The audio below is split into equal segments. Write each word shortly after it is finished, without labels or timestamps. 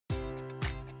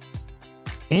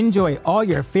Enjoy all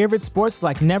your favorite sports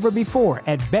like never before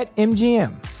at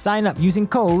BetMGM. Sign up using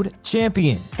code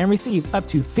CHAMPION and receive up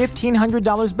to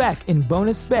 $1,500 back in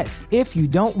bonus bets if you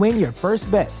don't win your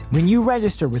first bet. When you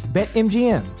register with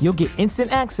BetMGM, you'll get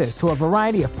instant access to a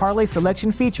variety of parlay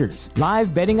selection features,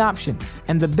 live betting options,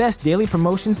 and the best daily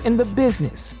promotions in the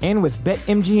business. And with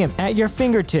BetMGM at your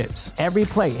fingertips, every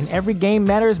play and every game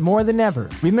matters more than ever.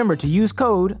 Remember to use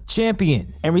code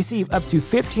CHAMPION and receive up to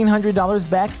 $1,500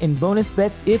 back in bonus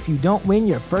bets if you don't win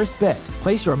your first bet.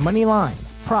 Place your money line,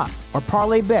 prop, or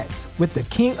parlay bets with the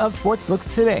king of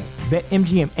sportsbooks today.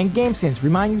 BetMGM and GameSense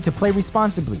remind you to play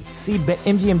responsibly. See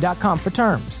BetMGM.com for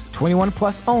terms. 21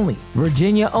 plus only.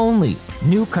 Virginia only.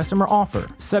 New customer offer.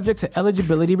 Subject to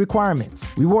eligibility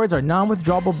requirements. Rewards are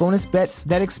non-withdrawable bonus bets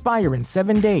that expire in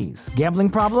 7 days. Gambling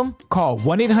problem? Call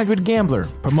 1-800-GAMBLER.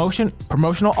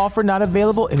 Promotional offer not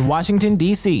available in Washington,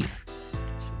 D.C.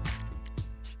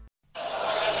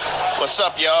 What's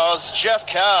up, y'all? It's Jeff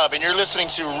Cobb, and you're listening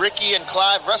to Ricky and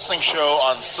Clive Wrestling Show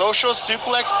on Social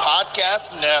Suplex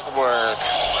Podcast Network.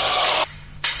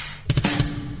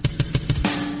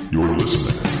 You're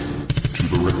listening to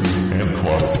the Ricky and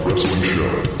Clive Wrestling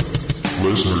Show.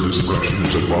 Listener discretion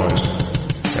is advised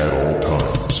at all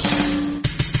times.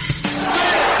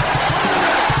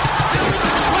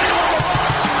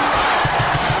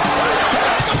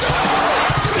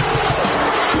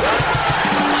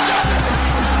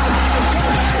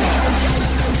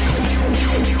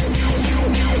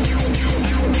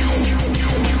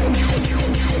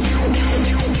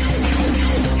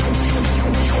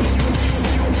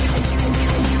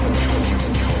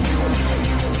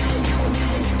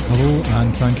 Hello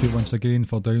and thank you once again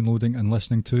for downloading and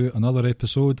listening to another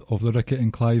episode of the Ricky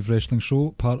and Clive Wrestling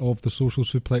Show, part of the Social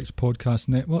Suplex Podcast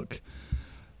Network.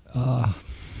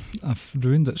 I've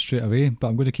ruined it straight away, but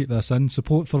I'm going to keep this in.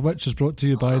 Support for which is brought to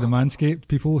you by the Manscaped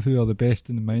people, who are the best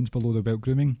in the men's below the belt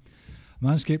grooming.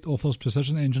 Manscaped offers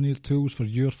precision engineered tools for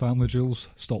your family jewels.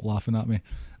 Stop laughing at me.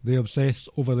 They obsess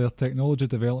over their technology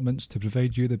developments to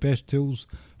provide you the best tools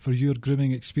for your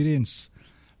grooming experience.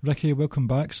 Ricky, welcome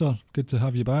back, sir. Good to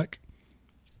have you back.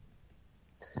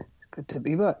 Good to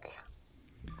be back.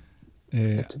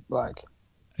 Good to be back.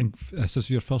 And this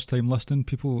is your first time listening,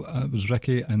 people. It was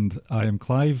Ricky and I am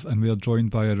Clive, and we are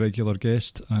joined by a regular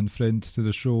guest and friend to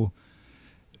the show,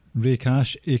 Ray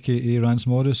Cash, aka Rance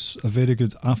Morris. A very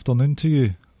good afternoon to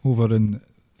you over in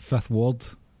 5th Ward,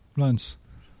 Rance.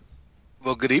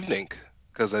 Well, good evening,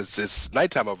 because it's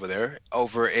nighttime over there.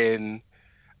 Over in,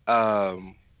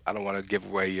 I don't want to give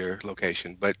away your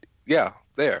location, but yeah,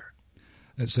 there.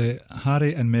 It's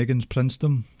Harry and Meghan's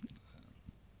Princedom.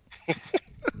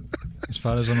 As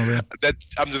far as I'm aware.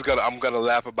 I'm gonna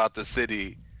laugh about the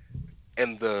city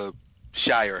and the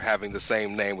Shire having the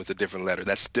same name with a different letter.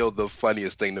 That's still the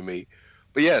funniest thing to me.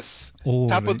 But yes,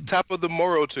 top of the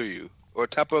morrow to you, or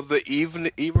top of the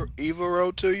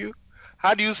evero to you.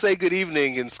 How do you say good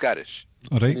evening in Scottish?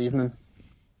 All right. Good evening.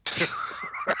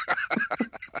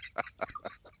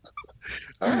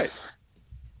 All right.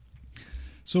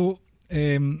 So,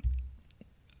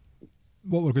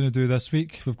 what we're going to do this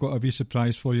week, we've got a wee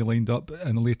surprise for you lined up,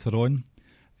 and later on,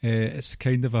 it's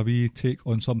kind of a wee take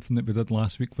on something that we did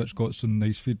last week, which got some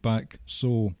nice feedback.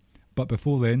 So, but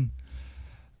before then,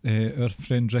 our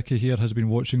friend Ricky here has been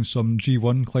watching some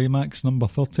G1 Climax number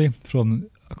 30 from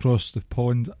across the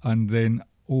pond, and then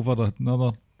over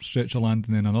another stretch of land,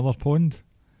 and then another pond.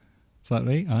 Is that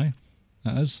right? Aye,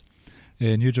 that is.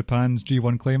 New Japan's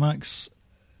G1 Climax.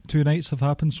 2 nights have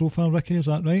happened so far, Ricky, is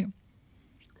that right?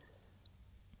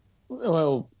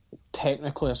 Well,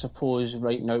 technically, I suppose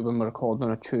right now when we're recording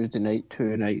on a Tuesday night,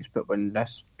 2 nights, but when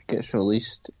this gets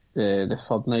released, the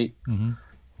 3rd night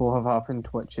will have happened,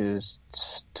 which is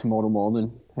tomorrow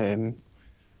morning.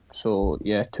 So,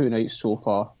 yeah, 2 nights so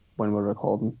far when we're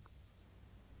recording.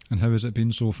 And how has it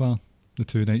been so far, the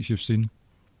 2 nights you've seen?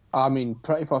 I mean,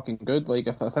 pretty fucking good. Like,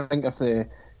 if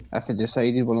they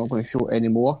decided we're not going to show any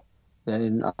more,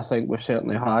 then I think we've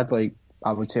certainly had, like,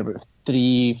 I would say about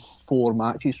 3-4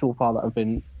 matches so far that have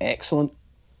been excellent.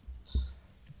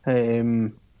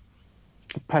 Pick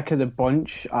of the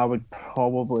bunch, I would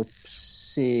probably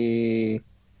say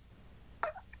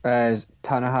as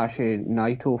Tanahashi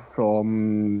Naito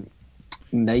from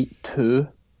night 2,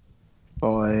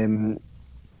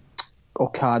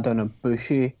 Okada and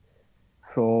Ibushi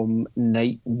from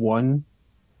night 1,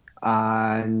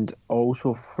 and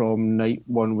also from night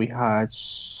 1 we had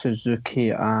Suzuki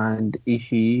and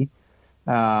Ishii,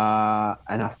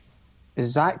 and a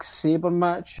Zack Sabre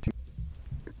match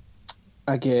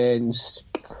against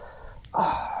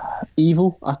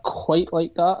Evil. I quite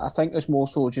like that. I think it's more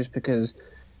so just because,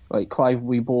 like Clive,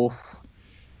 we both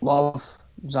love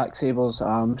Zack Sabre's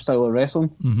style of wrestling.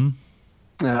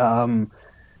 Mm-hmm.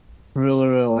 Really,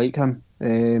 really like him.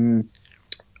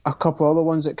 A couple other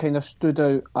ones that kind of stood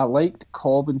out. I liked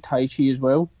Cobb and Taichi as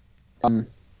well.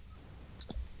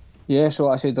 Yeah, so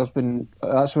like I said, that's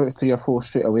about 3 or 4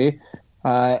 straight away.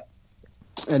 And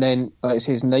then, like it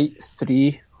says, night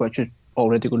 3, which is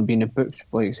already going to be in the books,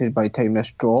 like I said, by the time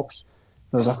this drops.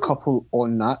 There's a couple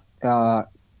on that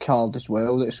card as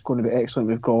well that's going to be excellent.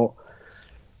 We've got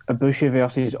Ibushi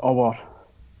versus our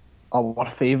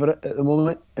favourite at the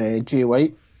moment, Jay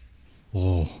White.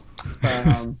 Oh.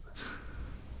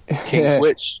 King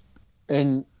Switch.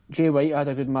 And Jay White had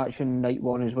a good match in night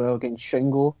 1 as well against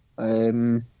Shingo.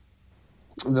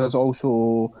 There's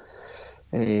also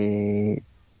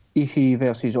Ishii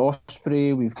versus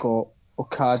Ospreay. We've got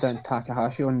Okada and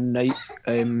Takahashi on night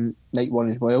 1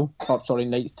 as well.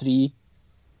 Night 3.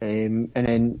 And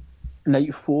then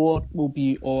night 4 will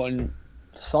be on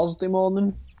Thursday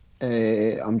morning.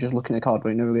 I'm just looking at the card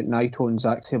right now. We've got Naito and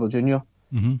Zack Sabre Jr.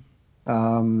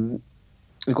 Mm-hmm.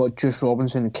 We've got Juice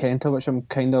Robinson and Kenta, which I'm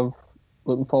kind of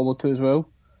looking forward to as well.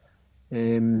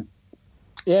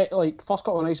 Yeah, like, first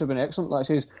couple of nights have been excellent. Like I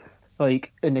says,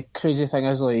 like, and the crazy thing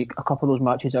is, like, a couple of those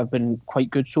matches have been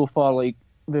quite good so far. Like,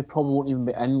 they probably won't even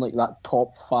be in, like, that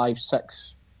top 5,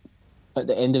 6 at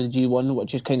the end of the G1,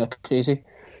 which is kind of crazy.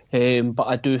 But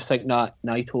I do think that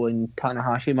Naito and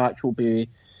Tanahashi match will be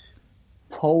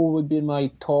probably be in my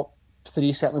top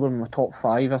 3, certainly going in my top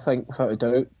 5, I think, without a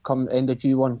doubt, come end of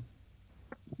G1.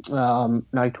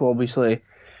 Naito obviously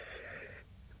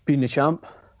being the champ.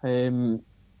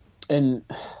 And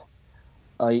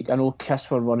like, I know Kiss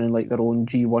were running like their own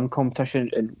G1 competition,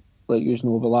 and like using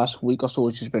over the last week or so,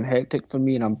 it's just been hectic for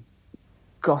me, and I'm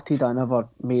gutted I never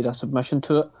made a submission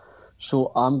to it.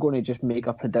 So I'm going to just make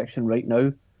a prediction right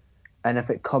now, and if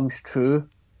it comes true,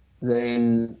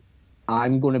 then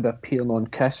I'm going to be appearing on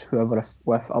Kiss,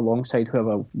 alongside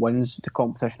whoever wins the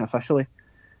competition officially.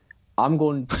 I'm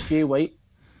going Jay White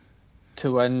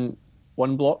to win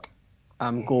one block.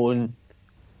 I'm going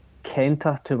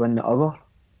Kenta to win the other.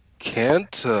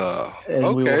 Kenta. And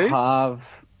okay. we will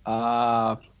have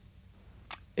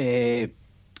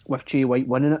with Jay White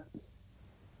winning it.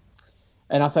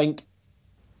 And I think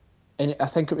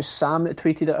it was Sam that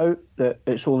tweeted it out, that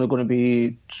it's only going to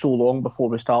be so long before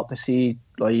we start to see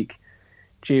like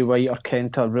Jay White or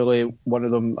Kenta, really one of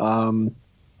them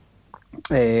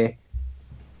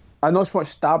I'm not so much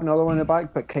stabbing another one in the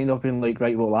back, but kind of being like,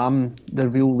 right, well, I'm the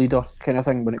real leader kind of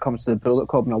thing when it comes to the Bullet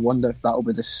Club, and I wonder if that'll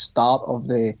be the start of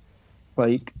the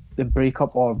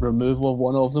breakup or removal of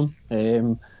one of them.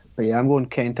 But yeah, I'm going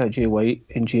Kenta, Jay White,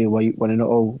 and Jay White winning it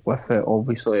all, with it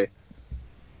obviously.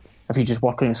 If you just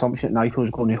work on the assumption that Naito is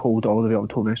going to hold all the way up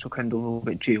until Wrestle Kingdom, we'll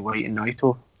get Jay White and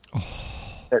Naito.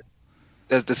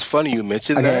 That's funny you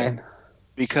mentioned Again. that,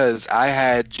 because I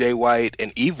had Jay White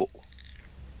and Evil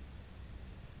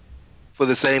for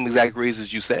the same exact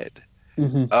reasons you said.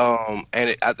 Mm-hmm.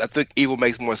 I think Evil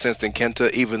makes more sense than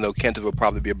Kenta, even though Kenta would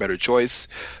probably be a better choice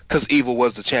because Evil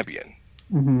was the champion.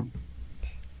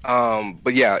 Mm-hmm.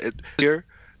 But yeah,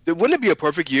 wouldn't it be a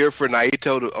perfect year for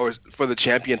Naito or for the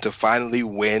champion to finally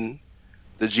win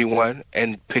the G1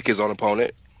 and pick his own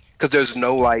opponent? Because there's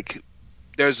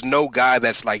no guy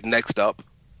that's like next up.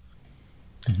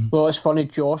 Mm-hmm. Well, it's funny.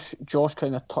 Josh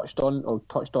kind of touched on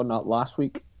that last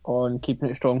week on Keeping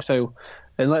It Strong Style,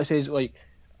 and let's say like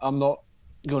I'm not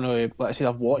gonna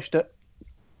I've watched it.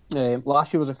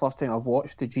 Last year was the first time I've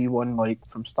watched the G1 like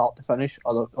from start to finish.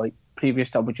 Other like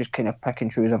previous, I would just kind of pick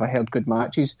and choose if I heard good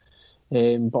matches.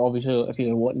 But obviously, if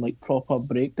you're wanting like proper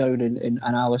breakdown and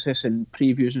analysis and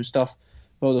previews and stuff,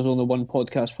 well, there's only one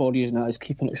podcast for you, and that is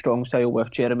Keeping It Strong Style with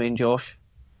Jeremy and Josh.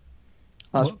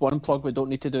 That's one plug we don't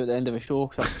need to do at the end of the show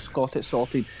because I've got it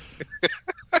sorted.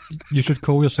 You should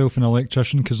call yourself an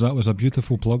electrician because that was a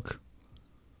beautiful plug.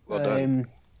 Well done.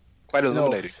 Quite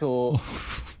illuminating. No, so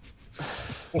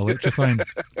electrifying.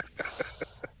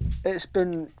 It's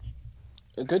been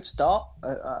a good start.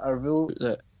 I rule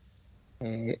that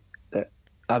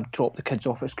I'd drop the kids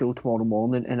off at school tomorrow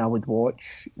morning and I would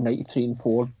watch night 3 and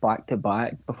 4 back to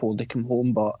back before they come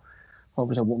home, but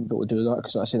obviously I won't be able to do that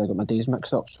because I said I got my days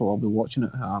mixed up, so I'll be watching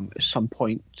it at some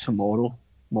point tomorrow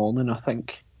morning, I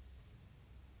think.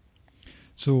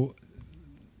 So,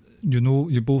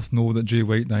 you both know that Jay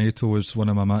White Naito is one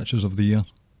of my matches of the year,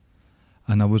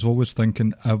 and I was always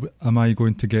thinking, am I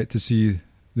going to get to see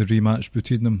the rematch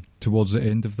between them towards the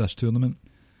end of this tournament?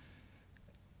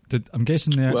 I'm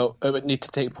guessing that. Well, it would need to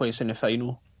take place in the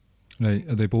final. Right?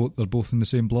 They're both in the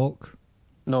same block?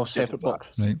 No, separate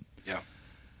blocks. Right. Yeah.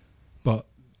 But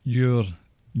your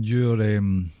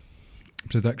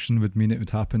prediction would mean it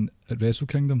would happen at Wrestle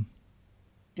Kingdom.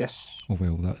 Yes. Oh,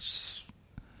 well,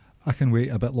 I can wait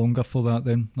a bit longer for that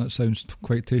then. That sounds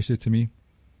quite tasty to me.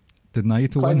 Did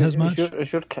Naito win his match?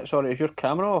 Is your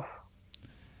camera off?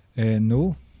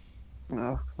 No.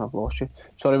 No, I've lost you.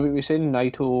 Sorry, what were you saying?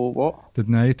 Naito what? Did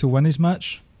Naito win his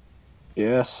match?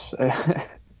 Yes.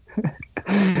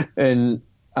 And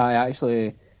I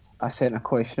sent a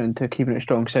question into Keeping It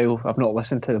Strong Style. I've not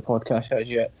listened to the podcast as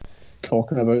yet,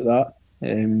 talking about that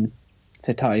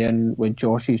to tie in with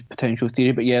Josh's potential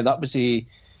theory. But yeah, that was the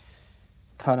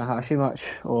Tanahashi match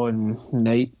on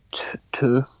night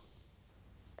 2.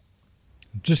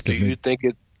 Just do you think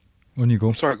it? On you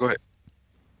go. Sorry, go ahead.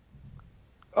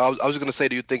 I was going to say,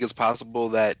 do you think it's possible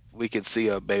that we could see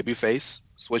a babyface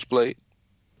Switchblade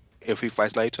if he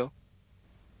fights Naito?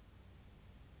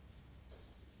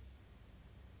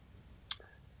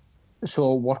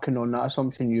 So, working on that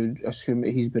assumption, you assume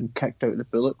that he's been kicked out of the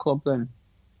Bullet Club then?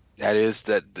 That is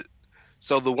that.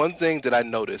 So the one thing that I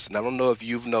noticed, and I don't know if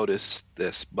you've noticed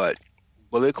this, but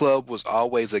Bullet Club was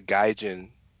always a Gaijin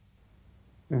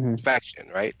faction,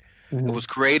 right? Mm-hmm. It was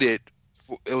created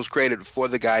for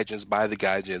the Gaijins by the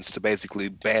Gaijins to basically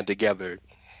band together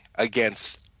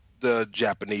against the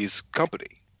Japanese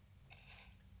company.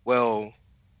 Well,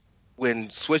 when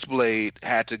COVID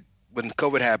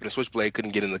happened and Switchblade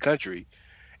couldn't get in the country,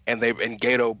 and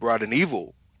Gato brought in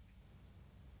Evil,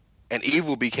 and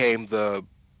Evil became the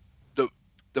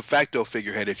de facto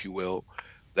figurehead, if you will.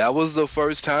 That was the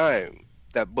first time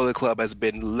that Bullet Club has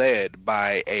been led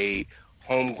by a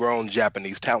homegrown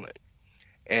Japanese talent.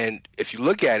 And if you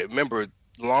look at it, remember,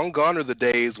 long gone are the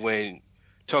days when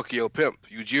Tokyo Pimp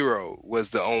Yujiro was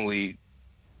the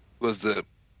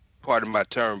part of my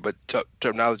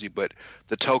terminology, but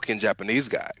the token Japanese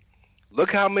guy.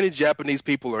 Look how many Japanese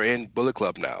people are in Bullet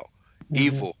Club now. Mm-hmm.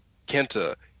 Evil,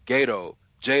 Kenta, Gato,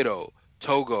 Jado,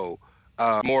 Togo,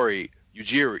 Mori,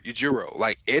 Yujiro.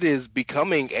 Like, it is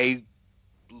becoming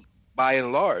by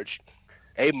and large,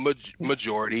 a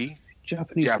majority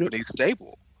Japanese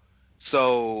stable.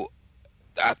 So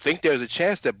I think there's a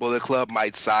chance that Bullet Club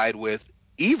might side with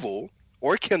Evil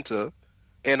or Kenta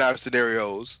in our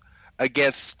scenarios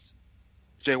against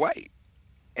Jay White,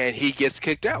 and he gets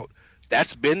kicked out.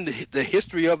 That's been the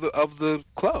history of the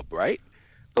club, right?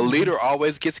 The leader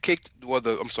always gets kicked,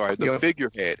 the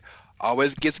figurehead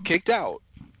always gets kicked out,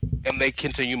 and they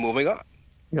continue moving on.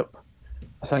 Yep.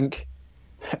 I think,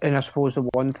 and I suppose the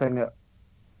one thing that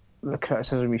the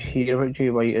criticism we hear about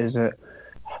Jay White is that,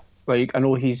 like, I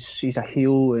know he's a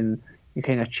heel and you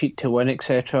kind of cheat to win,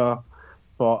 etc.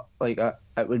 But like,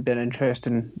 it would be an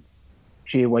interesting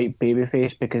Jay White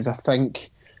babyface, because I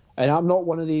think, and I'm not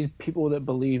one of these people that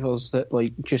believers that,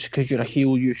 like, just because you're a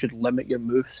heel you should limit your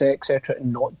moveset, etc.,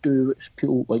 and not do what's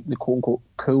people like the quote unquote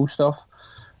cool stuff.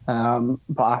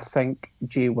 But I think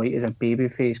Jay White as a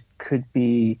babyface could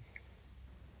be,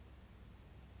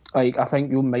 like, I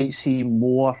think you might see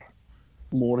more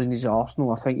in his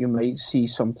arsenal. I think you might see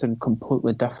something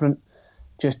completely different,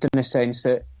 just in the sense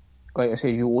that, like I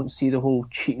said, you won't see the whole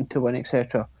cheating to win,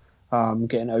 etc.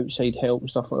 Getting outside help and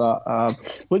stuff like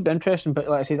that. Would be interesting, but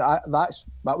like I said, that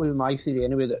would be my theory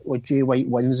anyway, that when Jay White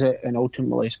wins it and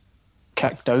ultimately is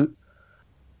kicked out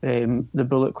the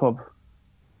Bullet Club.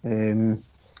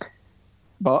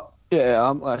 But yeah,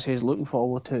 like I said, looking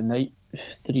forward to night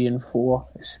 3 and 4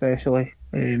 especially,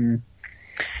 and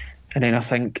then I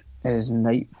think is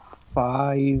night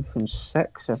 5 and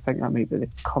 6. I think that might be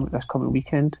this coming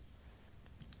weekend.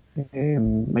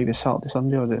 Maybe Saturday,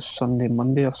 Sunday, or it's Sunday,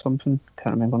 Monday or something.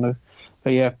 Can't remember now.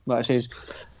 But yeah, like I said,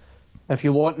 if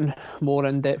you're wanting more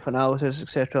in-depth analysis,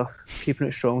 etc., Keeping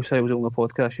It Strong Style is the only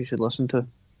podcast you should listen to.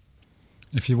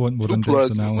 If you want more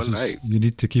in-depth analysis, you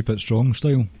need to keep it strong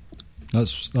style. That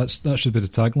should be the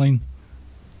tagline.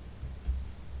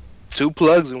 2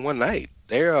 plugs in one night.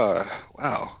 They are,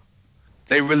 wow.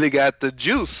 They really got the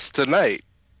juice tonight.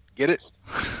 Get it?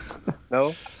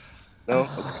 No? No?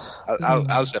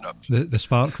 I'll shut up. The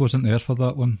spark wasn't there for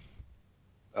that one.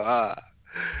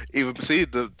 Even see,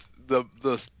 the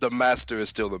master is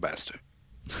still the master.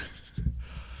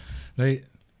 Right.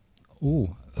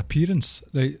 Oh, appearance.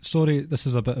 Right. Sorry, this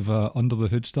is a bit of a under the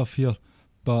hood stuff here,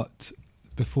 but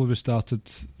before we started,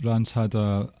 Rance had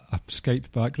a Skype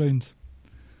background,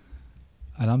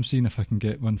 and I'm seeing if I can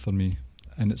get one for me,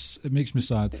 and it makes me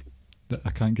sad that I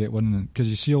can't get one, because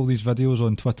you see all these videos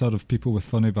on Twitter of people with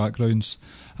funny backgrounds,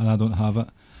 and I don't have it,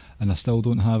 and I still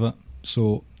don't have it.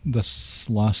 So this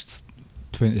last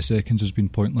 20 seconds has been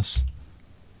pointless.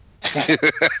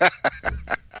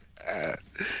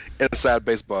 Inside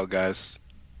baseball, guys.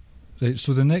 Right,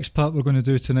 so the next part we're going to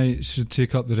do tonight should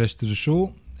take up the rest of the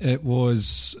show. it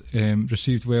was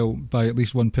received well by at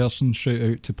least one person. Shout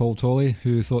out to Paul Tolley,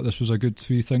 who thought this was a good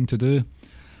free thing to do.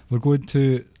 We're going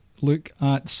to look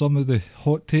at some of the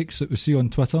hot takes that we see on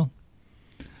Twitter.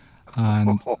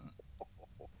 And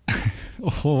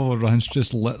Rance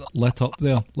just lit up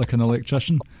there like an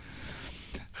electrician,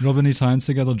 rubbing his hands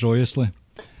together joyously.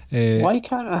 Why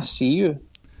can't I see you?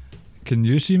 Can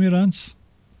you see me, Rance?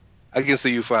 I can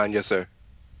see you fine, yes, sir.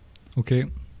 Okay.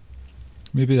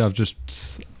 Maybe I've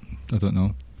just... I don't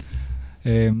know.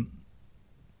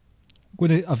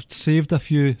 I've saved a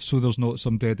few, so there's not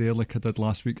some dead air like I did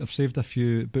last week. I've saved a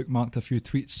few, bookmarked a few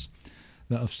tweets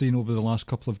that I've seen over the last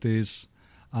couple of days,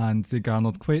 and they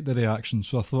garnered quite the reaction,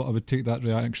 so I thought I would take that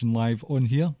reaction live on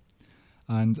here.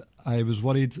 And I was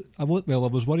worried... I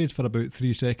was worried for about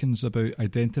 3 seconds about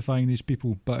identifying these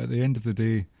people, but at the end of the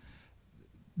day,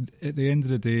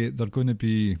 they're going to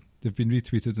be... They've been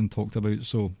retweeted and talked about,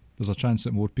 so there's a chance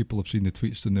that more people have seen the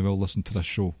tweets than they will listen to this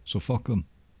show. So fuck them.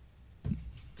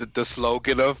 The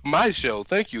slogan of my show.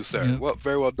 Thank you, sir. Yeah. Well,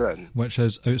 very well done. Which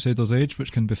is Outsider's Edge,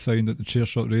 which can be found at the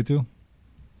Chairshot Radio.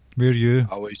 Where are you?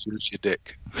 Always use your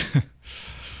dick.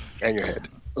 And your head.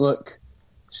 Look,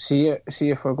 see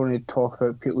if we're going to talk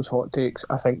about people's hot takes,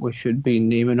 I think we should be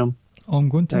naming them. Oh, I'm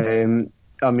going to.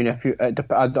 I mean, if you,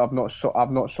 I've not saw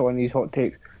any of these hot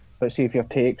takes, but see if your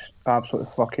takes are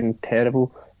absolutely fucking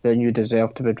terrible, then you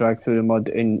deserve to be dragged through the mud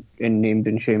and named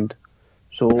and shamed.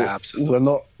 So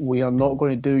absolutely. we are not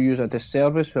going to do you a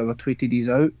disservice whoever tweeted these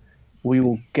out. We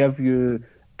will give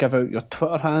out your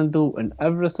Twitter handle and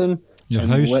everything. Your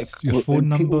house, your phone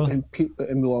number. And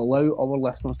we'll allow our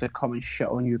listeners to come and shit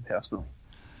on you personally.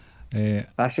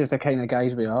 That's just the kind of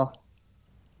guys we are.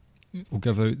 We'll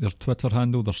give out their Twitter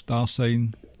handle, their star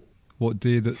sign, what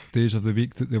days of the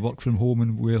week that they work from home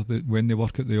and when they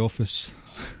work at the office.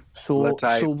 So what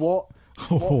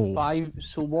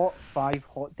 5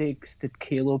 hot takes did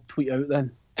Caleb tweet out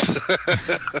then?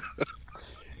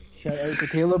 Shout out to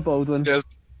Caleb Baldwin.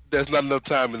 There's not enough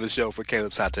time in the show for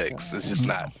Caleb's hot takes. It's just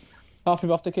not. Happy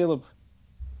birthday, Caleb.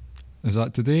 Is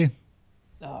that today? It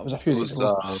was a few days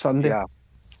ago. Sunday.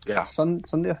 Yeah.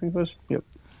 Sunday, I think it was. Yep.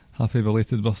 Happy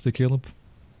belated birthday, Caleb.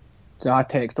 I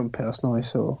texted him personally,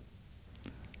 so...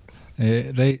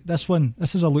 Right, this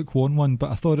is a lukewarm one,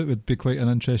 but I thought it would be quite an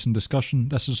interesting discussion.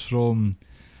 This is from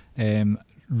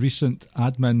recent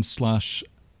admin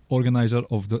 / organiser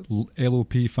of the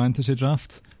LOP Fantasy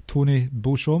Draft, Tony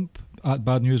Beauchamp, at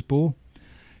Bad News Bo.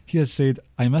 He has said,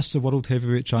 I miss the World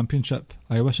Heavyweight Championship.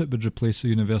 I wish it would replace the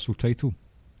Universal title.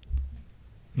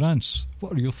 Rance,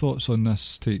 what are your thoughts on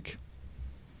this take?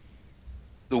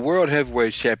 The World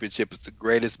Heavyweight Championship is the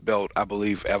greatest belt, I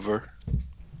believe, ever,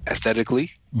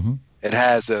 aesthetically. Mm-hmm. It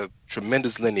has a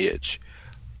tremendous lineage.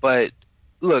 But,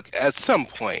 look, at some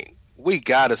point, we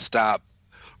got to stop.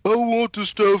 I want the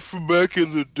stuff from back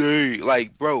in the day.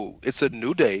 Like, bro, it's a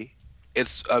new day.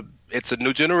 It's a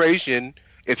new generation,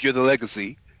 if you're the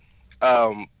legacy.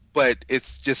 But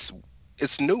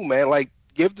it's new, man. Like,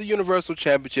 give the Universal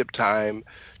Championship time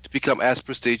to become as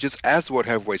prestigious as the World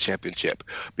Heavyweight Championship.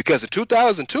 Because in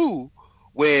 2002,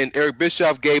 when Eric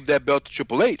Bischoff gave that belt to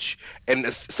Triple H and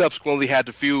subsequently had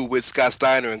to feud with Scott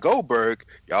Steiner and Goldberg,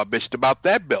 y'all bitched about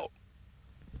that belt.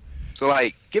 So,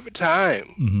 like, give it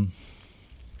time. Mm-hmm.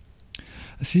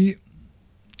 See,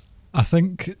 I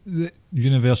think the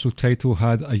Universal title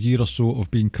had a year or so of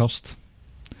being cursed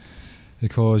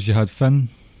because you had Finn,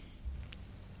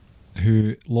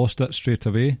 who lost it straight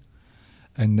away,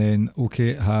 and then,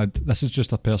 this is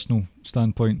just a personal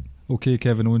standpoint,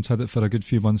 Kevin Owens had it for a good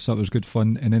few months, that was good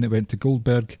fun, and then it went to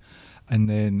Goldberg, and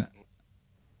then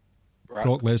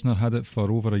Brock Lesnar had it for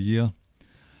over a year,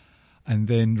 and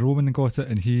then Roman got it,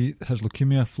 and his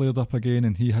leukemia flared up again,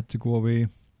 and he had to go away.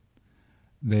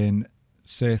 Then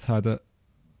Seth had it.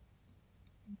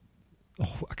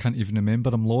 I can't even remember,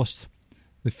 I'm lost.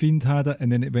 The Fiend had it,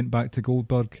 and then it went back to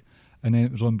Goldberg, and then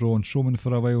it was on Braun Strowman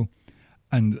for a while,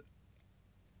 and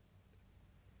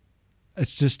it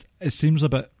seems a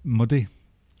bit muddy,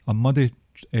 a muddy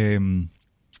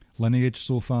lineage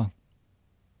so far.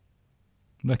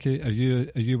 Ricky, are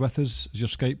you with us? Is your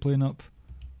Skype playing up?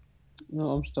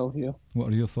 No, I'm still here.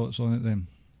 What are your thoughts on it then?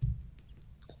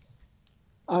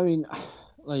 I mean,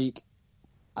 like,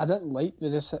 I didn't like the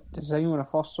design when I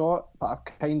first saw it, but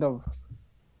I've kind of,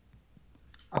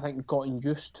 I think, gotten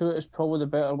used to it is probably the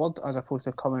better word, as opposed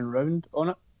to coming round on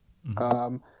it.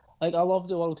 Mm-hmm. Like, I love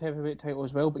the World Heavyweight title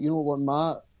as well, but you know what,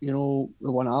 Matt? You know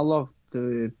the one I love,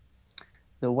 the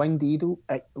Winged Eagle,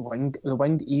 the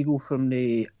Winged Eagle from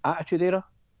the Attitude Era.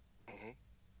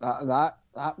 Mm-hmm.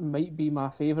 That might be my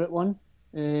favourite one.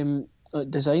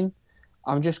 Design.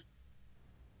 I'm just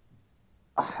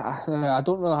I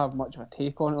don't really have much of a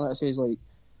take on it. Like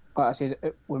I says,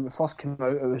 when it first came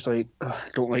out, it was like, I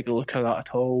don't like the look of that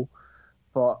at all.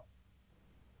 But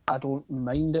I don't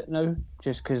mind it now,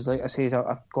 just because, like I says,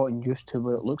 I've gotten used to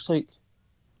what it looks like.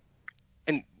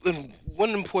 And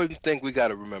one important thing we got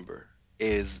to remember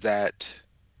is that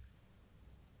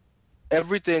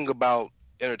everything about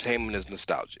entertainment is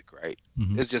nostalgic, right?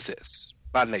 Mm-hmm. It just is,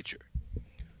 by nature.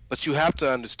 But you have to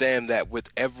understand that with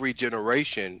every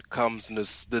generation comes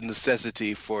the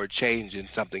necessity for a change in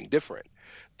something different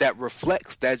that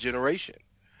reflects that generation.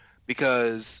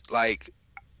 Because, like,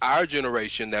 our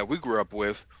generation that we grew up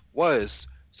with was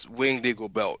Winged Eagle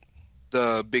belt,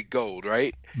 the big gold,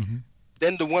 right? Mm-hmm.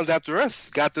 Then the ones after us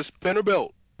got the spinner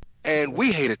belt, and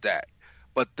we hated that.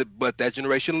 But that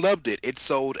generation loved it. It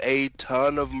sold a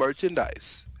ton of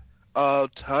merchandise, a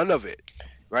ton of it,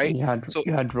 right? You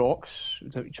had rocks.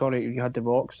 Sorry, you had the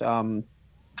rocks.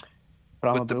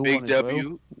 With the big W,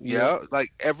 well. Yeah, like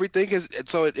everything is.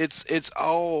 So it's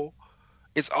all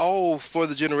for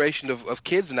the generation of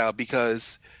kids now,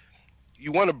 because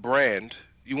you want a brand.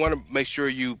 You want to make sure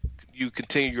you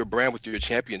continue your brand with your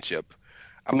championship.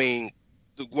 I mean,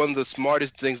 one of the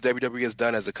smartest things WWE has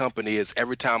done as a company is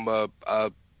every time a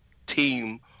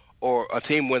team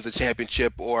wins a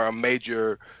championship, or a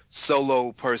major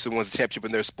solo person wins a championship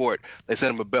in their sport, they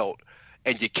send them a belt.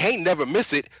 And you can't never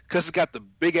miss it because it's got the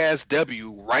big-ass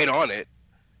W right on it,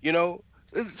 you know?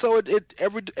 So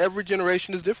every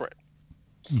generation is different.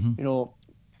 Mm-hmm. You know,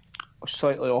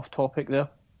 slightly off topic there.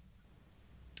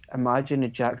 Imagine the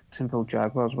Jacksonville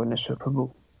Jaguars win the Super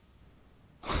Bowl.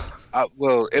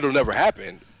 Well, it'll never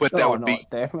happen, but that would be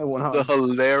definitely won't happen. The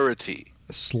hilarity.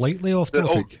 Slightly off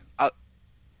topic.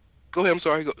 Go ahead. I'm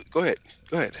sorry. Go ahead.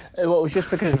 Well, it was just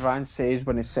because Vance says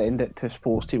when they send it to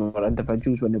sports team or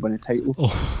individuals when they win a title.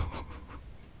 Oh.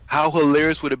 How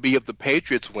hilarious would it be if the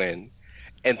Patriots win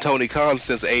and Tony Khan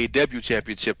sends an AEW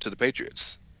championship to the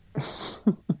Patriots?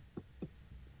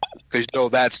 Because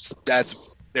that's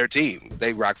their team.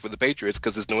 They rock for the Patriots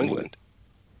because it's New England.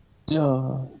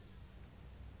 Yeah.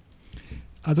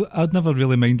 I'd never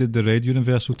really minded the red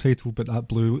Universal title, but that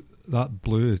blue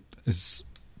is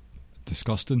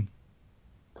disgusting.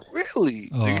 Really?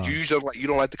 You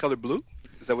don't like the color blue?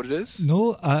 Is that what it is?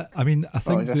 No, I mean, I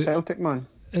think he's a Celtic man.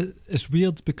 It's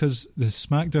weird because the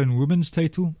SmackDown Women's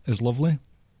title is lovely,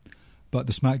 but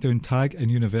the SmackDown Tag and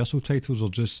Universal titles are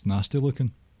just nasty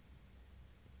looking.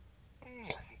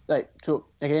 Right, so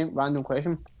again, random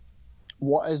question.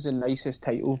 What is the nicest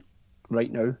title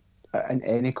right now in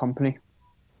any company?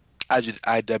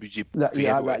 IWGP.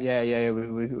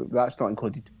 That's not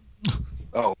included.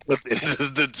 Oh, I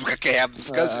can't have a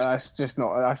discussion.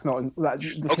 That's not.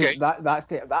 Okay.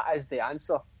 That is the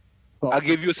answer. But I'll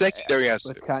give you a secondary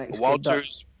answer.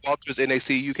 Walters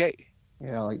NXT UK.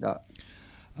 Yeah, I like that.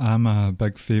 I'm a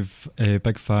big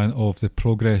fan of the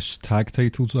Progress tag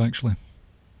titles, actually.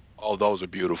 Oh, those are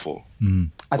beautiful.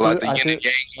 Mm. Like the yin and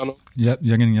yang on them. Yep,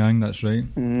 yin and yang. That's right.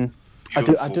 Mm.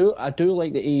 I do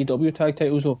like the AEW tag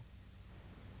titles though.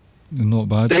 They're not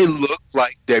bad. They look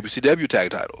like WCW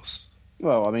tag titles.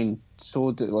 Well, I mean,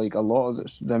 so do, like a lot of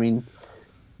this. I mean,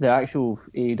 the actual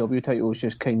AEW title is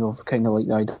just kind of like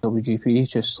the IWGP,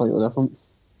 just slightly different.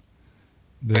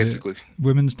 Basically,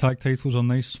 women's tag titles are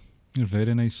nice. They're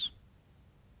very nice.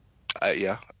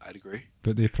 Yeah, I'd agree.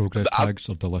 But the Progress tags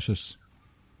are delicious.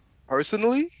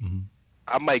 Personally,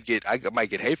 I might get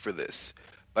hate for this,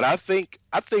 but I think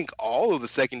all of the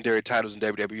secondary titles in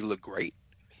WWE look great.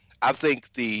 I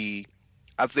think the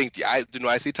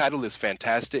IC title is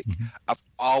fantastic. Mm-hmm. I've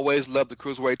always loved the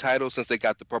Cruiserweight title since they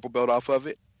got the purple belt off of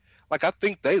it. Like, I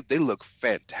think they look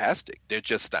fantastic. They're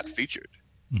just not featured.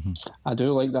 Mm-hmm. I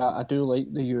do like that. I do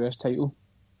like the US title.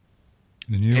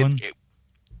 The new one.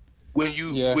 When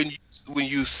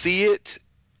you see it,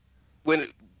 when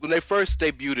they first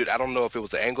debuted it, I don't know if it was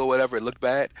the angle or whatever, it looked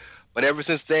bad. But ever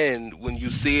since then, when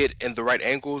you see it in the right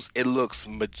angles, it looks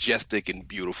majestic and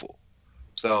beautiful.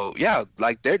 So yeah,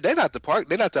 like they're not out the park.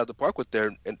 They're not out the park with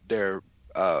their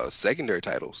secondary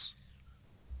titles.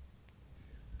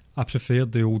 I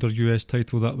preferred the older US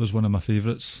title. That was one of my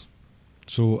favourites.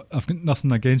 So I've got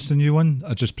nothing against the new one.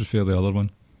 I just prefer the other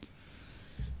one.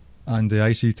 And the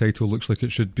IC title looks like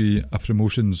it should be a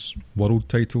promotions world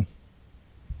title.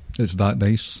 It's that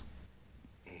nice.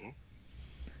 Mm-hmm.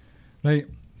 Right,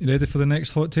 you ready for the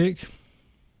next hot take?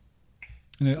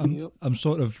 I'm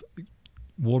sort of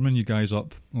warming you guys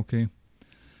up, okay?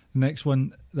 The next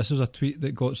one, this is a tweet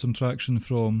that got some traction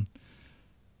from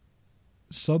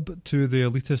Sub to the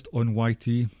Elitist on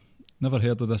YT. Never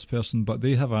heard of this person, but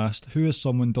they have asked, who is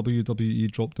someone WWE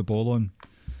dropped the ball on?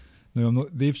 Now,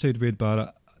 they've said Wade Barrett.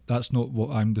 that's not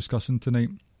what I'm discussing tonight.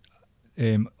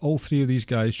 All three of these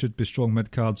guys should be strong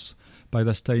mid-cards by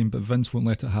this time, but Vince won't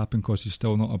let it happen because he's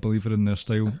still not a believer in their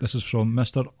style. This is from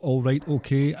Mr. Alright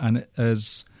OK, and it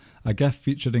is a gift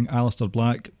featuring Aleister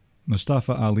Black,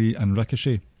 Mustafa Ali and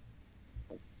Ricochet.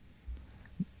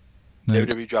 Now,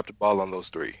 WWE dropped the ball on those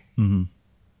three. Mm-hmm.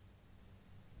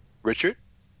 Richard?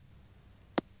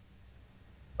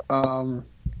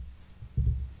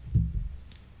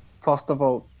 First of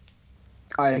all,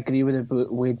 I agree with the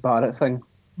Wade Barrett thing.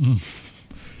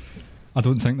 I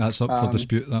don't think that's up for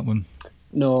dispute, that one.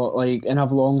 No, like, and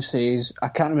I've long says, I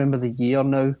can't remember the year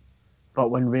now, but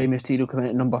when Rey Mysterio came in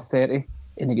at number 30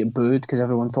 and he got booed because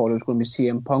everyone thought it was going to be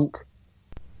CM Punk,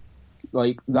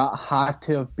 like, that had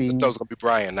to have been... I thought it was going to be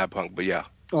Bryan, not Punk, but yeah.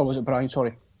 Oh, was it Bryan?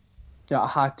 Sorry. That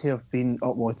had to have been...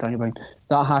 Oh, well, Daniel Bryan.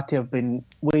 That had to have been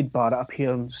Wade Barrett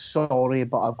appearing, sorry,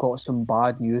 but I've got some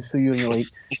bad news for you. And you're like,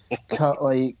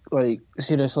 like,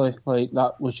 seriously, like,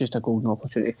 that was just a golden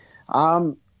opportunity.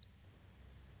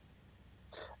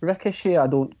 Ricochet, I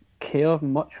don't care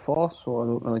much for, so I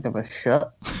don't really give a shit.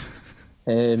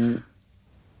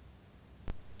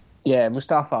 Yeah,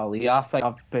 Mustafa Ali, I think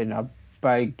I've been a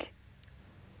big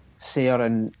sayer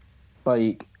in,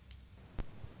 like,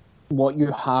 what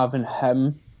you have in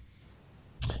him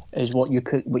is what you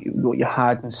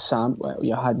had in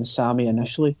Sammy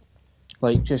initially.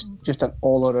 Like, just an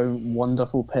all around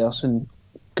wonderful person,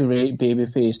 great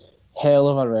babyface, hell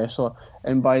of a wrestler.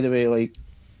 And by the way, like,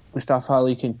 Mustafa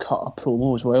Ali can cut a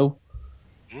promo as well.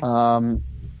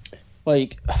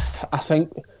 Like, I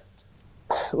think,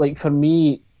 like, for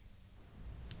me,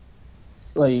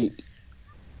 like,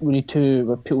 we need to,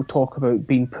 when people talk about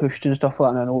being pushed and stuff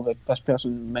like that, and I know that this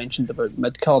person mentioned about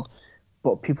mid-card,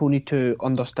 but people need to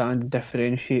understand and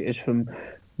differentiate is from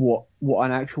what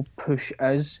an actual push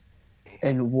is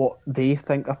and what they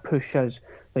think a push is.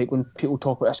 Like, when people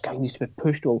talk about this guy needs to be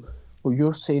pushed, well,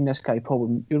 you're saying this guy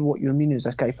probably, what you mean is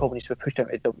this guy probably needs to be pushed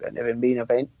into the main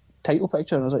event title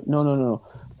picture. And I was like, no.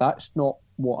 That's not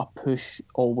what a push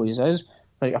always is.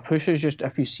 Like, a push is just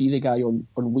if you see the guy on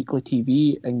weekly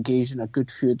TV engaged in a good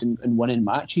feud and winning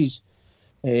matches.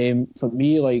 For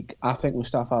me, like, I think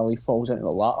Mustafa Ali falls into the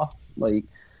latter. Like,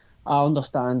 I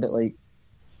understand that, like,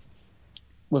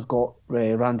 we've got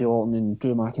Randy Orton and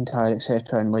Drew McIntyre,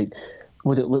 etc. And, like,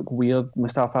 would it look weird,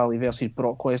 Mustafa Ali versus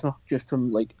Brock Lesnar, just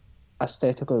from, like,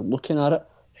 aesthetically looking at it?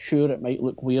 Sure, it might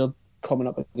look weird coming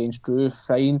up against Drew,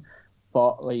 fine,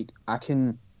 but, like, I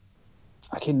can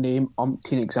name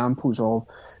umpteen examples of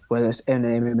whether it's in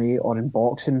MMA or in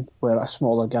boxing where a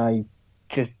smaller guy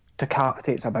just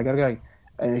decapitates a bigger guy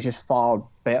and is just far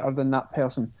better than that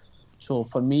person. So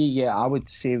for me, yeah, I would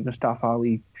say Mustafa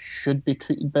Ali should be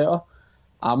treated better.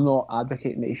 I'm not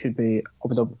advocating that he should be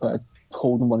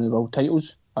holding one of the world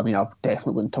titles. I mean, I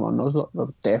definitely wouldn't turn my nose up. I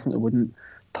definitely wouldn't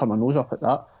turn my nose up at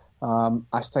that.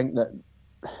 I think that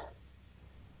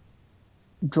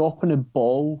dropping the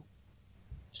ball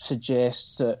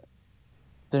suggests that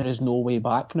there is no way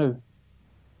back now,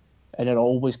 and it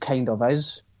always kind of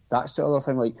is. That's the other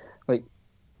thing. Like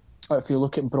if you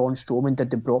look at Braun Strowman,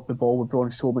 did they drop the ball with Braun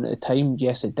Strowman at the time?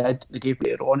 Yes, it did. They gave it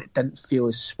later on. It didn't feel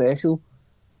as special.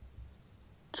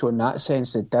 So in that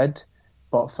sense, it did.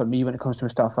 But for me, when it comes to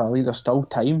Mustafa Ali, there's still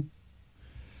time.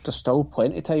 There's still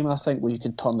plenty of time, I think, where you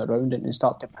can turn around and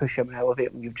start to push him and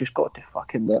elevate him. You've just got to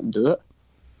fucking let him do it.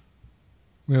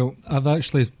 Well, I've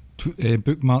actually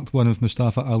bookmarked one of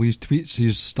Mustafa Ali's tweets.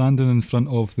 He's standing in front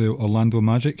of the Orlando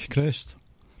Magic crest.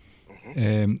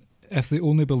 If they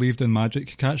only believed in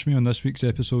magic, catch me on this week's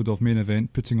episode of Main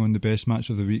Event, putting on the best match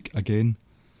of the week again.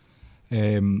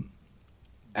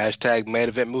 Hashtag Main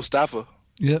Event Mustafa.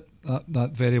 Yep,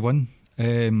 that very one.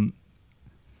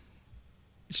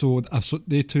 So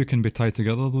they two can be tied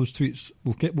together, those tweets.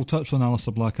 We'll touch on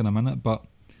Aleister Black in a minute, but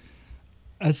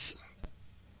is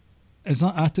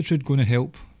that attitude going to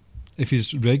help if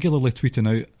he's regularly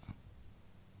tweeting out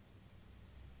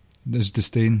his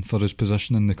disdain for his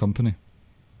position in the company?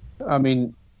 I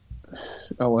mean,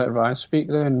 I'll let Ryan speak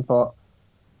then, but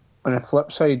on the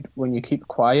flip side, when you keep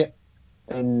quiet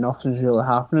and nothing's really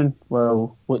happening,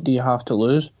 well, what do you have to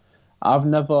lose?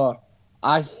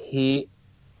 I hate,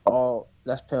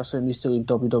 this person needs to leave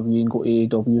WWE and go to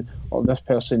AEW, or this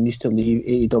person needs to leave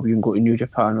AEW and go to New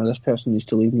Japan, or this person needs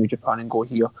to leave New Japan and go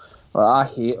here. I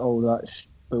hate all that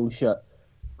bullshit.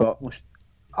 But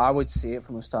I would say it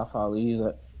for Mustafa Ali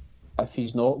that if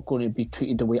he's not going to be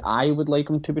treated the way I would like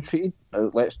him to be treated,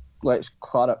 let's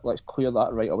clear that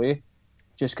right away.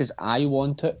 Just because I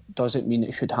want it doesn't mean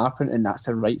it should happen, and that's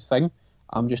the right thing.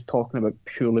 I'm just talking about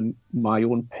purely my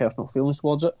own personal feelings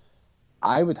towards it.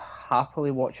 I would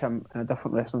happily watch him in a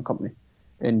different wrestling company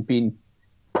and being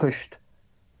pushed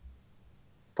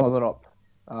further up.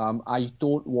 I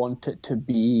don't want it to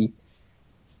be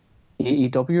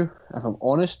AEW, if I'm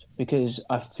honest, because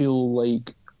I feel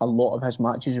like a lot of his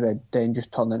matches would then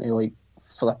just turn into like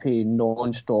flippy,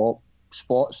 non-stop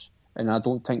spots, and I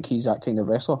don't think he's that kind of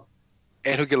wrestler.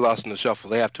 And he'll get lost in the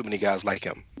shuffle. They have too many guys like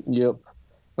him. Yep.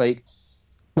 Like,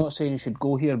 not saying he should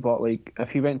go here, but like if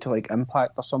he went to like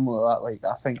Impact or something like that, like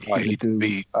I think he'd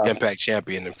be Impact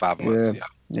champion in 5 months.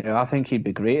 Yeah, I think he'd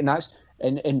be great, and that's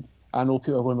and I know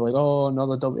people are going to be like, oh,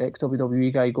 another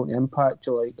ex-WWE guy going to Impact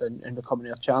and becoming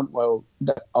their champ. Well,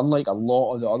 unlike a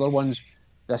lot of the other ones,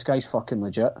 this guy's fucking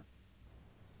legit.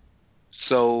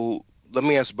 So let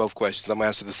me answer both questions. I'm going to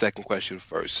answer the second question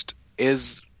first.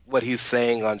 Is what he's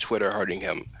saying on Twitter hurting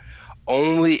him?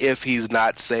 Only if he's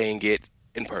not saying it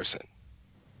in person.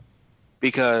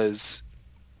 Because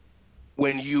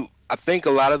I think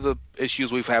a lot of the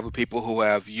issues we've had with people who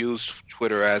have used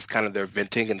Twitter as kind of their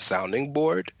venting and sounding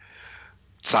board,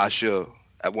 Sasha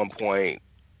at one point,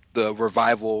 the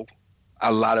Revival,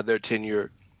 a lot of their tenure,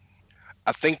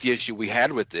 I think the issue we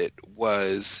had with it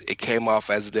was it came off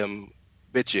as them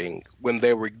bitching when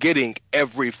they were getting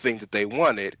everything that they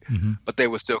wanted, but they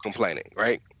were still complaining,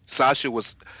 right?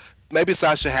 Maybe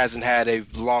Sasha hasn't had a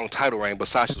long title reign, but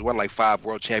Sasha's won like 5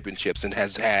 world championships and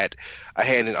has had a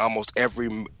hand in almost every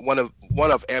one of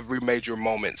every major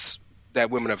moments that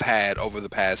women have had over the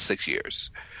past 6 years.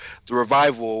 The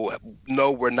Revival,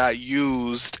 no, we're not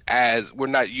used as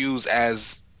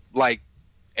like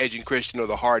Edge and Christian or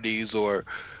the Hardys or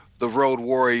the Road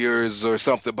Warriors or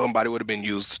something. Somebody would have been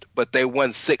used, but they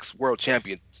won 6 world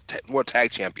tag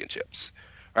championships,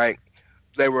 right?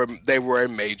 They were a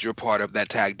major part of that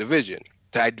tag division.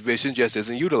 Tag division just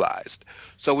isn't utilized.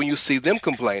 So when you see them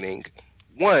complaining,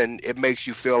 one, it makes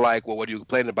you feel like, well, what are you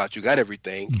complaining about? You got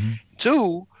everything.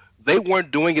 2, they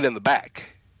weren't doing it in the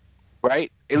back,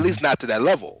 right? At least not to that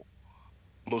level.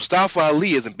 Mustafa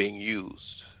Ali isn't being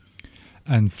used.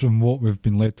 And from what we've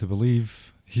been led to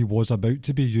believe, he was about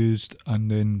to be used and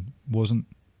then wasn't.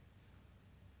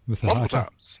 With the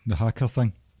hacker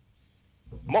thing.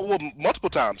 Multiple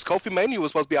times. Kofi Mania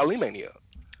was supposed to be Ali Mania.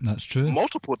 That's true.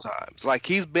 Multiple times. Like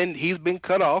he's been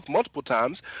cut off multiple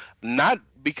times, not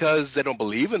because they don't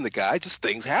believe in the guy, just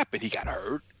things happen. He got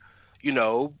hurt.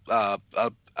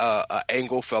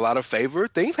 Angle fell out of favor.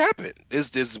 Things happen.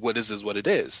 This is what it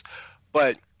is.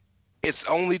 But it's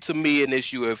only to me an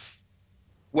issue if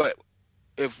what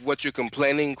you're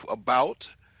complaining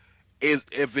about is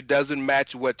if it doesn't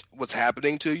match what's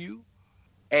happening to you,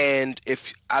 and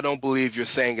if I don't believe you're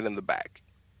saying it in the back.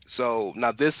 So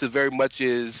now this is very much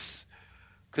is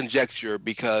conjecture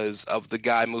because of the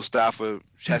guy Mustafa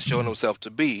has shown himself to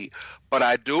be, but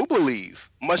I do believe,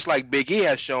 much like Big E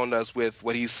has shown us with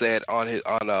what he said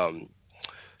on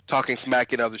Talking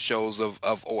Smack in other shows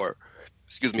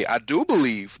I do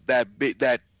believe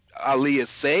that Ali is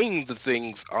saying the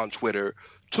things on Twitter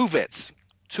to Vince,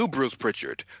 to Bruce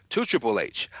Pritchard, to Triple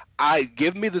H.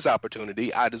 Give me this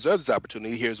opportunity. I deserve this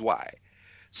opportunity. Here's why.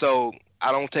 So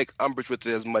I don't take umbrage with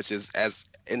it as much as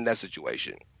in that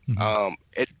situation. I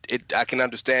can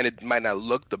understand it might not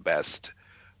look the best,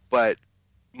 but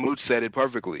Mooch said it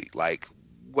perfectly. Like,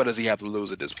 what does he have to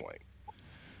lose at this point?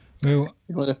 Well,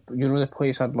 you know the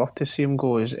place I'd love to see him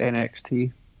go is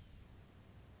NXT.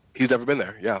 He's never been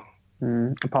there, yeah.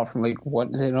 Apart from they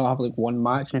don't have like one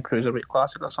match in a Cruiserweight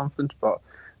Classic or something, but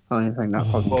I don't even think that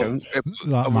fucking counts.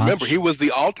 Remember, he was the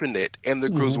alternate in the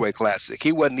Cruiserweight Classic.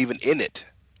 He wasn't even in it.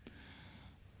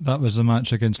 That was the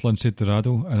match against Lince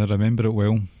Dorado, and I remember it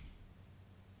well.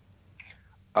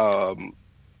 To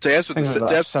answer the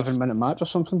 7-minute match or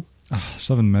something.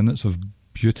 7 minutes of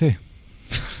beauty.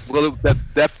 Well,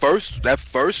 that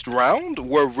first round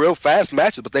were real fast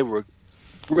matches, but they were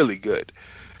really good.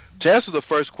 To answer the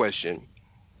first question,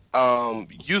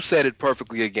 you said it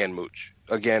perfectly again, Mooch.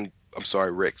 Again, I'm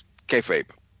sorry, Rick. Kayfabe.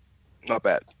 Not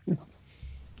bad.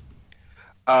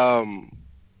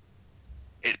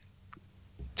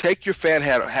 Take your fan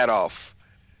hat off.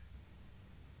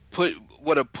 Put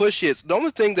what a push is. The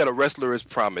only thing that a wrestler is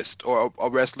promised or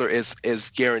a wrestler is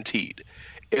guaranteed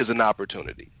is an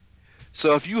opportunity.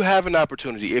 So if you have an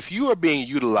opportunity, if you are being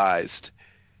utilized,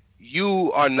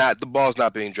 the ball's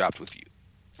not being dropped with you.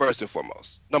 First and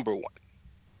foremost, number one,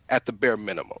 at the bare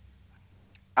minimum.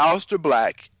 Aleister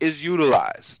Black is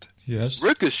utilized. Yes.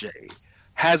 Ricochet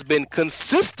has been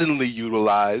consistently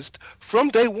utilized from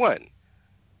day one.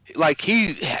 I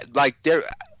can't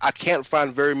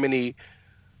find very many.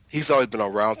 He's always been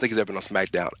on Raw. I don't think he's ever been on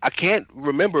SmackDown. I can't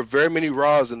remember very many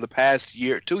Raws in the past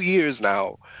 2 years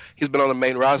now. He's been on the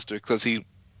main roster because he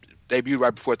debuted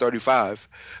right before 35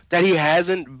 that he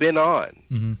hasn't been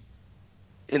on.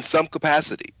 in some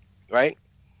capacity, right?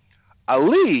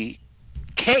 Ali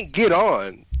can't get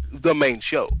on the main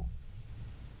show.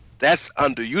 That's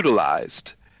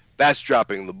underutilized. That's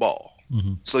dropping the ball.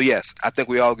 Mm-hmm. So yes, I think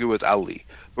we all agree with Ali.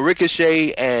 But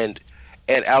Ricochet and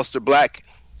Aleister Black,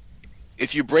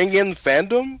 if you bring in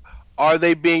fandom, are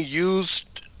they being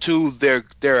used to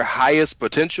their highest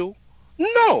potential?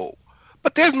 No.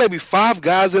 But there's maybe 5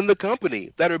 guys in the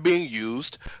company that are being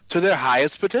used to their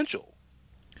highest potential.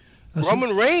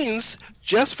 Roman Reigns,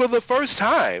 just for the first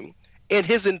time in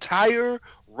his entire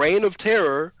reign of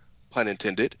terror, pun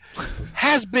intended,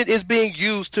 is being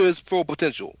used to his full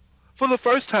potential for the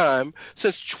first time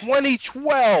since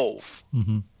 2012.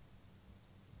 Mm-hmm.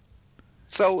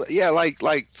 So yeah,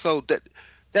 so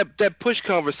that push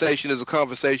conversation is a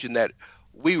conversation that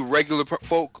we regular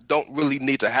folk don't really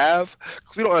need to have,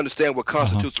 because we don't understand what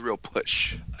constitutes a real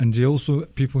push. And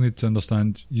people need to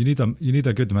understand you need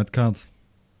a good mid card.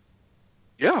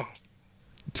 Yeah.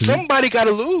 Somebody got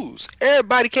to lose.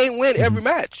 Everybody can't win every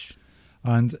match.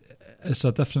 And it's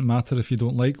a different matter if you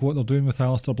don't like what they're doing with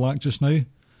Aleister Black just now.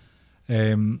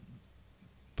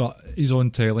 But he's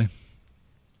on telly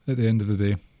at the end of the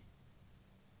day.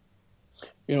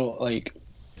 You know, like,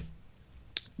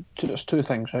 there's 2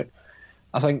 things, right?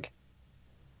 I think,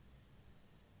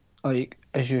 like,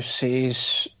 as you say,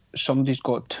 somebody's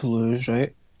got to lose,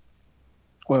 right?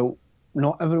 Well,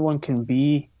 not everyone can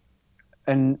be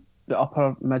in the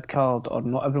upper mid-card, or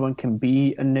not everyone can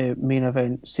be in the main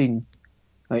event scene.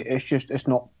 Like, it's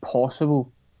not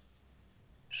possible.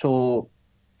 So,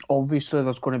 obviously,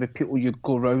 there's going to be people you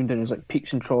go around and there's like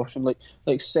peaks and troughs, and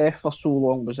like Seth for so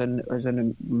long was in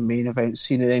the main event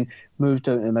scene, and then moved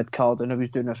down to the mid card, and now he's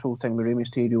doing this whole thing with Rey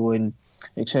Mysterio and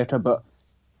etc. But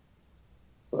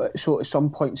so at some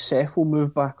point, Seth will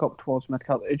move back up towards mid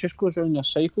card. It just goes around a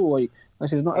cycle. Like I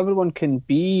said, not everyone can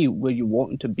be where you want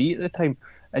them to be at the time.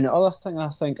 And the other thing I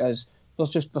think is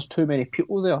there's too many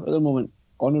people there at the moment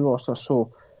on the roster.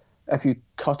 So if you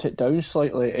cut it down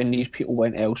slightly and these people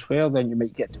went elsewhere, then you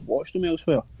might get to watch them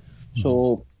elsewhere. Mm-hmm.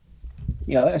 So,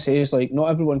 yeah, like I say, it's like not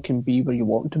everyone can be where you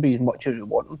want them to be as much as you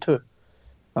want them to.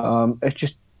 It's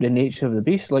just the nature of the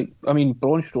beast. Like, I mean,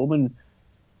 Braun Strowman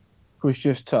was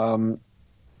just held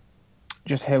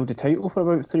the title for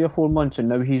about 3 or 4 months, and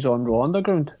now he's on Raw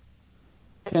Underground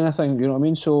kind of thing, you know what I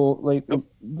mean? So, like,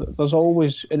 there's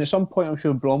always, and at some point I'm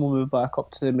sure Braun will move back up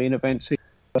to the main event. So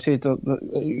I said,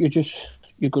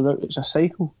 you go out, it's a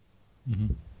cycle.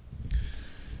 Mm-hmm.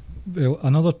 Well,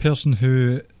 another person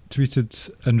who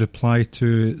tweeted in reply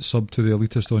to sub to the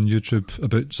Elitist on YouTube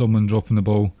about someone dropping the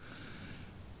ball.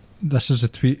 This is a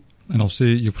tweet, and I'll say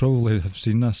you probably have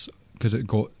seen this because it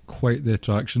got quite the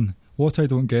attraction. What I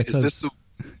don't get is this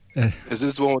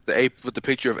the one with the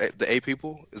picture of the A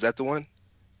people? Is that the one?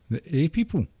 The A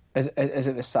people? Is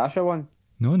it the Sasha one?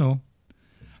 No.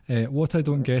 What I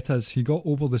don't get is he got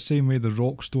over the same way The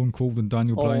Rock, Stone Cold and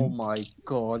Daniel Bryan. Oh my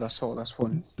God, I saw this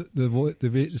one.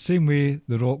 The same way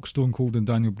The Rock, Stone Cold and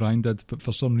Daniel Bryan did, but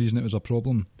for some reason it was a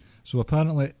problem. So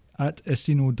apparently at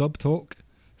Isino Dub Talk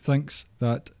thinks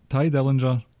that Ty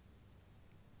Dillinger,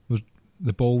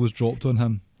 the ball was dropped on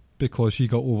him because he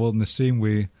got over in the same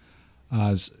way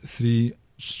as 3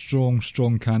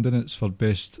 strong candidates for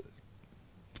best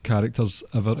characters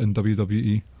ever in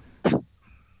WWE.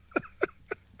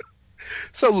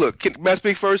 So look, may I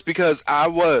speak first? Because I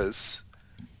was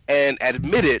an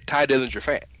admitted Ty Dillinger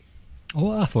fan.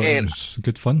 Oh, I thought it was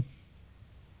good fun.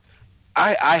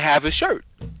 I have his shirt.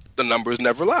 The numbers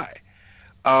never lie.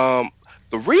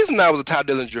 The reason I was a Ty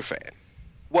Dillinger fan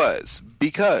was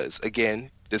because, again,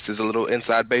 this is a little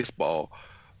inside baseball,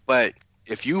 but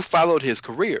if you followed his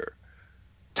career,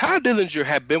 Ty Dillinger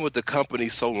had been with the company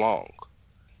so long.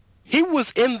 He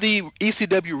was in the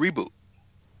ECW reboot.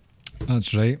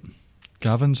 That's right.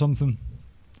 Gavin something?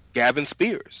 Gavin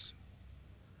Spears.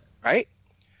 Right?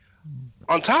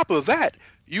 On top of that,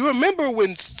 you remember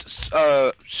when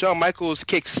Shawn Michaels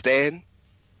kicked Stan?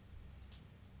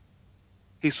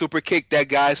 He super kicked that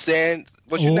guy Stan.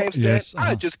 What's your name, Stan? Yes,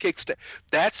 I just kicked Stan.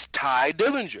 That's Ty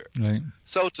Dillinger. Right.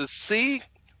 So to see,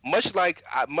 much like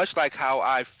how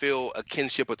I feel a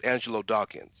kinship with Angelo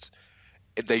Dawkins,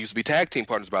 they used to be tag team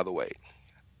partners, by the way.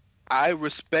 I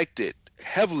respected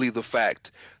heavily the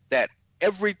fact that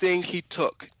everything he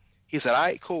took, he said, all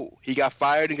right, cool. He got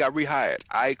fired and got rehired.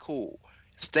 All right, cool.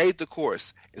 Stayed the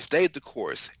course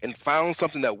and found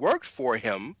something that worked for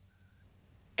him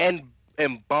and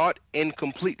bought in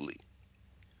completely.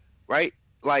 Right?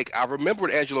 Like, I remember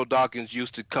when Angelo Dawkins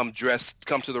used to come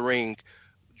to the ring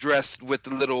dressed with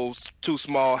the little too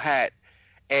small hat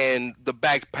and the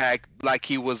backpack like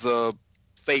he was a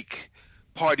fake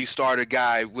party starter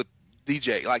guy with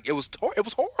DJ. Like it was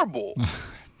horrible.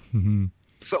 Mm-hmm.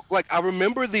 So like I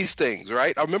remember these things,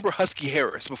 right? I remember Husky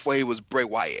Harris before he was Bray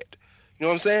Wyatt. You know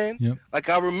what I'm saying? Yep. Like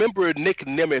I remember Nick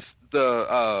Nemeth,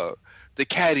 the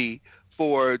caddy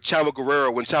for Chavo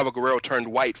Guerrero when Chavo Guerrero turned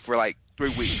white for like 3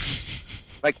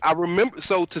 weeks. Like I remember.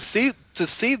 So to see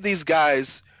these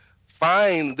guys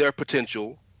find their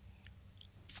potential,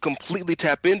 completely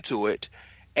tap into it,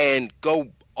 and go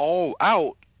all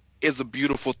out is a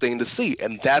beautiful thing to see,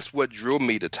 and that's what drew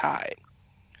me to Ty.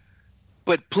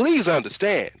 But please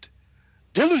understand,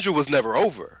 Dillinger was never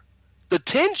over. The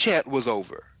 10 chant was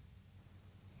over.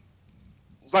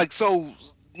 Like so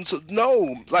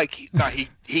no, like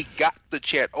he got the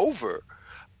chant over,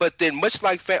 but then much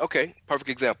like perfect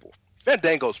example.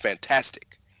 Fandango's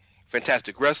fantastic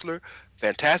wrestler,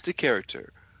 fantastic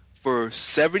character. For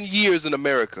 7 years in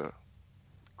America,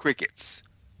 crickets.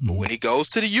 But when he goes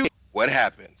to the UK, what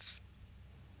happens?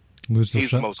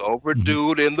 He's the most over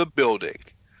dude in the building.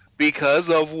 Because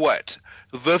of what?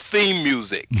 The theme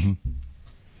music. Mm-hmm.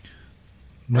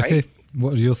 Ricky,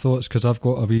 what are your thoughts? Because I've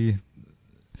got a wee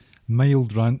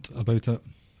mild rant about it.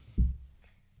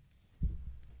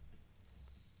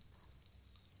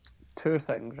 2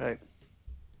 things, right?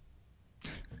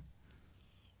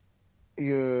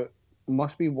 You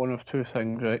must be one of 2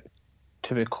 things, right?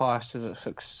 To be classed as a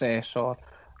success or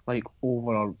like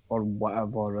over or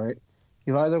whatever, right?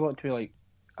 You've either got to be like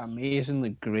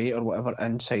amazingly great or whatever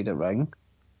inside the ring,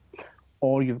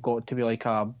 or you've got to be like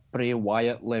a Bray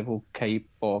Wyatt level type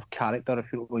of character,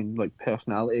 if you're going like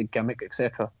personality, gimmick,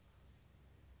 etc.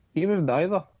 Even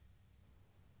neither.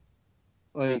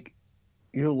 Like,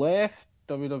 you left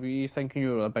WWE thinking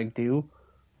you were a big deal.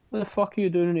 What the fuck are you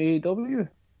doing in AEW?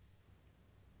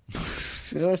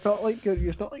 You know, it's not like you're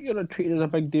treated as a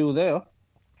big deal there.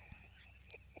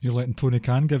 You're letting Tony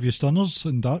Khan give you stunners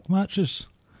in dark matches.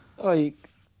 Like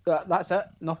that's it.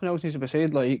 Nothing else needs to be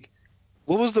said. Like,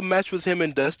 what was the match with him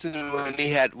and Dustin when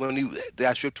he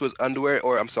got stripped to his underwear,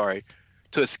 or I'm sorry,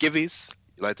 to his skivvies,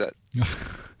 like that,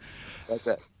 like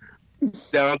that,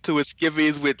 down to his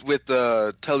skivvies with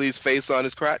Tully's face on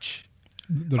his crotch.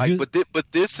 But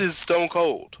this is Stone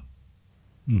Cold.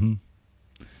 Mm-hmm.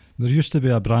 There used to be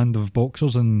a brand of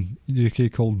boxers in the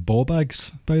UK called ball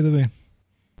bags, by the way.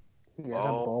 Yes,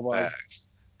 ball bags.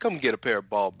 Come get a pair of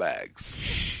ball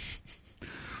bags.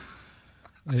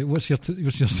 What's your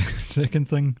second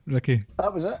thing, Ricky?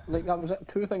 That was it. Like that was it.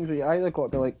 2 things where you either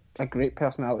got to be like a great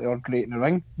personality or great in the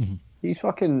ring. Mm-hmm. He's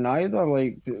fucking neither.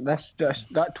 Like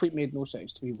that tweet made no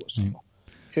sense to me whatsoever.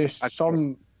 Just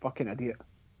some fucking idiot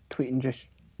tweeting just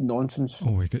nonsense.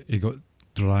 Oh, he got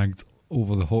dragged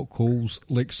over the hot coals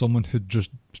like someone who'd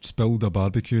just spilled a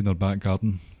barbecue in their back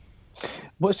garden.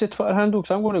 What's the Twitter handle?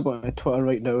 Because I'm going to go on Twitter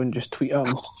right now and just tweet at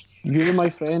him. You, my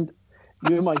friend,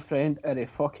 are a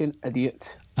fucking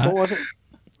idiot. What was it?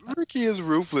 Ricky is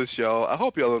ruthless, y'all. I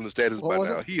hope y'all understand this by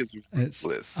now. He is ruthless.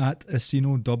 It's at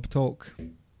Essino Dub Talk.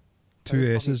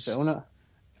 2 S's.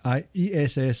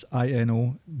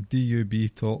 ESSINO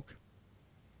DUB Talk.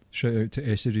 Shout out to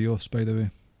Essa Rios, by the way.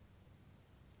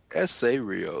 Essa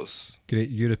Rios. Great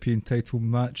European title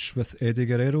match with Eddie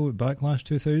Guerrero at Backlash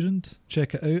 2000.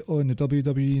 Check it out on the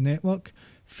WWE Network.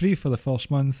 Free for the first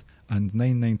month and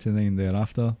 $9.99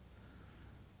 thereafter.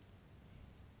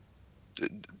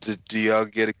 Do y'all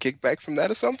get a kickback from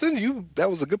that or something? That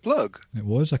was a good plug. It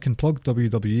was. I can plug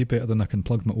WWE better than I can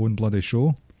plug my own bloody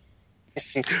show.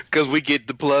 Because we get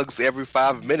the plugs every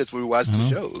 5 minutes when we watch the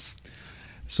shows.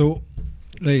 So,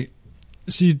 right.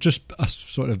 See, just a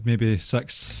sort of maybe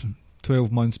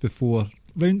 6-12 months before,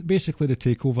 basically the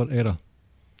takeover era.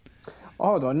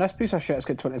 Hold on, this piece of shit's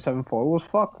got 27 followers.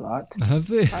 Fuck that. Have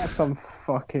they? That's some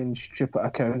fucking stupid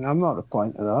account. I'm not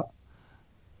replying to that.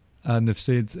 And they've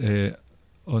said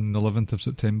on the 11th of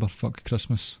September, fuck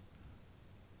Christmas.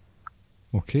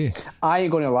 Okay. I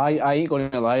ain't going to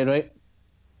lie, right?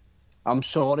 I'm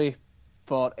sorry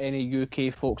for any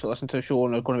UK folks that listen to the show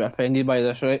and are going to be offended by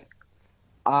this, right?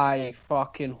 I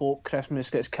fucking hope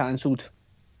Christmas gets cancelled.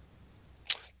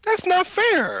 That's not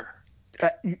fair.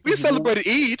 We celebrated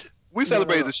Eid. We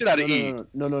celebrated the shit out of Eid.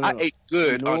 No. I ate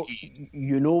good on Eid.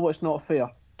 You know what's not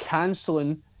fair?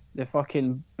 Cancelling the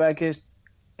fucking biggest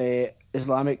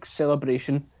Islamic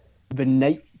celebration the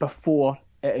night before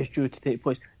it is due to take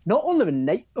place. Not only the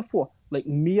night before, like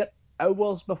mere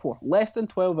hours before. Less than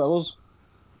 12 hours.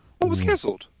 What was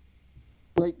cancelled?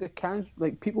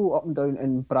 Like people up and down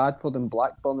in Bradford and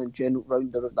Blackburn and general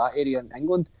round that area in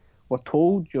England were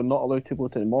told you're not allowed to go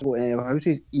to the mall in any of our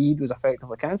houses. Eid was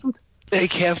effectively cancelled. They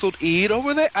cancelled Eid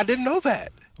over there? I didn't know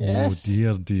that. Yes.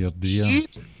 Oh dear.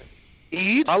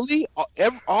 Eid, Ali,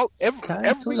 every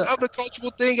other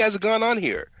cultural thing has gone on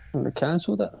here. And they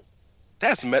cancelled it.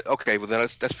 Okay. Well, then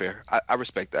that's fair. I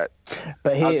respect that.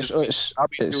 But hey, I'll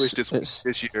be Jewish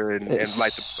this year and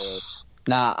light the.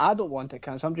 Nah, I don't want to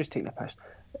cancel. I'm just taking a piss.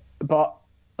 But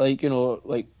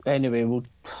anyway, we'll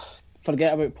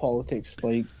forget about politics.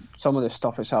 Like some of the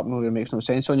stuff that's happening really makes no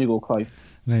sense. On you go, Clive.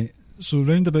 Right. So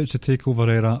roundabouts the takeover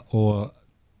era, or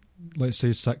let's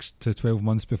say 6 to 12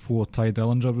 months before Tye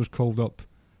Dillinger was called up,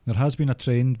 there has been a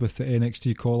trend with the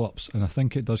NXT call-ups, and I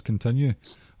think it does continue,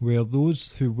 where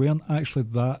those who weren't actually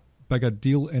that big a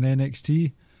deal in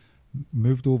NXT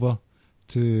moved over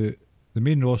to the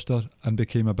main roster and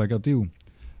became a bigger deal.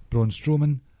 Braun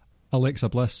Strowman, Alexa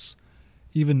Bliss,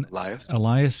 even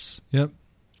Elias. Yep.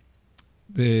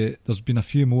 There's been a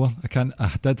few more.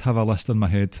 I did have a list in my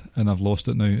head and I've lost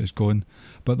it now. It's gone.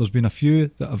 But there's been a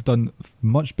few that have done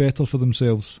much better for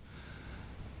themselves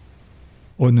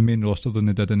on the main roster than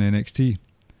they did in NXT.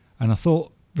 And I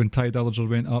thought when Tye Dillinger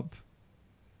went up,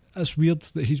 it's weird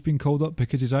that he's been called up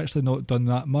because he's actually not done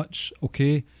that much.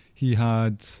 Okay, he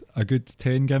had a good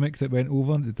 10 gimmick that went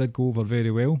over. It did go over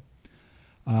very well.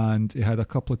 And he had a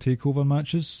couple of takeover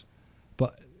matches.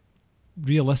 But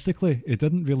realistically, it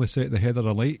didn't really set the header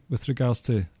alight with regards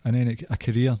to a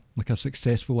career, like a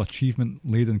successful,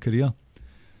 achievement-laden career.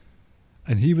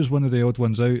 And he was one of the odd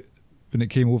ones out when it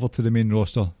came over to the main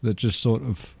roster that just sort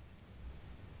of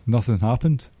nothing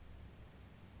happened.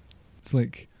 It's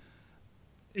like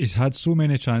he's had so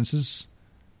many chances,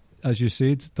 as you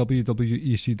said,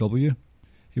 WWE, ECW.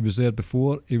 He was there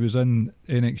before. He was in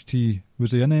NXT.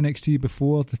 Was he in NXT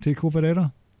before the takeover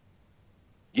era?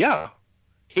 Yeah.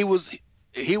 He was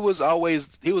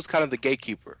kind of the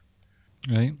gatekeeper.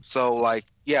 Right. So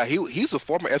he's a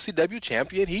former FCW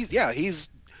champion. He's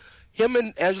him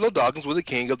and Angelo Dawkins were the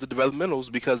king of the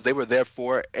developmentals because they were there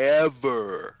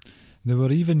forever. They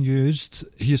were even used.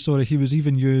 He was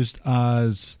even used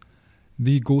as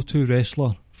the go-to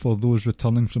wrestler for those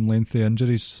returning from lengthy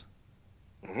injuries.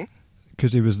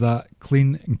 Because he was that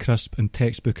clean and crisp and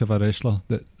textbook of a wrestler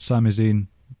that Sami Zayn,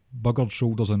 buggered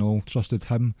shoulders and all, trusted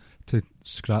him to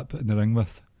scrap in the ring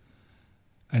with.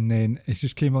 And then he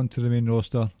just came onto the main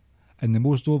roster, and the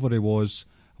most over he was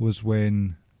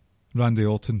when Randy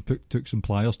Orton took some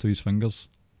pliers to his fingers.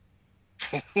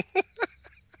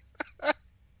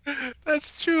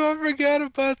 That's true. I forgot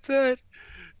about that.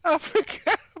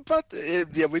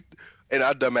 Yeah, and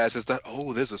our dumbasses thought,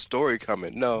 oh, there's a story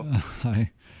coming. No.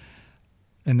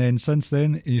 And then since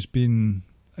then, he's been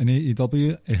in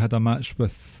AEW. He had a match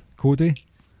with Cody.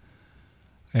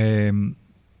 Then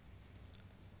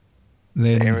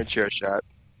the Aaron chair shot.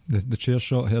 The chair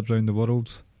shot heard round the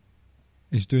world.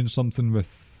 He's doing something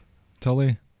with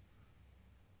Tully.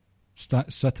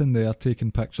 Sitting there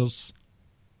taking pictures.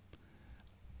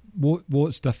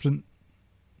 What's different?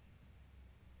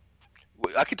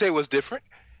 I can tell you what's different.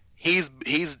 He's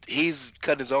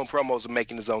cutting his own promos and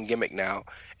making his own gimmick now,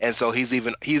 and so he's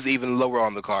even lower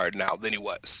on the card now than he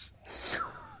was.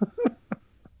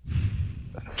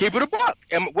 Keep it a buck.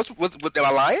 Am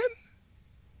I lying?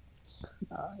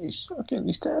 He's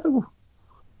terrible.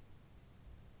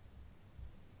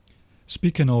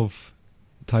 Speaking of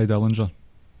Tye Dillinger,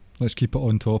 let's keep it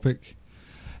on topic.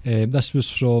 This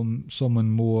was from someone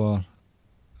more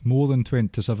than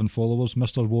 27 followers,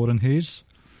 Mr. Warren Hayes,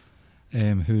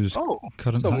 whose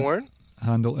current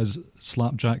handle is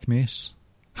Slapjack Mace.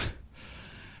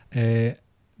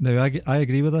 Now, I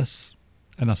agree with this,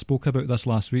 and I spoke about this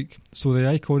last week. So the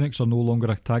Iconics are no longer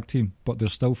a tag team, but they're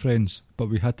still friends. But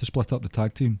we had to split up the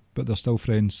tag team, but they're still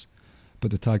friends.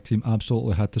 But the tag team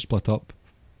absolutely had to split up.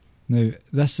 Now,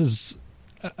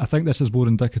 I think this is more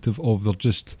indicative of they're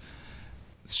just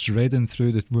shredding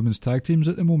through the women's tag teams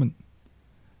at the moment.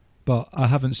 But I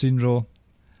haven't seen Raw.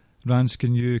 Rance,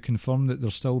 can you confirm that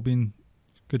they're still being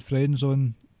good friends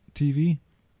on TV?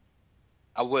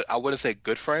 I wouldn't say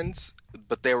good friends,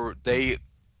 but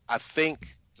I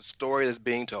think the story that's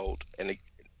being told, and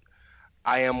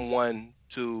I am one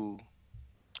to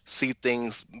see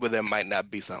things where there might not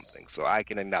be something, so I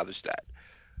can acknowledge that.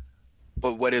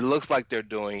 But what it looks like they're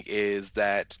doing is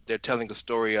that they're telling a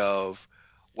story of,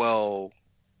 well,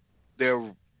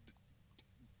 they're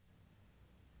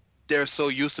so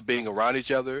used to being around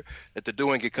each other that they're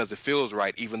doing it because it feels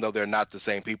right, even though they're not the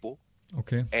same people.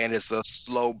 Okay. And it's a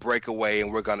slow breakaway,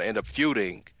 and we're going to end up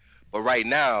feuding. But right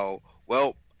now,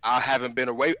 well, I haven't been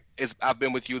away. I've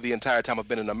been with you the entire time I've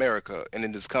been in America and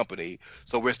in this company,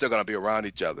 so we're still going to be around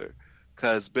each other.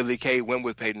 Because Billie Kay went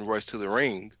with Peyton Royce to the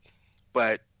ring,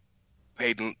 but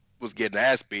Peyton was getting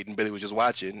ass beaten. Billie was just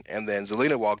watching, and then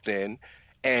Zelina walked in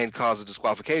and caused a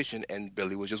disqualification, and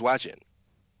Billie was just watching.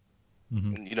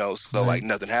 Mm-hmm. So like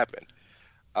nothing happened.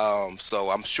 So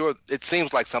I'm sure it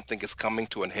seems like something is coming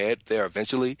to an head there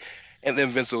eventually. And then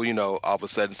Vince will, all of a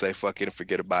sudden say, fuck it and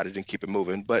forget about it and keep it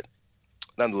moving. But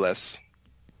nonetheless.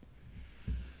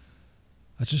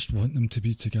 I just want them to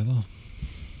be together.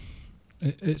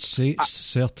 It states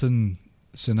certain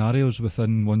scenarios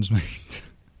within one's mind.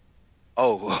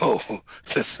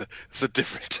 It's a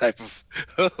different type of...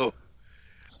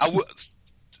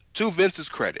 To Vince's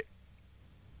credit,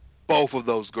 both of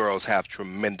those girls have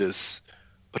tremendous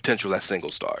potential as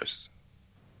single stars.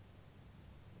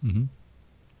 Mm-hmm.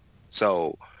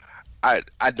 So I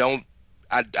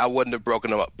wouldn't have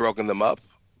broken them up,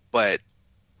 but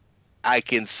I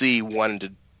can see wanting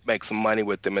to make some money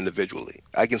with them individually.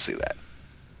 I can see that.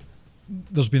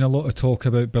 There's been a lot of talk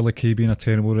about Billie Kay being a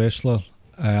terrible wrestler,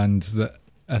 and that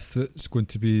if it's going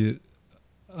to be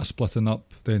a splitting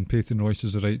up, then Peyton Royce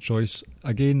is the right choice.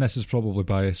 Again, this is probably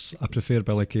bias. I prefer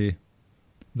Billie Kay.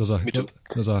 There's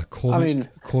a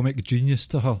comic genius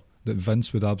to her that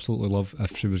Vince would absolutely love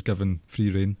if she was given free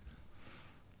reign.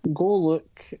 Go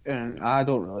look, and I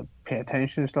don't really pay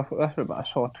attention to stuff like this, but I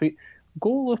saw a tweet.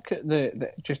 Go look at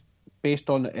the just based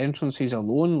on the entrances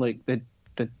alone, like the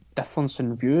difference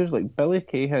in views. Like Billie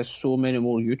Kay has so many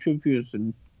more YouTube views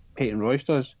than Peyton Royce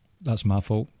does. That's my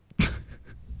fault.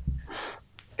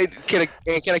 Can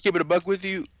I keep it a buck with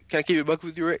you? Can I keep it a buck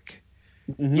with you, Rick?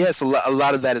 Mm-hmm. Yes, a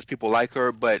lot of that is people like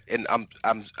her, but I'm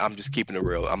just keeping it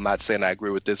real. I'm not saying I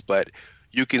agree with this, but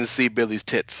you can see Billie's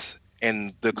tits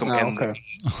in the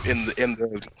in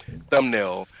the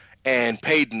thumbnail, and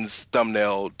Peyton's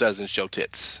thumbnail doesn't show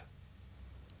tits.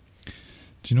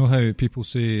 Do you know how people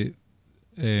say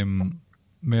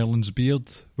Merlin's beard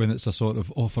when it's a sort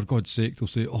of, oh, for God's sake, they'll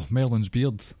say, oh, Merlin's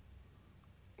beard.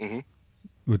 Mm-hmm.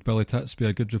 Would Billie's tits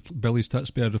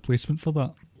be a replacement for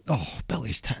that? Oh,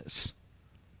 Billie's tits.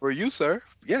 For you, sir,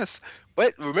 yes.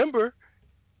 But remember,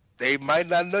 they might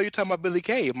not know you're talking about Billie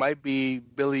Kay. It might be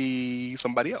Billy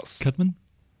somebody else. Kidman?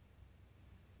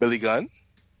 Billy Gunn?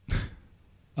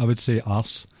 I would say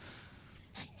arse.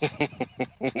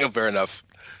 Fair enough.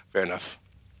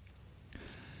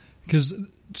 Because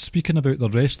speaking about the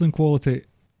wrestling quality,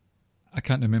 I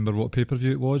can't remember what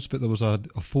pay-per-view it was, but there was a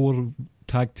four women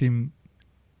tag team.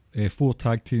 There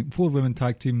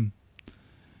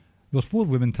was 4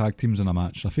 women tag teams in a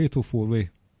match, a fatal 4-way,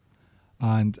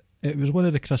 and it was one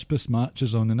of the crispest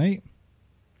matches on the night.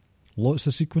 Lots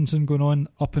of sequencing going on,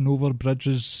 up and over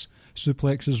bridges,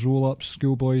 suplexes, roll-ups,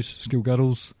 schoolboys,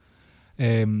 schoolgirls,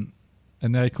 and the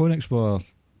Iconics were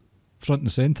front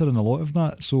and centre in a lot of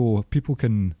that, so people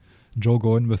can jog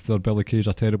on with their Billie Kay's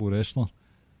a terrible wrestler,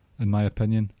 in my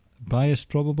opinion. Bias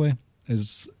probably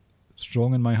is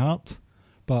strong in my heart,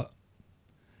 but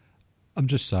I'm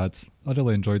just sad. I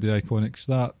really enjoyed the Iconics.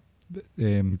 That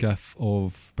gif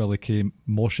of Billie Kay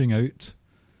moshing out.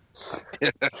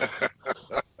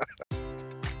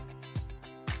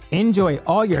 Enjoy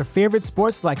all your favorite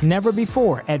sports like never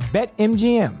before at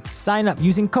BetMGM. Sign up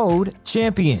using code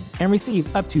CHAMPION and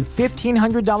receive up to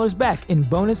 $1,500 back in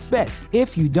bonus bets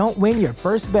if you don't win your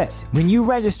first bet. When you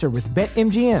register with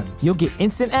BetMGM, you'll get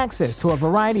instant access to a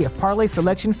variety of parlay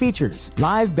selection features,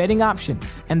 live betting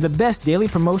options, and the best daily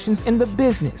promotions in the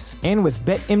business. And with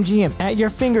BetMGM at your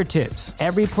fingertips,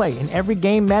 every play and every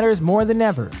game matters more than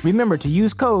ever. Remember to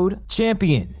use code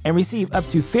CHAMPION and receive up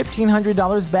to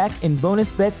 $1,500 back in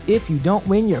bonus bets if you don't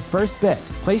win your first bet.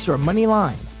 Place your money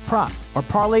line, prop, or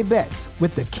parlay bets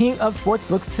with the king of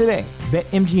sportsbooks today.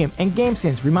 BetMGM and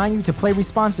GameSense remind you to play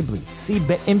responsibly. See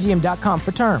BetMGM.com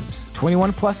for terms.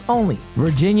 21 plus only.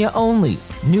 Virginia only.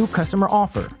 New customer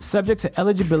offer. Subject to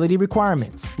eligibility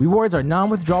requirements. Rewards are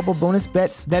non-withdrawable bonus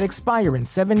bets that expire in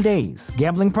 7 days.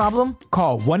 Gambling problem?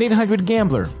 Call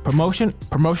 1-800-GAMBLER.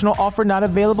 Promotional offer not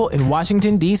available in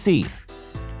Washington, D.C.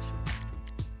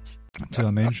 To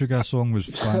a Mensuga song was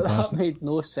fantastic. That made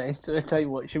no sense at the time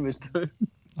what she was doing.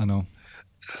 I know.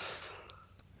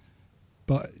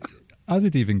 But I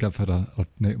would even give her a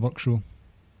network show.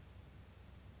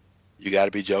 You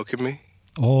gotta be joking me.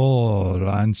 Oh,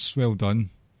 Rance, well done.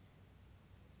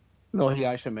 No, he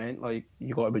actually meant, like,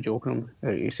 you gotta be joking him.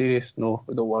 Are you serious? No,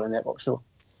 we don't want a network show.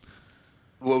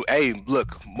 Well, hey,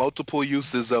 look, multiple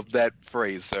uses of that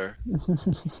phrase, sir.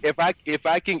 if I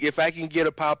can get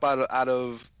a pop out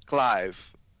of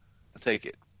Clive, I'll take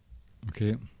it.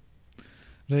 Okay.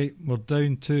 Right, we're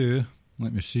down to,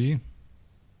 let me see.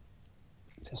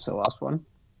 Is this the last one?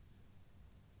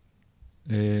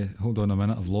 Hold on a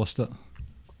minute, I've lost it.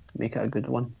 Make it a good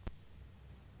one.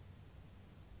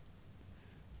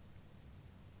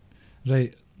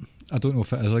 Right, I don't know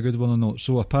if it is a good one or not.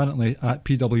 So apparently at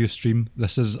PW Stream, I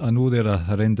know they're a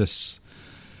horrendous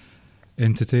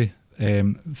entity.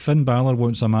 Finn Balor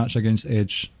wants a match against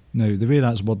Edge. Now, the way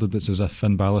that's worded, it's as if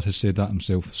Finn Balor has said that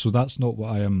himself. So that's not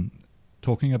what I am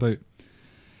talking about.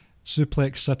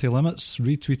 Suplex City Limits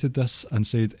retweeted this and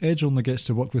said, Edge only gets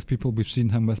to work with people we've seen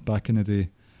him with back in the day.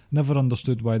 Never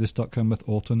understood why they stuck him with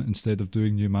Orton instead of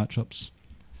doing new matchups.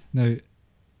 Now,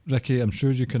 Ricky, I'm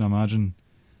sure you can imagine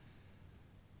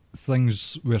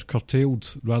things were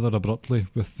curtailed rather abruptly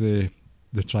with the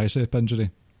tricep injury.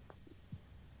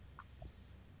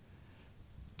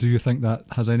 Do you think that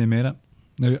has any merit?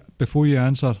 Now, before you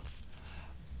answer,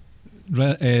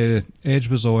 Edge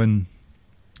was on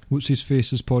what's his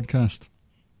face's podcast,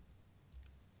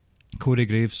 Corey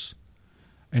Graves,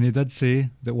 and he did say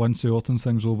that once the Orton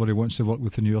thing's over, he wants to work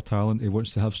with the newer talent. He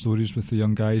wants to have stories with the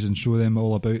young guys and show them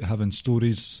all about having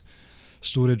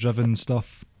story-driven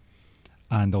stuff.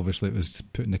 And obviously it was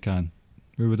put in the can.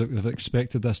 We would have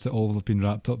expected this to all have been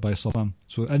wrapped up by SummerSlam.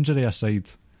 So injury aside,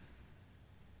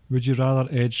 would you rather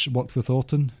Edge worked with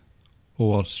Orton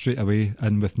or straight away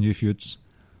in with new feuds?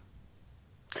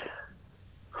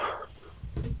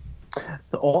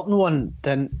 The Orton one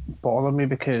didn't bother me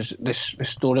because the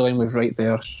storyline was right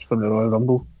there from the Royal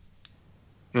Rumble.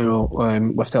 You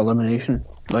know, with the elimination.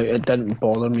 Like, it didn't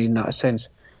bother me in that sense.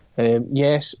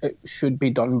 Yes, it should be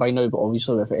done by now, but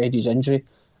obviously with Edge's injury,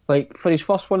 like for his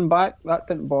first one back, that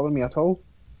didn't bother me at all.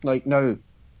 Like now,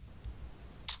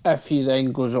 if he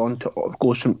then goes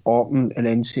from Orton and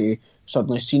then say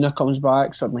suddenly Cena comes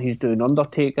back, suddenly he's doing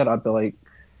Undertaker, I'd be like,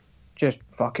 just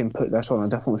fucking put this on a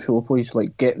different show, please.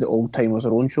 Like, get the old timers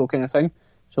their own show kind of thing.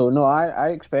 So no, I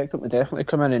expect him to definitely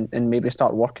come in and maybe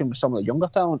start working with some of the younger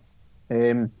talent.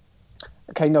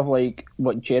 Kind of like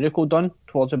what Jericho done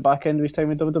towards the back end of his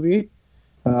time in WWE.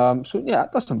 So yeah,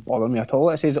 that doesn't bother me at all.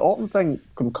 It says the Orton thing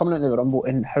coming into the Rumble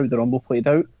and how the Rumble played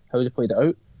out, how they played it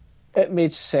out, it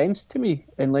made sense to me.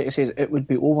 And like I said, it would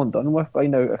be over and done with by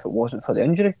now if it wasn't for the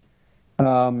injury.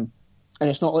 And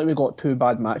it's not like we got two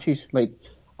bad matches. Like,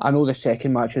 I know the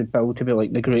second match is billed to be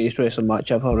like the greatest wrestling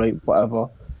match ever, right? Whatever.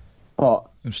 But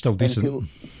it's still decent.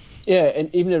 Yeah,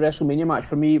 and even the WrestleMania match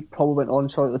for me probably went on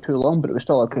slightly too long, but it was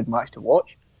still a good match to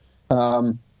watch.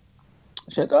 So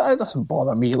it doesn't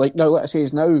bother me. Like now, like I say,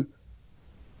 now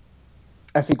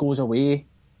if he goes away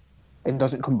and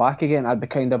doesn't come back again, I'd be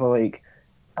kind of like,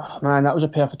 oh, man, that was a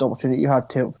perfect opportunity you had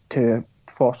to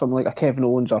for someone like a Kevin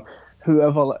Owens or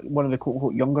whoever, one of the quote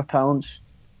unquote younger talents,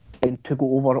 and to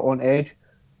go over on Edge.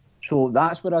 So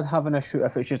that's where I'd have an issue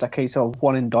if it's just a case of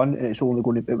one and done, and it was only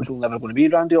never going to be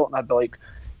Randy Orton. I'd be like,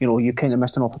 you know, you kind of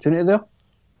missed an opportunity there.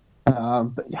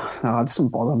 But nah, it doesn't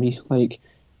bother me. Like,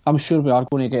 I'm sure we are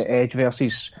going to get Edge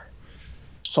versus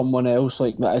someone else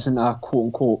like that isn't a quote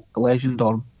unquote legend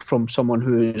or from someone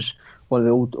who is one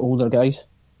of the older guys.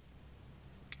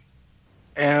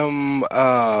 Am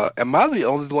I the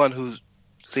only one who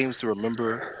seems to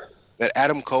remember that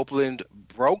Adam Copeland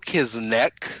broke his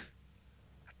neck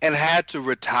and had to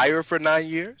retire for 9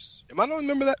 years? Am I the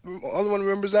only one who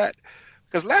remembers that?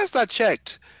 Because last I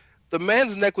checked, the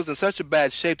man's neck was in such a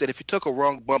bad shape that if he took a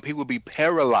wrong bump, he would be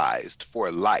paralyzed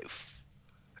for life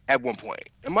at one point.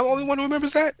 Am I the only one who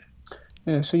remembers that?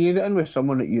 Yeah, so you get in with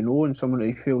someone that you know and someone that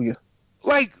you feel you...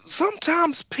 Like,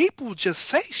 sometimes people just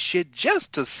say shit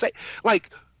just to say... Like,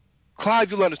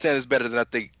 Clive, you'll understand this better than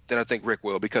I think Rick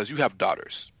will, because you have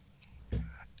daughters.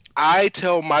 I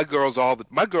tell my girls all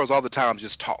the time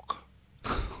just talk.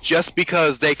 Just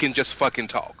because they can just fucking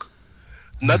talk.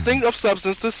 Nothing of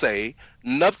substance to say,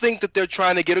 nothing that they're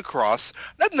trying to get across,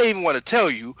 nothing they even want to tell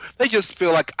you. They just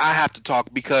feel like I have to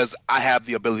talk because I have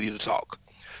the ability to talk.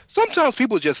 Sometimes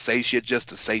people just say shit just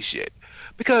to say shit.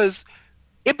 Because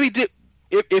if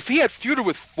he had feuded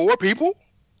with 4 people,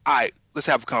 let's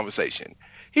have a conversation.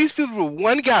 He's feuded with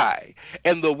one guy,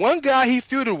 and the one guy he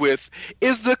feuded with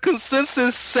is the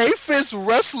consensus safest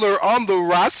wrestler on the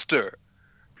roster.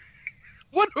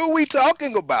 What are we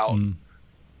talking about?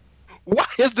 Why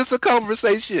is this a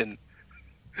conversation?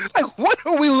 Like, what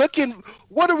are we looking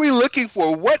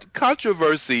for? What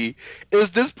controversy is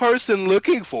this person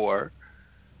looking for?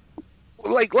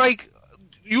 Like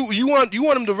you want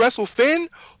him to wrestle Finn?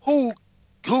 Who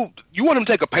you want him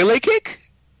to take a Pele kick?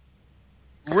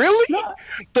 Really? No.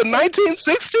 The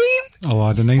 1916?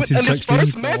 Oh, the 1916. And his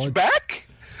first match back?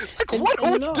 Like, what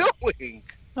are we doing?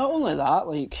 Not only that,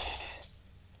 like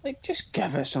just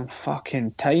give it some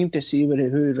fucking time to see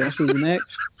who wrestles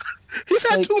next. He's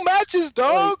had 2 matches,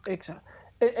 dog.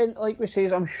 And like we say,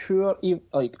 I'm sure. We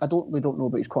don't know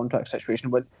about his contract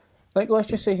situation, but like, let's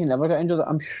just say he never got injured.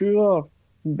 I'm sure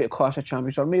maybe at Clash of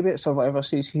Champions or maybe at Survivor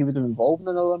Series he would have been involved in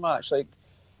another match. Like,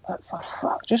 for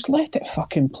fuck, just let it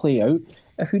fucking play out.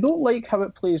 If you don't like how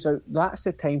it plays out, that's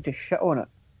the time to shit on it.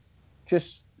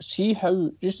 Just see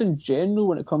how, just in general,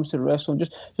 when it comes to wrestling,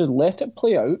 just let it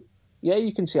play out. Yeah,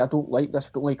 you can say, I don't like this, I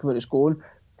don't like where it's going.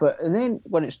 And then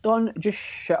when it's done, just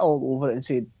shit all over it and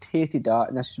say, hated that,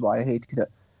 and this is why I hated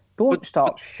it. Don't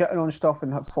start shitting on stuff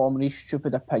and forming these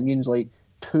stupid opinions like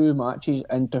 2 matches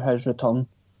into his return.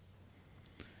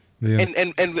 Yeah.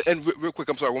 And real quick,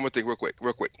 I'm sorry, one more thing, real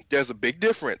quick. There's a big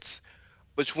difference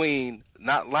between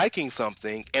not liking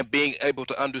something and being able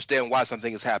to understand why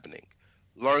something is happening.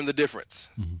 Learn the difference.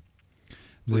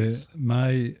 Mm-hmm.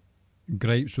 My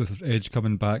gripes with Edge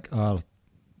coming back are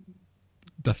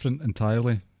different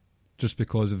entirely, just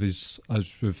because of his,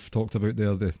 as we've talked about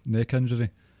there, the neck injury.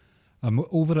 I'm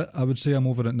over it. I would say I'm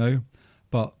over it now,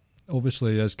 but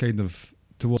obviously as kind of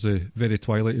towards the very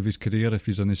twilight of his career, if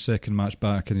he's on his second match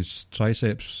back and his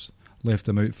triceps left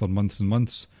him out for months and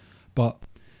months. But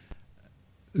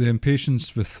the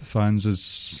impatience with fans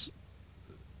is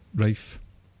rife.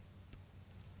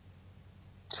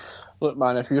 Look,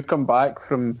 man, if you come back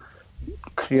from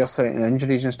career-threatening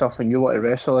injuries and stuff and you want to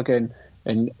wrestle again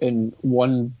and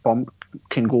one bump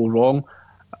can go wrong,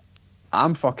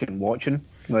 I'm fucking watching.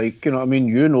 Like, you know what I mean?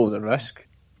 You know the risk.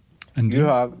 And you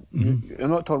have. I'm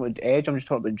not talking about Edge. I'm just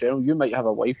talking about in general. You might have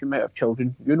a wife. You might have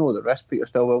children. You know the risk, but you're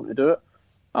still willing to do it.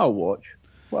 I'll watch.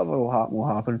 Whatever will happen, will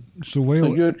happen. So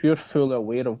while you're fully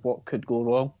aware of what could go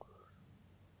wrong.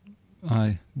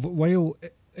 Aye. While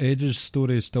Edge's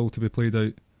story is still to be played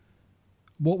out,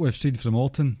 what we've seen from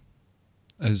Orton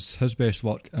is his best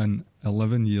work in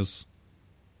 11 years.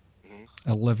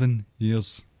 11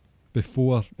 years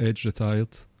before Edge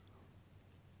retired.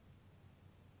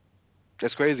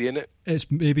 That's crazy, isn't it?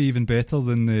 It's maybe even better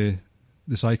than the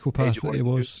psychopath that he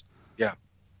was. Yeah.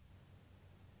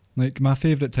 Like, my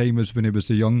favourite time was when he was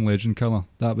the young legend killer.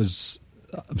 That was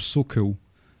so cool.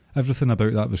 Everything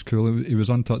about that was cool. He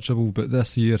was untouchable, but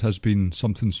this year has been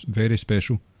something very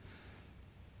special.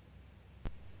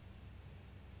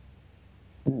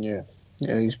 Yeah,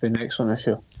 he's been excellent this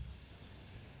year.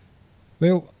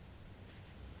 Well,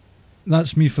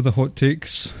 that's me for the hot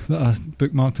takes that I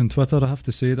bookmarked on Twitter. I have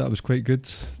to say that was quite good.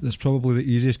 That's probably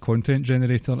the easiest content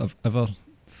generator I've ever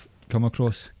come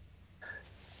across.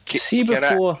 See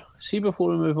before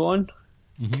we move on,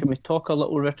 can we talk a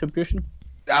little Retribution?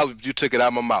 You took it out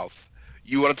of my mouth.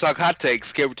 You want to talk hot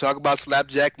takes? Can we talk about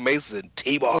Slapjack, Mason,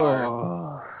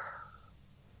 T-Bar?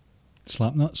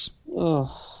 Slapnuts?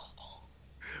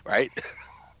 Right?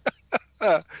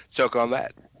 Choke on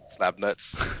that.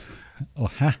 Slapnuts. Oh,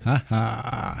 ha ha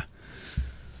ha.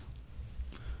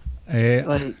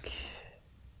 Like,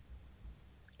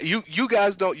 you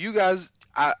guys don't.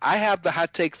 I have the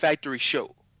Hot Take Factory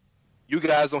show. You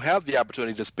guys don't have the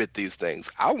opportunity to spit these things.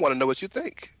 I want to know what you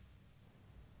think.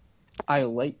 I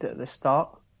liked it at the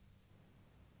start.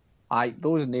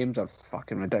 Those names are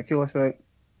fucking ridiculous, right?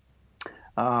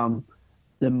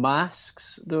 The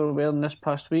masks they were wearing this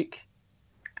past week,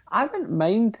 I didn't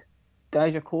mind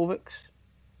Dijakovic's.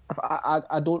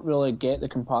 I don't really get the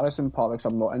comparison part because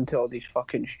I'm not into all these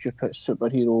fucking stupid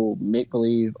superhero,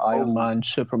 make-believe, Iron Man,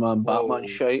 Superman, Batman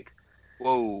shite.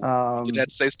 Whoa. You had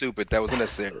to say stupid. That was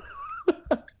unnecessary.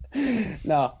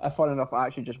 No, fun enough, I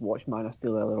actually just watched Man of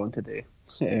Steel earlier on today.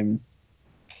 So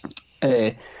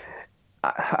I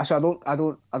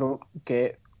don't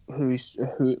get who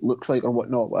it looks like or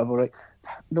whatnot, whatever. Right?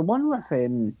 The one with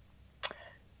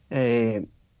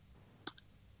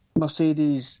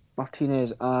Mercedes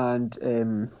Martinez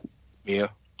and yeah,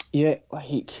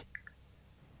 like,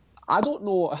 I don't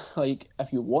know, like,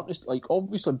 if you want us, like,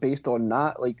 obviously based on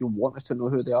that, like, you want us to know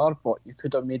who they are, but you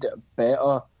could have made it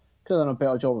could have done a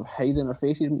better job of hiding their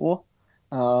faces more.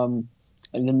 And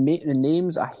the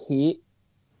names I hate.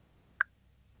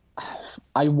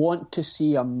 I want to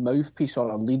see a mouthpiece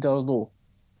or a leader, though.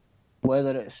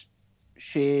 Whether it's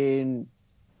Shane,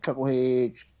 Triple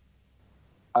H,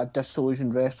 a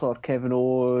disillusioned wrestler, Kevin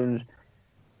Owens,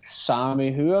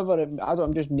 Sammy, whoever.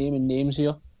 I'm just naming names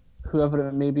here. Whoever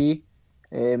it may be.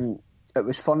 It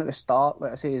was fun at the start.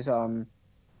 Like I say, I'm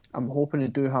hoping to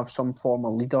do have some form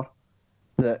of leader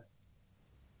that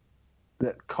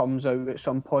comes out at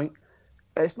some point.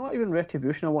 It's not even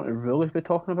Retribution I want to really be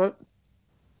talking about.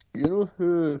 You know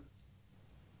who?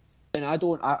 And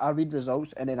I read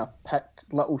results and then I pick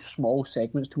little small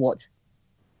segments to watch.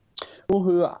 You know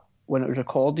who? When it was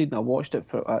recorded and I watched it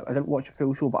I didn't watch a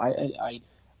full show, but I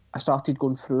started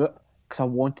going through it because I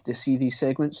wanted to see these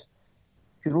segments.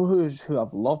 You know who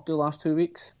I've loved the last 2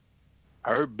 weeks?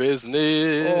 Hurt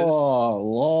Business. Oh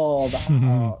Lord.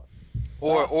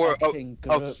 Or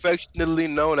affectionately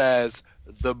known as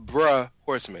the Bruh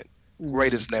Horseman.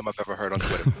 Greatest name I've ever heard on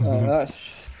Twitter. That's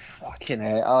fucking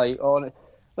hell.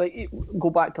 Go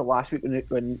back to last week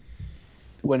when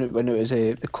when it was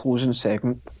the closing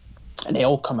segment, and they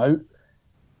all come out,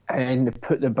 and they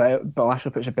put the belt.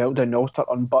 Lashley puts the belt down, they all start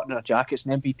unbuttoning their jackets,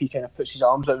 and MVP kind of puts his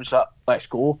arms out and says, "Let's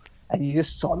go!" And you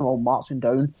just saw them all marching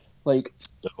down, like.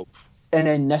 Dope. And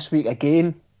then this week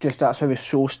again, just that's how the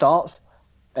show starts,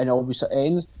 and obviously it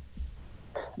ends.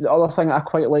 The other thing that I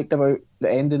quite liked about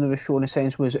the ending of the show, in a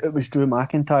sense, was it was Drew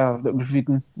McIntyre that was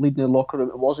leading the locker room.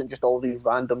 It wasn't just all these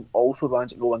random also rans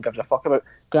that no one gives a fuck about.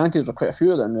 Granted, there were quite a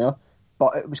few of them there,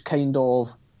 but it was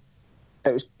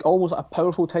almost like a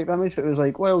powerful type image. It was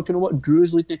like, well, do you know what?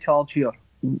 Drew's leading the charge here,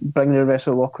 bringing the rest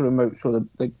of the locker room out, so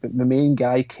the main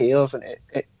guy cares, and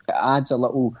it adds a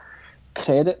little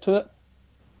credit to it.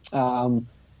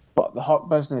 But the Hurt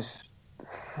Business,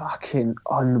 fucking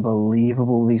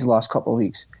unbelievable these last couple of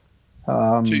weeks.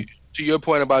 To your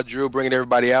point about Drew bringing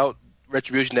everybody out,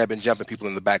 Retribution had been jumping people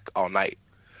in the back all night,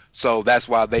 so that's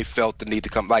why they felt the need to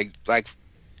come. I get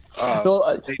that.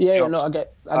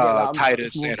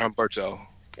 Titus and Humberto.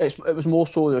 It was more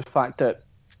so the fact that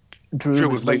Drew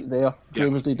was right there.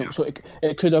 Drew was leading, so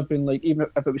it could have been like, even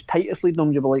if it was Titus leading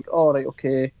them, you'd be like, all right,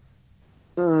 okay.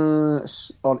 Or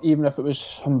even if it was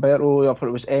Humberto, or if it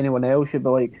was anyone else, you'd be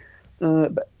like,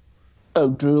 but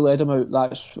Drew led him out.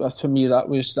 That's to me, that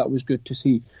was good to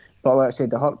see. But like I said,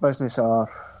 the Hurt Business are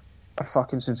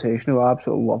fucking sensational. I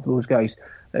absolutely love those guys.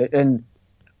 And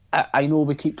I know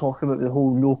we keep talking about the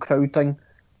whole no crowd thing.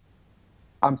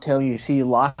 I'm telling you, see,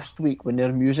 last week when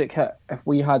their music hit, if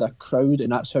we had a crowd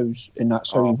and that's how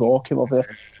Raw came up there,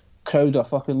 crowd have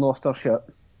fucking lost their shit.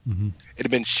 Mm-hmm. It'd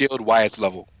have been Shield Wyatt's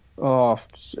level. Oh,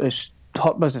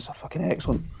 Hurt Business are fucking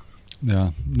excellent.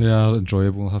 Yeah, they are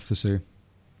enjoyable, I have to say.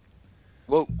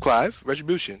 Well, Clive,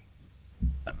 Retribution.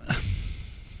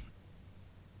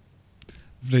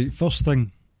 Right, first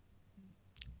thing,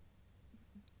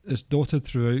 it's dotted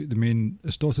throughout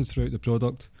the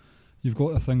product. You've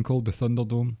got a thing called the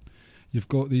Thunderdome. You've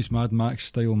got these Mad Max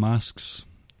style masks.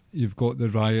 You've got the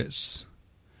riots.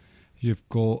 You've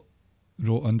got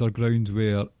Raw Underground,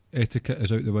 where etiquette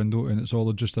is out the window and it's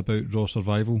all just about Raw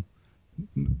survival.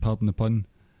 Pardon the pun.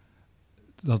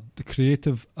 The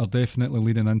creative are definitely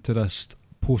leaning into this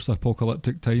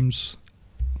post-apocalyptic times,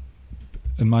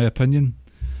 in my opinion.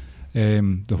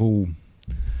 The whole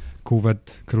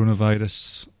COVID,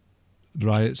 coronavirus,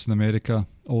 riots in America,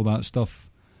 all that stuff.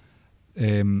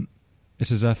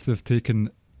 It's as if they've taken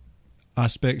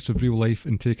aspects of real life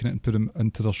and taken it and put them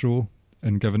into their show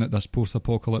and given it this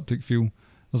post-apocalyptic feel.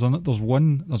 There's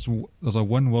a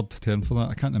one-word term for that.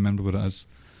 I can't remember what it is.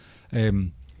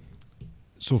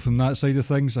 So from that side of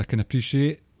things, I can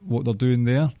appreciate what they're doing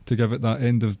there to give it that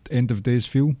end of days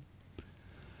feel.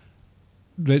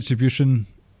 Retribution,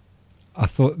 I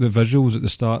thought the visuals at the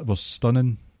start were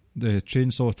stunning. The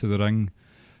chainsaw to the ring,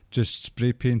 just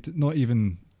spray painted, not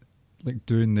even like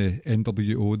doing the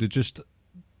NWO. They just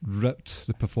ripped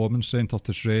the Performance Centre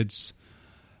to shreds,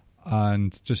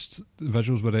 and just the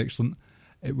visuals were excellent.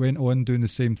 It went on doing the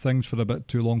same things for a bit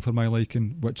too long for my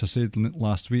liking, which I said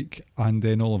last week, and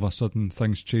then all of a sudden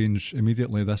things change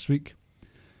immediately this week.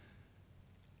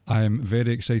 I am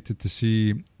very excited to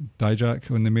see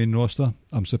Dijak on the main roster.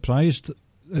 I'm surprised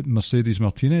at Mercedes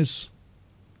Martinez.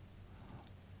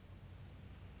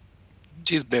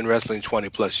 She's been wrestling 20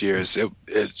 plus years.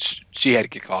 She had to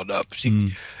get called up.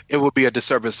 It would be a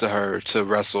disservice to her to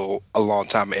wrestle a long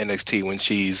time in NXT when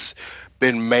she's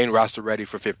been main roster ready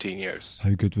for 15 years.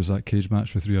 How good was that cage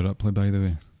match with Rhea Ripley, by the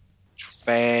way?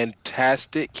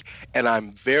 Fantastic. And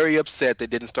I'm very upset they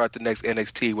didn't start the next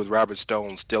NXT with Robert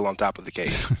Stone still on top of the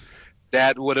cage.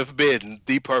 That would have been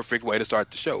the perfect way to start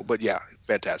the show. But yeah,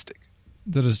 fantastic.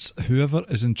 There is whoever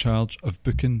is in charge of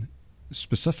booking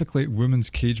specifically women's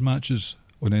cage matches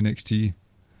on NXT,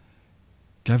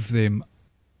 give them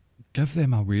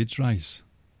a wage rise.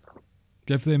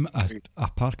 Give them a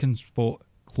parking spot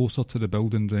closer to the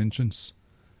building entrance.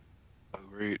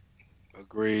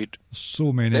 Agreed.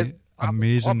 So many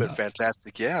amazing. Been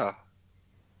fantastic, yeah.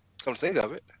 Come to think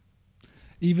of it.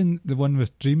 Even the one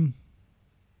with Dream.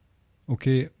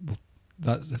 Okay,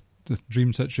 that the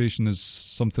Dream situation is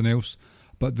something else.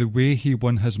 But the way he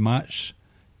won his match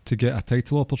to get a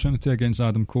title opportunity against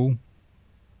Adam Cole,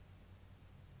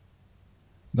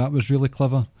 that was really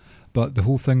clever. But the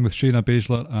whole thing with Shayna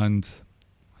Baszler and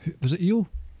was it Io?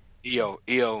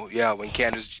 Io, yeah, when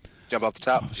Candice jumped off the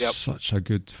top. Yep. Such a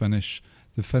good finish.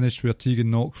 The finish where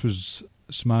Tegan Nox was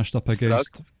smashed up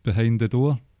against behind the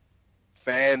door.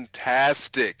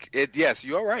 Fantastic. Yes,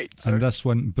 you're right, sir. And this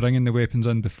one, bringing the weapons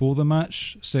in before the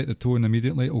match, set the tone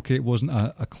immediately. Okay, it wasn't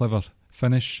a clever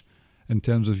finish in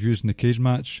terms of using the cage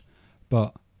match,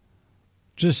 but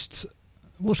just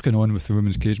what's going on with the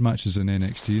women's cage matches in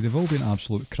NXT? They've all been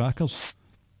absolute crackers.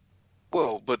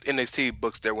 Well, but NXT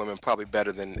books their women probably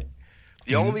better than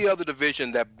the only other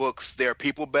division that books their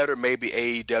people better. Maybe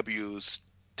AEW's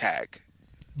tag,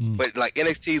 but like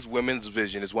NXT's women's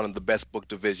division is one of the best booked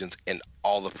divisions in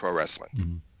all of pro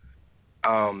wrestling.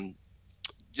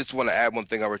 Just want to add one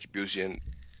thing on Retribution.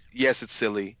 Yes, it's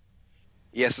silly.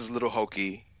 Yes, it's a little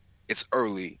hokey. It's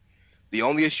early. The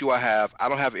only issue I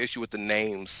don't have an issue with the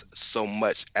names so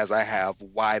much as I have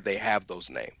why they have those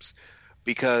names.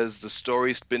 Because the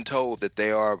story's been told that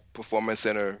they are Performance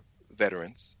Center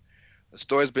veterans. The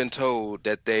story's been told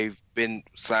that they've been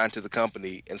signed to the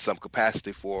company in some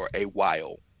capacity for a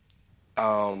while.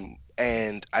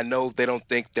 And I know they don't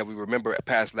think that we remember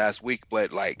past last week,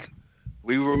 but like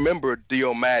we remember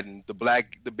Dio Madden, the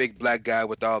big black guy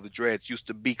with all the dreads, used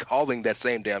to be calling that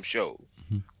same damn show.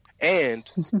 And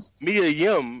Mia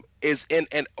Yim is in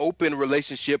an open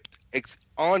relationship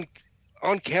on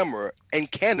camera and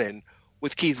canon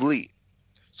with Keith Lee.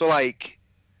 So, like,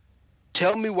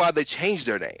 tell me why they changed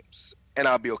their names, and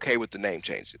I'll be okay with the name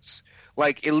changes.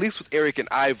 Like, at least with Eric and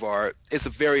Ivar, it's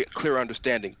a very clear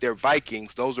understanding. They're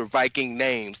Vikings. Those are Viking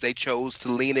names. They chose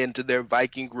to lean into their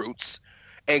Viking roots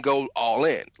and go all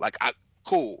in. Like,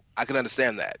 cool. I can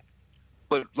understand that.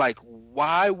 But like,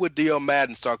 why would Dio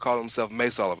Madden start calling himself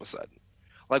Mace all of a sudden?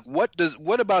 Like, what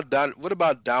about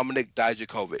Dominic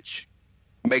Dijakovic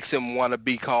makes him want to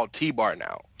be called T-Bar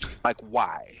now? Like,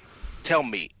 why? Tell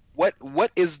me, what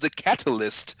is the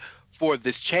catalyst for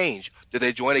this change? Did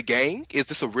they join a gang? Is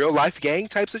this a real life gang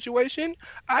type situation?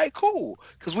 All right, cool.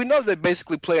 Because we know they're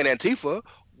basically playing Antifa.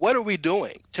 What are we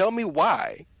doing? Tell me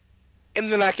why, and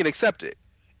then I can accept it.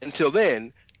 Until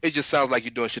then, it just sounds like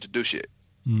you're doing shit to do shit.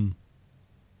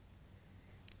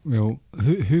 Well,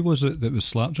 who was it that was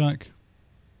Slapjack?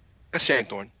 That's Shane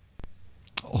Thorne.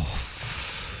 Oh,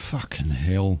 fucking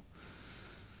hell.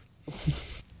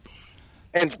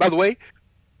 And by the way,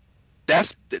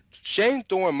 Shane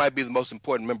Thorne might be the most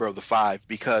important member of the five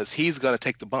because he's going to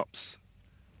take the bumps.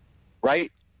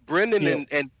 Right? Brendan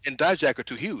and Dijak are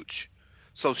too huge.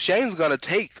 So Shane's going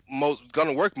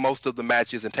to work most of the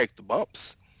matches and take the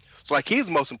bumps. So like he's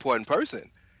the most important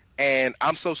person. And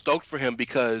I'm so stoked for him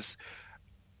because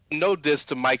no diss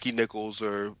to Mikey Nichols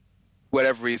or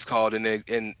whatever he's called in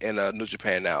New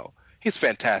Japan now. He's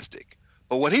fantastic.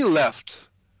 But when he left,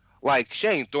 like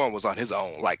Shane Thorne was on his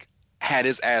own, like had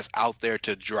his ass out there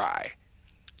to dry.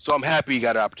 So I'm happy he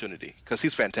got an opportunity because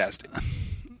he's fantastic.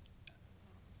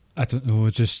 I don't know,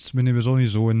 just when he was on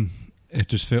his own, it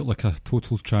just felt like a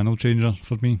total channel changer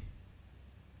for me.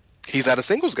 He's not a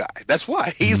singles guy. That's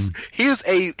why he's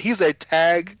a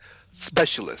tag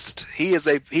specialist. He's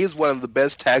one of the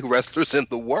best tag wrestlers in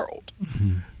the world.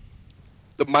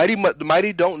 The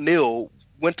mighty Don't Kneel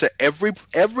went to every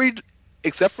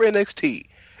except for NXT,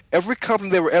 every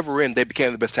company they were ever in, they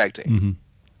became the best tag team.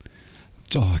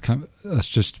 Oh, I can't. That's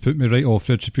just put me right off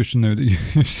Retribution now that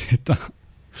you said that.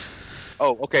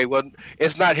 Oh, okay. Well,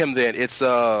 it's not him then. It's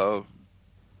I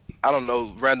don't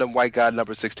know, random white guy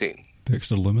number 16.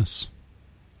 Dexter Lumis.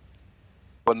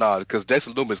 But no, because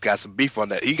Dexter Lumis got some beef on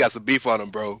that. He got some beef on him,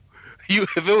 bro.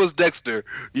 If it was Dexter,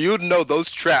 you'd know those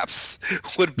traps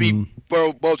would be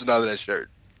bulging out of that shirt.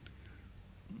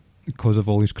 Because of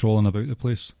all his crawling about the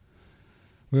place.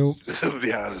 Well,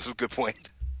 yeah, that's a good point.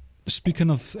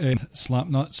 Speaking of slap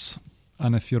nuts,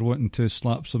 and if you're wanting to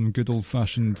slap some good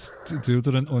old-fashioned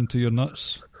deodorant onto your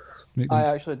nuts... I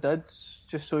actually did,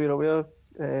 just so you're aware.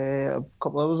 A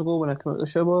couple of hours ago when I came out of the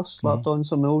shower, slapped on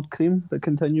some old cream, but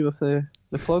continue with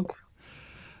the plug.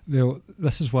 Well,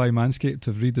 this is why Manscaped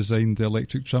have redesigned the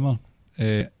electric trimmer.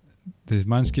 The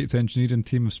Manscaped engineering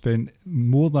team have spent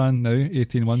more than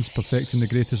 18 months perfecting the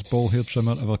greatest ball hair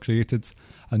trimmer ever created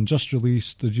and just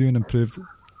released the new and improved...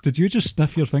 Did you just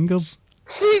sniff your fingers?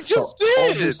 He just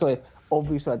did!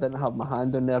 Obviously, I didn't have my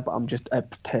hand in there, but I'm just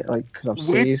because I've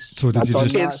sneezed. So did you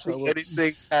just... can't see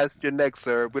anything past your neck,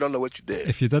 sir. We don't know what you did.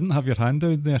 If you didn't have your hand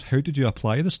down there, how did you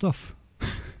apply the stuff?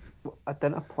 I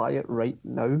didn't apply it right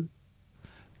now.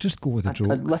 Just go with the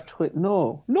joke. I literally...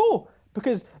 No,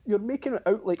 because you're making it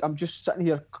out like I'm just sitting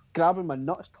here grabbing my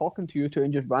nuts, talking to you two,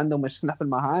 and just randomly sniffing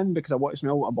my hand because I want to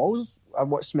smell my balls. I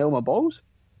want to smell my balls.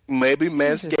 Maybe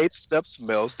Manscaped stuff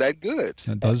smells that good.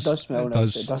 It does. It does smell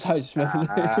nice. It does how it smells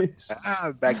nice.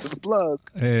 Back to the plug.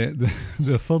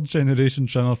 The third generation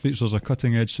trimmer features a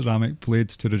cutting-edge ceramic blade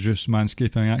to reduce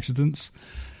manscaping accidents.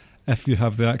 If you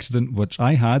have the accident, which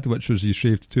I had, which was you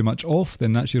shaved too much off,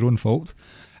 then that's your own fault.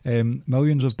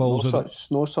 Millions of balls...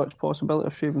 No such possibility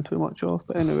of shaving too much off,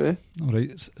 but anyway.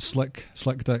 Alright, slick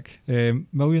dick.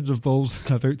 Millions of balls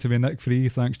about to be nick-free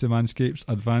thanks to Manscaped's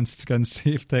advanced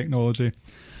skin-safe technology.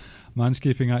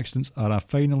 Manscaping accidents are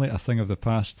finally a thing of the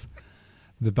past.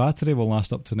 The battery will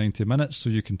last up to 90 minutes, so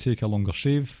you can take a longer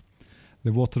shave.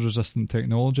 The water-resistant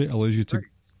technology allows you to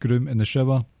groom in the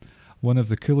shower. One of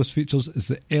the coolest features is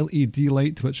the LED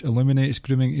light, which illuminates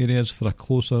grooming areas for a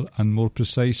closer and more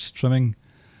precise trimming.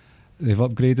 They've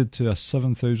upgraded to a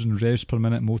 7,000 revs per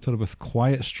minute motor with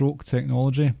quiet stroke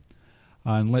technology.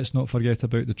 And let's not forget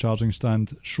about the charging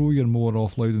stand. Show your mower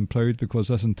off loud and proud, because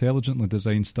this intelligently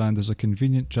designed stand is a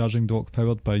convenient charging dock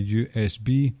powered by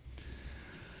USB.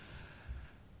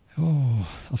 Oh,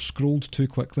 I've scrolled too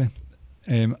quickly.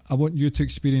 I want you to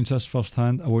experience this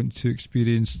firsthand. I want you to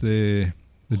experience the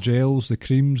gels, the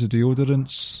creams, the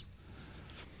deodorants,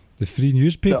 the free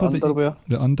newspaper.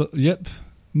 The underwear. Yep.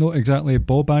 Not exactly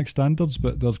ball bag standards,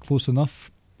 but they're close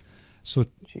enough. So,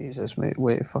 Jesus, mate,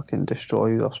 way to fucking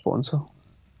destroy your sponsor.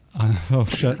 Oh,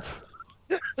 shit.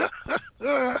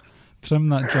 Trim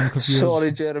that junk of yours.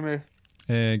 Sorry, Jeremy.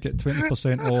 Get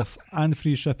 20% off and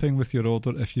free shipping with your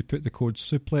order if you put the code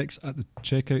SUPLEX at the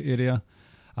checkout area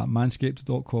at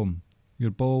manscaped.com.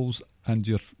 Your balls and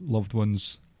your loved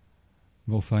ones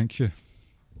will thank you.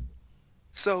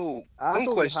 So, one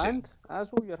question.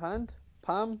 Hold your hand.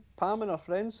 Pam and her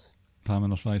friends. Pam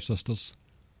and her 5 sisters.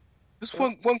 Just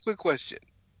one quick question.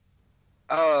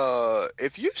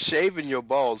 If you're shaving your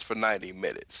balls for 90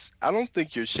 minutes, I don't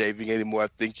think you're shaving anymore. I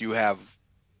think you have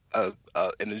an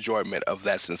enjoyment of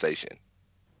that sensation.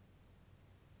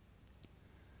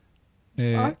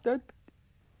 I did.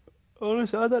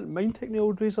 Honestly, I didn't mind taking the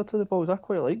old razor to the balls. I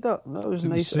quite liked that. That was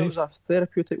nice. Safe. It was a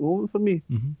therapeutic moment for me.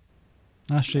 Mm-hmm.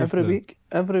 I shaved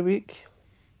every week.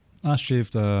 I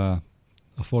shaved a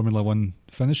Formula 1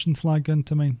 finishing flag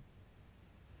into mine.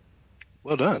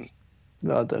 Well done.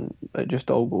 No, I didn't. It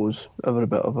just all goes, every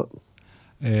bit of it.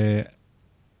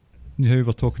 You know,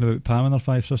 we're talking about Pam and her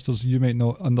 5 sisters. You might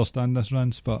not understand this,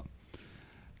 Rance, but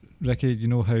Ricky, you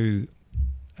know how,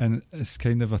 and it's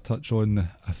kind of a touch on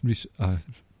a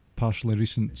partially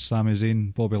recent Sami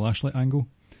Zayn, Bobby Lashley angle.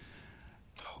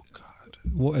 Oh, God.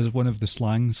 What is one of the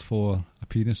slangs for a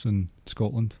penis in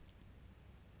Scotland?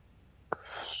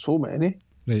 So many.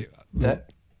 Right.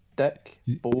 Dick,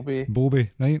 Bobby. Bobby,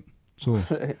 right? So,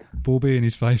 Bobby and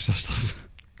his 5 sisters.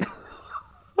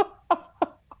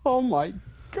 Oh my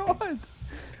God!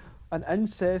 An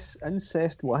incest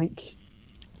wank.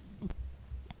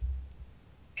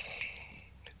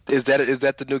 Is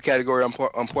that the new category on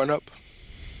Pornhub?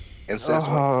 Incest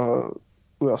wank?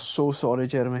 We are so sorry,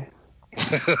 Jeremy.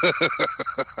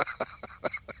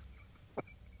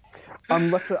 I'm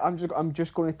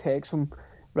just going to text him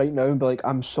right now and be like,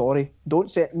 I'm sorry. Don't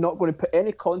say it, not going to put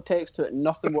any context to it,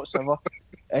 nothing whatsoever.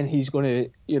 And he's going to,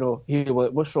 he'll be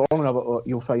like, what's wrong? And I'll be like, oh,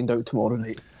 you'll find out tomorrow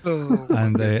night.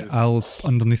 And I'll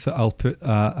underneath it, I'll put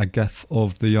a gif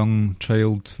of the young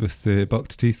child with the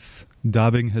bucked teeth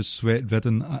dabbing his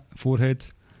sweat-ridden forehead.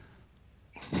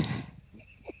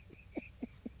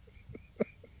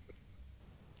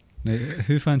 Now,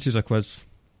 who fancies a quiz?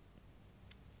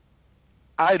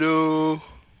 I do.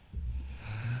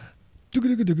 It's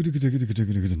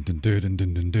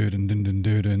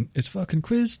fucking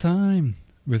quiz time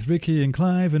with Ricky and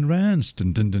Clive and Rance. A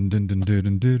fucking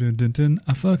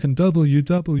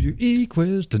WWE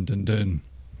quiz.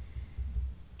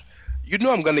 You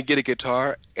know I'm going to get a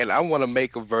guitar, and I want to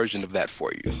make a version of that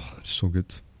for you. Oh, it's so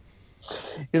good.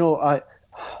 Or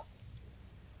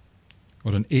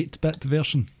an 8-bit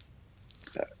version.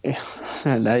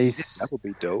 Nice. That would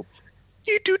be dope.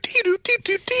 We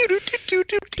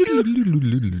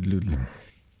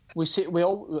say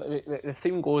the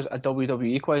theme goes a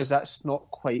WWE quiz. That's not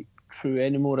quite true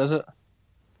anymore, is it?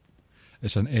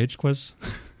 It's an Edge quiz.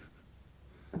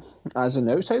 As an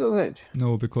outsider's Edge?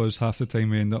 No, because half the time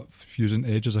we end up using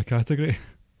Edge as a category.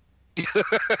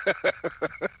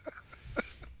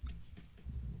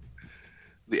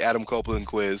 The Adam Copeland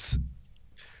quiz.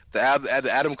 The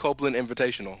Adam Copeland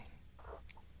Invitational.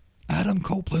 Adam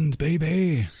Copeland,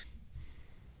 baby.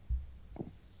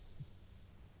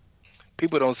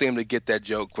 People don't seem to get that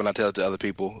joke when I tell it to other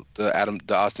people. The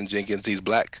Austin Jenkins, he's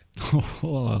black.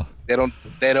 They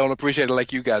don't appreciate it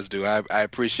like you guys do. I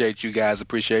appreciate you guys'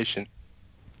 appreciation.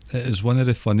 It is one of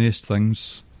the funniest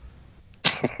things.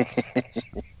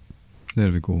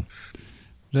 There we go.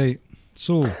 Right.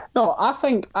 So no, I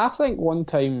think one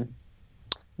time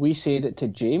we said it to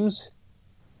James,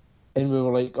 and we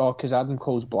were like, "Oh, because Adam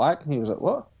Cole's black," and he was like,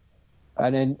 "What?"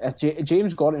 And then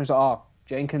James got it and was like, "Oh,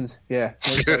 Jenkins, yeah."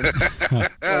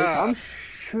 Like, I'm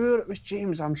sure it was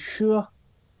James. I'm sure.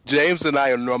 James and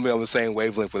I are normally on the same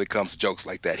wavelength when it comes to jokes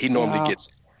like that. He normally gets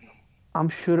it. I'm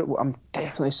sure it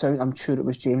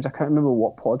was James. I can't remember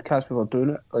what podcast we were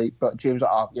doing it, but James was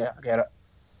like, "Oh, yeah, I get it."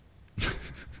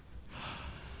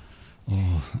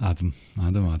 Oh, Adam.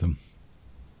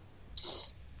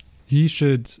 He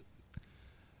should.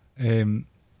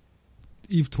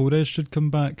 Eve Torres should come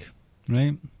back,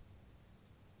 right?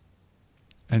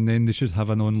 And then they should have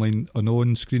an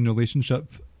on-screen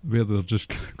relationship where they're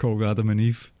just called Adam and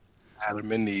Eve.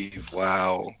 Adam and Eve,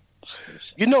 wow.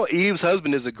 You know, Eve's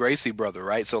husband is a Gracie brother,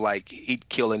 right? So, like, he'd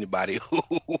kill anybody who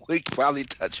would probably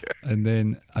touch her. And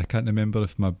then, I can't remember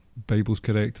if my Bible's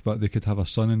correct, but they could have a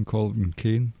son and call him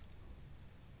Cain.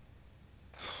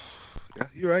 Yeah,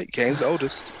 you're right. Cain's the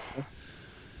oldest.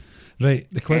 Right,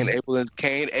 the quiz.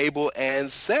 Cain, Abel,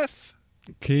 and Seth.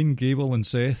 Cain, Gable, and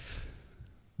Seth.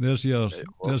 There's your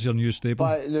new stable.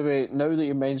 By the way, now that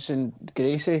you mentioned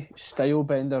Gracie,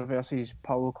 Stylebender versus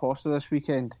Paulo Costa this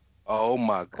weekend. Oh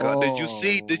my God! Did you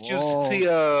see the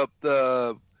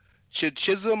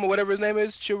Chisholm or whatever his name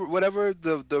is?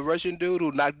 The Russian dude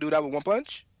who knocked dude out with one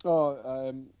punch? Sorry.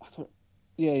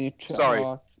 I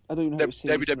don't know how to say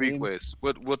WWE quiz.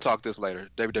 We'll talk this later.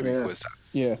 WWE quiz time.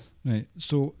 Yeah. Right.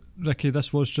 So, Ricky,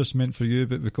 this was just meant for you,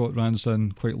 but we got Rance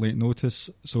in quite late notice,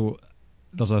 so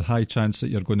there's a high chance that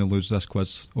you're going to lose this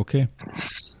quiz. Okay.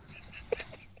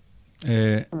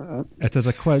 It is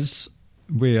a quiz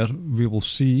where we will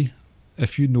see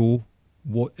if you know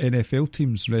what NFL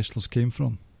teams wrestlers came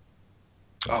from.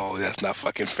 Oh, that's not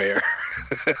fucking fair.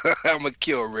 I'm gonna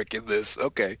kill Rick in this.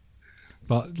 Okay.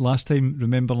 But last time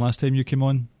you came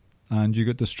on and you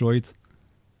got destroyed,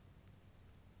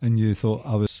 and you thought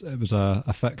it was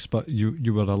a fix, but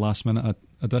you were a last minute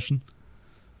addition.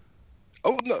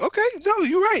 Oh no! Okay, no,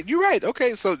 you're right.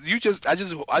 Okay, so I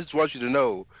just want you to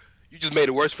know, you just made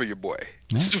it worse for your boy.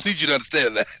 Yeah. Just need you to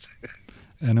understand that.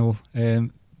 I know,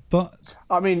 but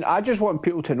I mean, I just want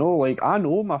people to know, like, I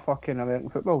know my fucking American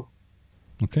football.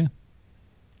 Okay.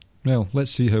 Well,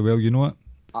 let's see how well you know it.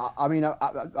 I mean,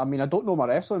 I don't know my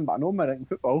wrestling, but I know my American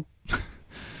football.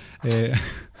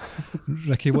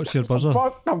 Ricky, what's your buzzer?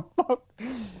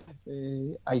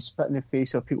 I spit in the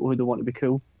face of people who don't want to be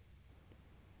cool.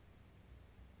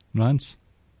 Rance?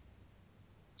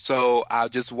 So I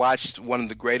just watched one of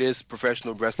the greatest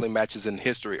professional wrestling matches in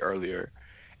history earlier,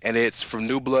 and it's from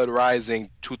New Blood Rising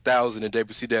 2000 in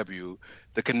WCW,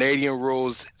 the Canadian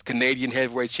Rules Canadian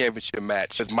Heavyweight Championship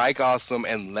match with Mike Awesome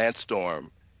and Lance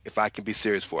Storm. If I can be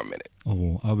serious for a minute.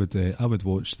 Oh, I would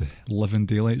watch the living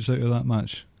daylights out of that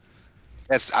match.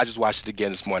 I just watched it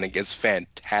again this morning. It's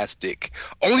fantastic.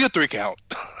 Only a 3 count.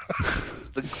 It's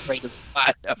the greatest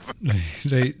spot ever.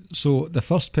 Right. So the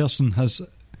first person has.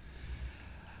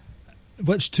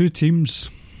 Which 2 teams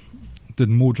did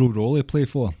Mojo Rawley play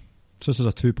for? So this is a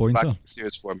 2-pointer. If I can be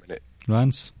serious for a minute.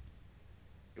 Rance?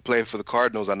 He played for the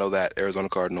Cardinals. I know that. Arizona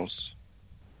Cardinals.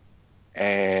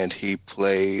 And he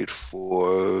played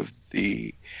for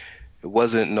it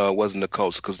wasn't the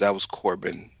Colts, because that was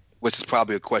Corbin, which is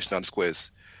probably a question on this quiz.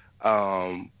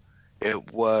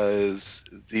 It was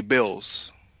the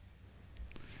Bills.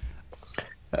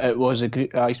 It was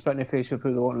I spit in the face of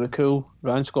who they wanted to be cool.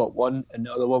 Rance got 1, and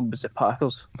the other one was the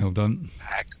Packers. Well done.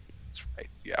 That's right.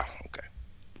 Yeah,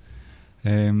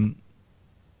 okay.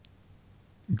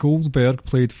 Goldberg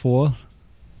played for...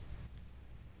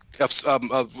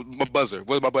 my buzzer.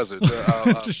 Where's my buzzer?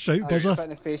 Just shout buzzer. I spit in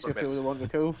the face of who they wanted to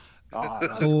be cool.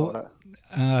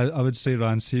 I would say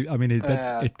Rance. He did.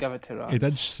 Give it to Rance. He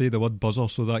did say the word buzzer,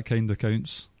 so that kind of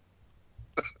counts.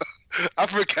 I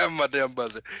forgot my damn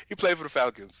buzzer. He played for the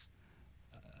Falcons.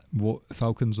 What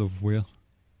Falcons of where?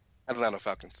 Atlanta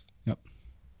Falcons. Yep.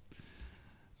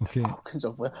 Okay. Falcons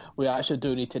of where? We actually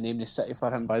do need to name the city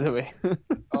for him, by the way.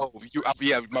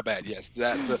 Yeah, my bad. Yes,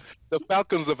 the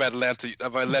Falcons of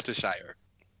Atlantashire.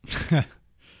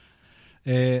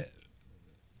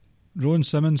 Ron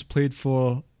Simmons played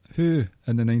for who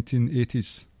in the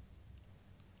 1980s?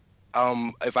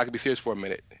 If I could be serious for a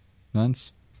minute.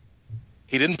 Nance?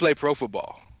 He didn't play pro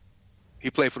football.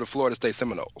 He played for the Florida State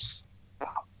Seminoles.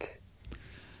 Fuck.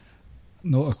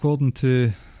 No, according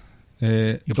to...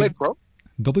 he played pro?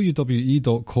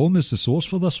 WWE.com is the source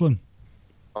for this one.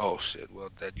 Oh, shit. Well,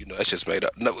 that's just made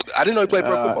up. No, I didn't know he played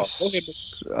pro football.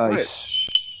 I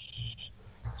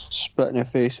spit in the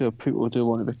face of people who do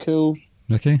want to be cool.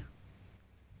 Ricky?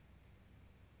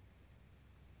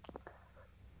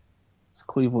 It's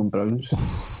Cleveland Browns.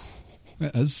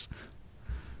 It is.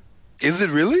 Is it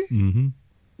really? Mm-hmm.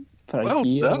 Well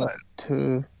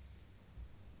done.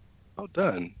 Well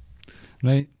done.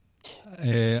 Right.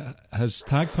 His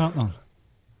tag partner,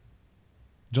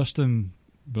 Justin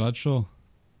Bradshaw,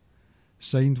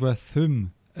 signed with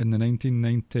whom in the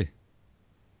 1990?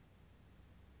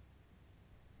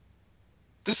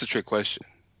 This is a trick question.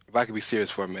 If I could be serious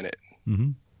for a minute.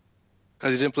 Mm-hmm.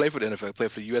 Because he didn't play for the NFL, he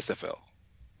played for the USFL.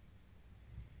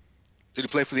 Did he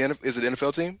play for the NFL? Is it an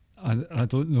NFL team? I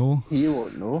don't know. You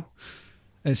won't know.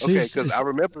 It says, okay, because I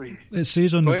remember. It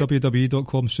says on the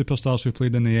WWE.com superstars who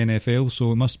played in the NFL,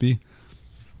 so it must be.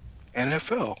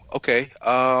 NFL. Okay.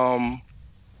 I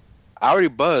already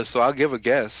buzzed, so I'll give a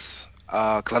guess.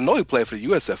 Because I know he played for the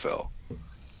USFL.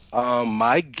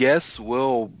 My guess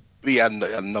will be, I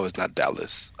know it's not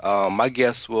Dallas. My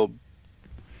guess will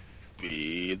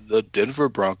be the Denver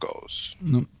Broncos.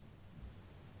 No.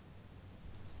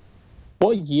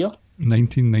 What year?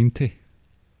 1990.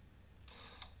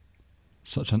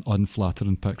 Such an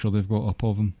unflattering picture they've got up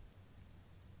of him.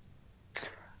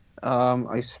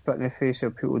 I spit in the face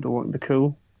of people who don't want to be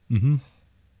cool. Mm-hmm.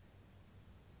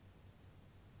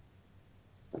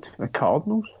 The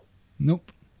Cardinals?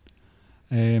 Nope.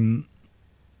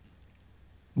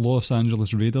 Los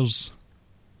Angeles Raiders.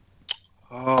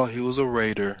 Oh, he was a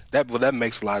Raider. That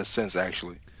makes a lot of sense,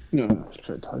 actually. Yeah, that's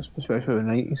pretty tough, especially in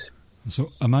the 90s. So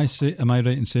am I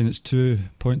right in saying it's 2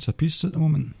 points apiece at the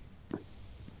moment?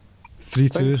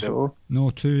 3-2? So.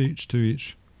 No, 2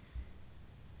 each.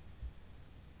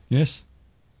 Yes?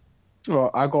 Well,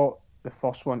 I got the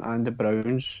first one and the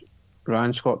Browns.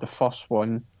 Rance got the first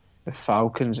one, the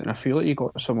Falcons, and I feel like you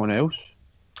got someone else.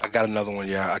 I got another one,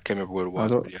 yeah. I can't remember what it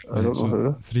was. I don't know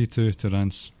who. 3-2 to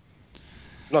Rance.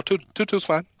 No, 2-2 is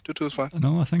fine. 2-2 is fine.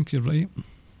 No, I think you're right.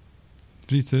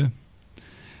 3-2.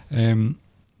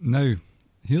 Now,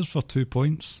 here's for 2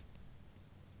 points.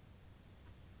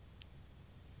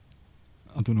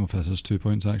 I don't know if this is 2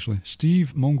 points, actually.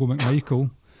 Steve Mongo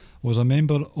McMichael was a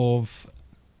member of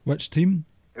which team?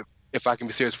 If I can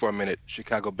be serious for a minute,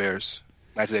 Chicago Bears,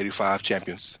 1985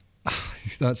 champions.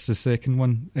 That's the second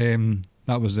one.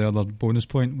 That was the other bonus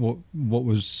point.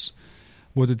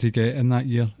 What did he get in that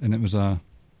year? And it was a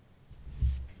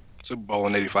Super Bowl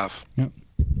in 85. Yep.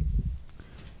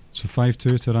 So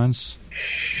 5-2 to Rance.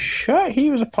 Shit, he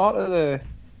was a part of the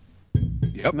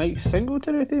Mike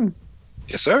Singletary team.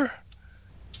 Yes, sir.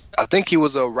 I think he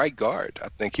was a right guard. I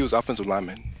think he was offensive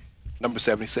lineman, number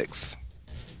 76.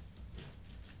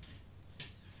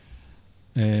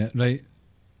 Right.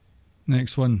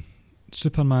 Next one.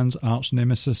 Superman's arch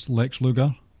nemesis Lex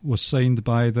Luger was signed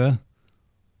by the...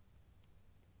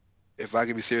 If I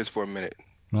can be serious for a minute.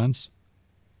 Rance?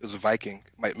 It was a Viking.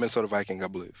 Minnesota Viking, I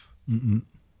believe. Mm-mm.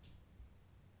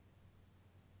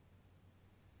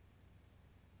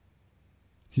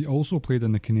 He also played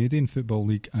in the Canadian Football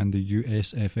League and the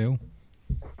USFL.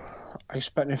 I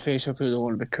spit in the face of people who don't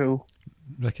want to be cool.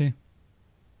 Ricky?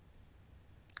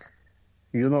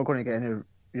 You're not going to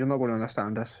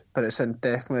understand this, but it's in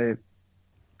definitely...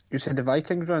 You said the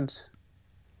Vikings, Rance?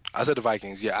 I said the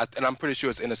Vikings, yeah. And I'm pretty sure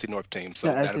it's NFC North team. So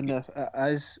it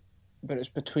is, but it's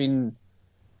between...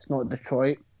 It's not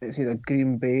Detroit. It's either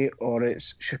Green Bay or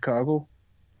it's Chicago.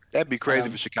 That'd be crazy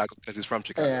for Chicago because he's from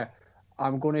Chicago. Yeah,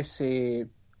 I'm going to say...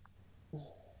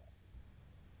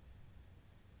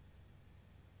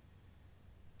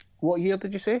 What year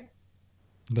did you say?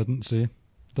 Didn't say.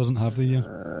 Doesn't have the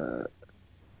year.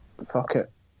 Fuck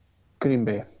it. Green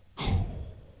Bay.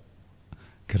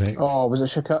 Correct. Oh, was it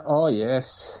Chicago? Oh,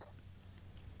 yes.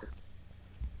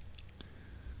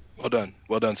 Well done.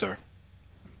 Well done, sir.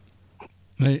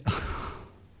 Right.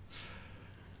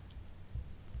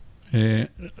 Right,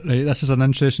 this is an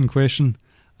interesting question.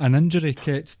 An injury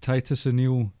kept Titus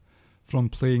O'Neill from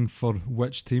playing for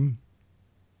which team?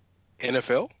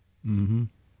 NFL? Mm-hmm.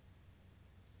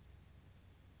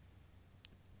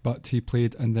 But he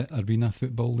played in the Arena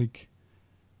Football League.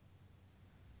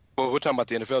 Well, we're talking about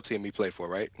the NFL team he played for,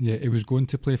 right? Yeah, he was going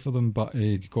to play for them, but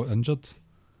he got injured.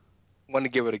 Want to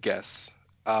give it a guess.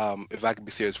 If I could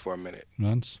be serious for a minute.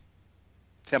 Rance?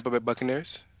 Tampa Bay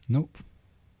Buccaneers? Nope.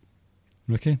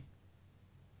 Ricky?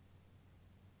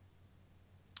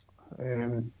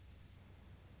 I'm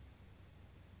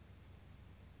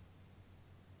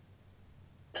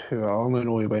going to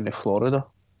know he went to Florida.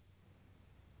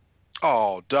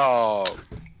 Oh, dog.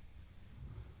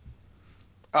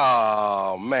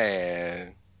 Oh,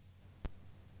 man.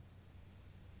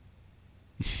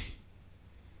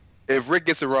 If Rick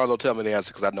gets it wrong, don't tell me the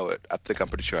answer because I know it. I'm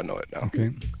pretty sure I know it now.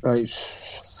 Okay. Right,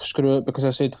 screw it because I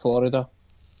said Florida.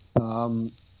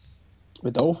 The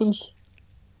Dolphins?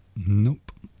 Nope.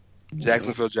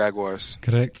 Jacksonville Jaguars.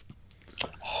 Correct.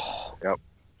 Yep.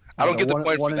 I don't get the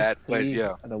point for that, but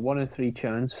yeah. The 1 in 3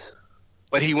 chance.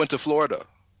 But he went to Florida.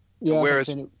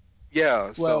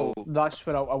 Yeah. So that's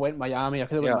where I went. Miami. I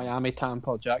could have went Miami,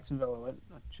 Tampa, Jacksonville.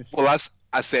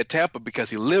 I said Tampa because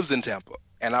he lives in Tampa,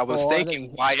 and I was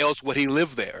thinking, why else would he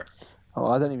live there? Oh,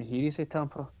 I didn't even hear you say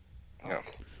Tampa. Yeah.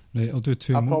 Right, I'll do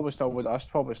 2 more. I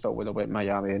probably still would have went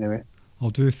Miami anyway. I'll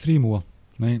do 3 more.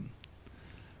 Right.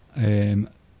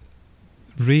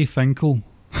 Ray Finkel.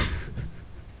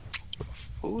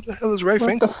 Who the hell is Ray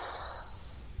Finkel?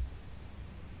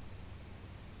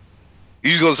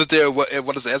 You gonna sit there and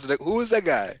what is the who is that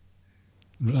guy?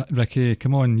 Ricky,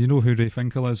 come on, you know who Ray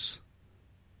Finkel is.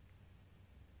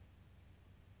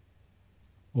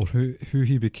 Or who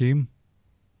he became.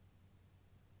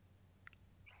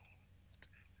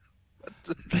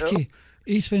 Ricky,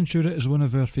 Ace Ventura is one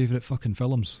of our favourite fucking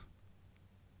films.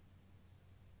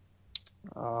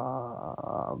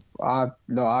 I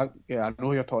know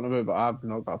who you're talking about, but I've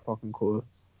not got a fucking clue.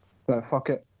 But fuck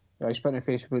it. I spent a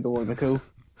face if we don't want to be cool.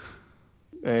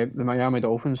 The Miami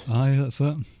Dolphins. Aye, that's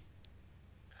it.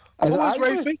 Who was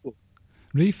Ray Finkel?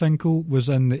 Ray Finkel was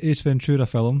in the Ace Ventura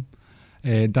film.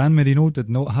 Dan Marino did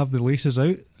not have the laces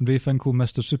out. Ray Finkel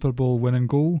missed a Super Bowl winning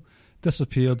goal,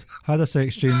 disappeared, had a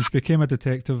sex change, became a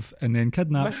detective, and then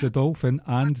kidnapped the dolphin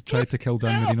and tried to kill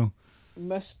Dan Marino.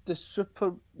 Missed the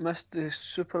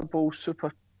Super Bowl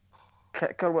super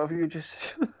kick or whatever you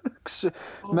just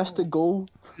missed the goal.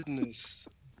 Goodness.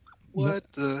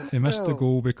 What the hell? He missed the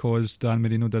goal because Dan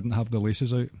Marino didn't have the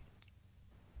laces out.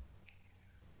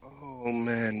 Oh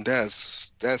man,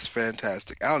 that's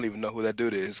fantastic. I don't even know who that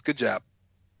dude is. Good job.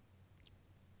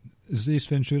 Is Ace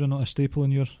Ventura not a staple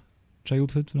in your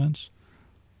childhood, Rance?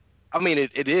 I mean,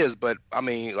 it is, but I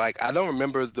mean, like, I don't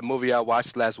remember the movie I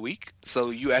watched last week. So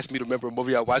you asked me to remember a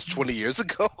movie I watched 20 years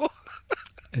ago.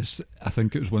 I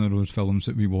think it was one of those films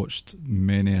that we watched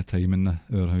many a time in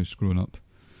our house growing up.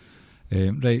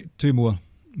 Right, two more.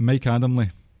 Mike Adamle.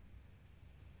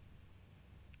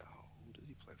 Who did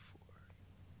he play for?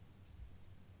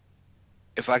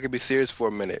 If I could be serious for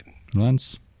a minute.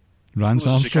 Rance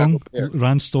Armstrong.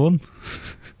 Rance Storm.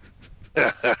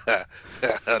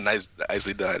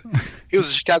 Nicely done. He was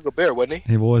a Chicago Bear, wasn't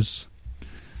he? He was.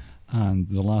 And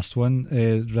the last one,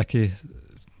 Ricky,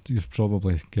 you've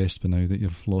probably guessed by now that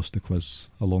you've lost the quiz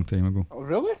a long time ago. Oh,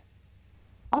 really?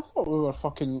 I thought we were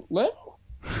fucking level.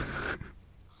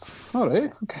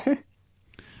 Alright, okay.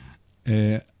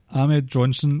 Ahmed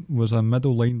Johnson was a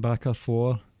middle linebacker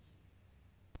for...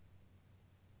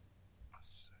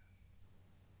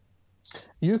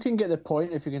 You can get the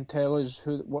point if you can tell us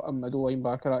what a middle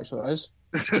linebacker actually is.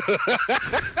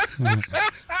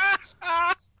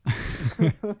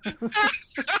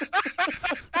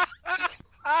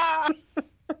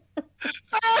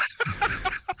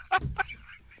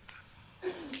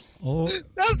 Oh,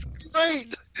 that's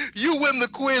great! You win the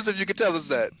quiz if you can tell us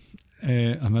that.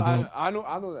 I know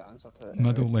the answer to it.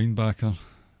 Middle linebacker.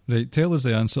 Right, tell us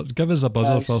the answer. Give us a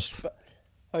buzzer first.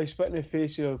 I spit in the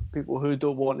face of people who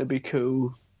don't want to be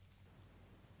cool.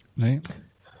 Right.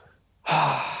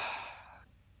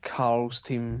 Carl's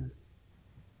team.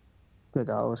 The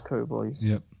Dallas Cowboys.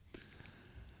 Yep.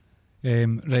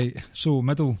 Right, so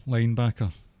middle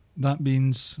linebacker. That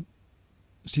means,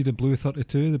 see the blue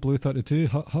 32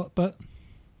 hut bit?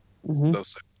 Mm-hmm. No,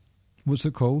 sir. What's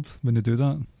it called when they do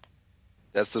that?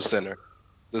 That's the center.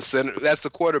 The center. That's the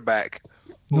quarterback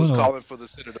who's calling for the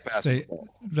center to pass the ball.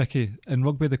 Ricky, in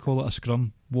rugby they call it a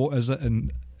scrum. What is it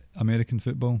in American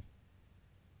football?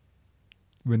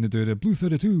 When they do the blue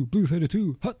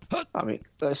 32, hut. I mean,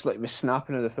 that's like the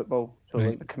snapping of the football. So right.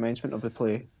 Like the commencement of the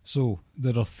play. So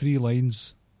there are 3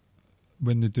 lines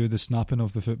when they do the snapping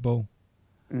of the football.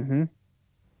 Mm-hmm.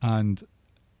 And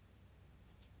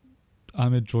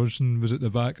Ahmed Johnson was at the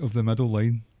back of the middle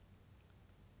line.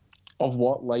 Of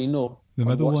what line, though? The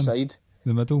middle on what one. Side?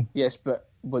 The middle. Yes, but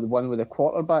with the one with the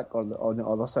quarterback or on the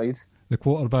other side? The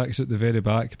quarterback's at the very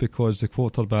back because the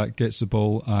quarterback gets the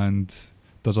ball and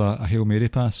does a Hail Mary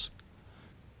pass.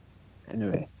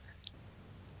 Anyway,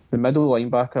 the middle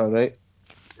linebacker, right,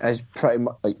 is pretty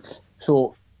much like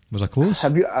so. Was I close?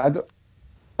 I'm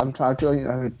trying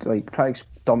to try to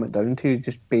dumb it down to you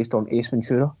just based on Ace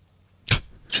Ventura.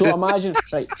 So imagine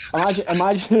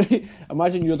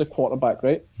you're the quarterback,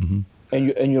 right? Mm-hmm.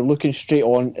 And you're looking straight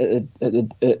on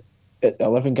at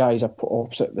 11 guys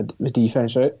opposite the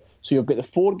defense, right? So you've got the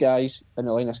 4 guys in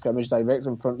the line of scrimmage direct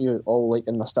in front of you, all like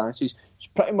in their stances. You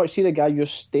pretty much see the guy you're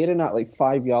staring at like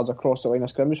 5 yards across the line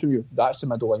of scrimmage from you. That's the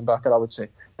middle linebacker, I would say.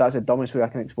 That's the dumbest way I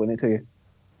can explain it to you.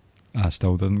 I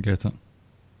still didn't get it.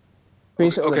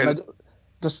 Basically, okay.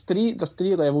 There's three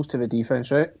levels to the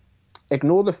defense, right?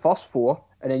 Ignore the first 4,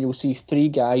 and then you'll see 3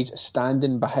 guys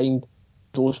standing behind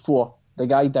those 4. The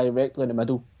guy directly in the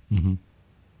middle. Mm-hmm.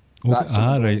 Okay.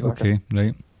 Right. Okay.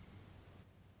 Right.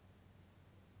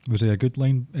 Was he a good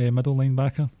middle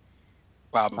linebacker?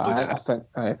 Probably. I think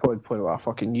I probably played about a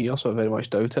fucking year, so I very much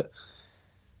doubt it.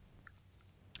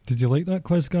 Did you like that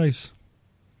quiz, guys?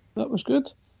 That was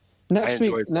good. Next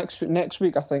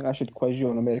week, I think I should quiz you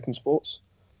on American sports.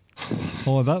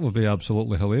 Oh, that would be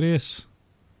absolutely hilarious.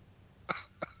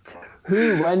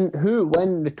 Who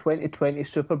win the 2020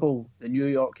 Super Bowl? The New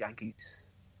York Yankees.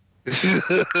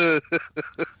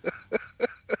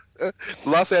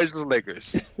 Los Angeles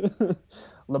Lakers.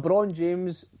 LeBron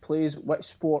James plays which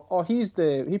sport? Oh, he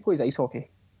plays ice hockey.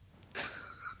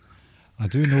 I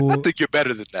do know. I think you're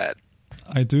better than that.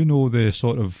 I do know the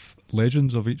sort of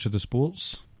legends of each of the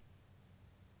sports.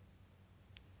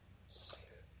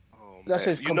 This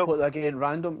is completely again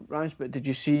random, Rance, but did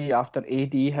you see after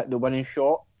AD hit the winning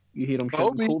shot, you hear him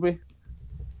shouting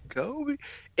Kobe?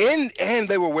 And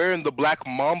they were wearing the Black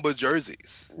Mamba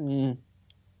jerseys. Mm.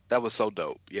 That was so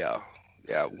dope. Yeah,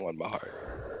 it won my heart.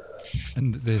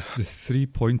 And the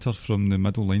 3-pointer from the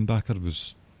middle linebacker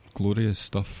was glorious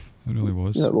stuff. It really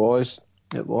was. It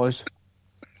was.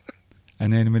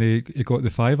 And then when he got the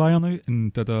 5-iron out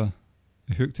and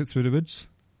he hooked it through the woods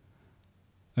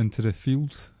into the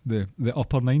field, the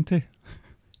upper 90.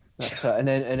 That's it. And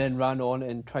then ran on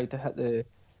and tried to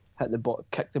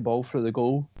kick the ball through the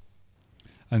goal.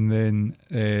 And then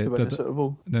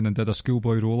did a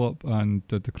schoolboy roll up and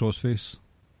did the crossface.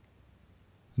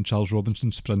 And Charles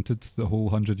Robinson sprinted the whole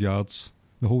 100 yards,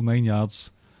 the whole 9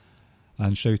 yards,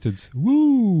 and shouted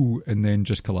 "Woo!" and then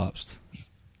just collapsed.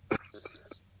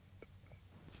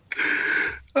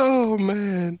 Oh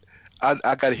man,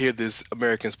 I got to hear this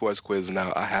American sports quiz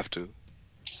now. I have to.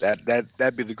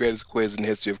 That'd be the greatest quiz in the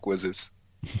history of quizzes.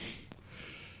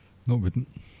 No, it wouldn't.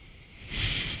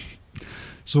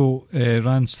 So,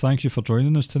 Rance, thank you for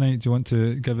joining us tonight. Do you want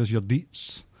to give us your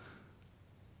deets?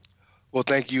 Well,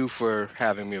 thank you for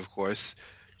having me, of course.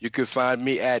 You can find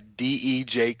me at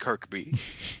DEJ Kirkby.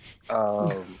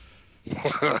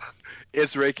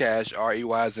 It's Ray Cash, REY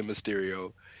as in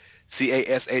Mysterio,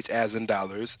 CASH as in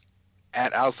dollars,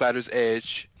 at Outsiders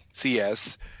Edge,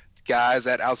 CS. Guys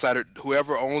at Outsider,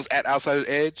 whoever owns at Outsiders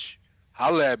Edge,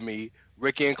 holla at me.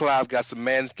 Ricky and Clive got some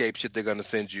Manscaped shit they're going to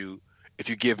send you if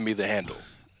you give me the handle.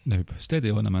 Now,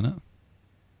 steady on a minute.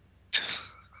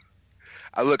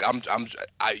 I'm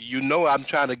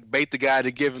trying to bait the guy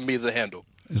to give me the handle.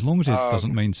 As long as he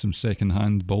doesn't mind some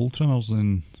second-hand ball trimmers,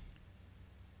 then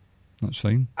that's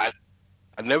fine. I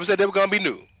never said they were going to be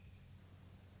new.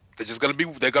 They're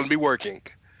going to be working.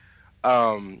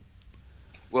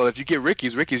 Well, if you get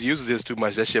Ricky's uses his too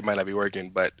much, that shit might not be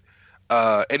working. But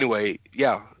anyway,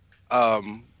 yeah.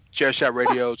 Chair Shot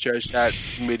Radio, Chair Shot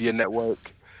Media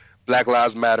Network, Black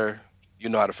Lives Matter. You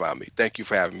know how to find me. Thank you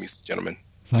for having me, gentlemen.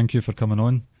 Thank you for coming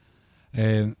on.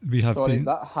 That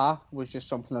ha was just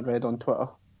something I read on Twitter.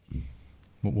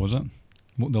 What was it?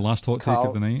 The last hot take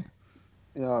of the night?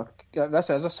 Yeah, this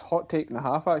is a hot take and a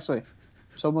half, actually.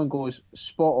 Someone goes,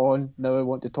 spot on, now I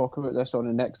want to talk about this on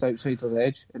the next Outside of the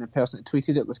Edge, and the person that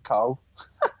tweeted it was Carl.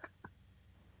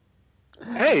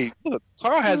 Hey, look,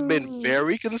 Carl has been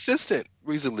very consistent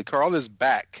recently. Carl is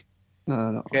back.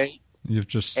 No. Okay? You've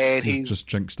just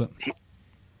jinxed it.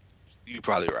 You're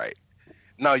probably right.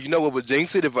 Now, you know what would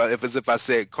jinx it? If I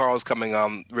said Carl's coming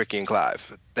on Ricky and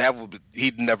Clive.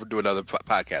 He'd never do another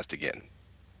podcast again.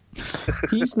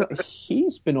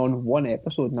 He's been on one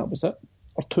episode and that was it.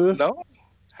 Or two. No?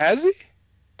 Has he?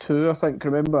 Two, I think.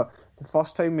 Remember, the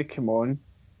first time we came on,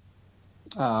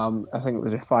 I think it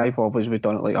was a 5 of us, we'd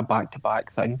done it like a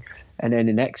back-to-back thing. And then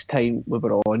the next time we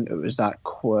were on, it was that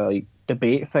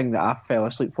debate thing that I fell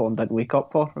asleep for and didn't wake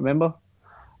up for, remember?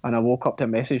 And I woke up to a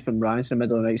message from Rance in the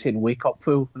middle of the night saying, "Wake up,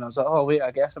 fool." And I was like, oh, wait, I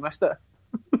guess I missed it.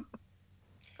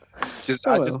 I just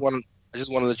want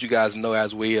to let you guys know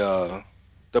as we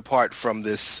depart from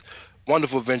this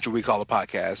wonderful venture we call a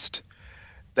podcast,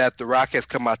 that The Rock has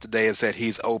come out today and said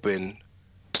he's open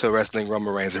to wrestling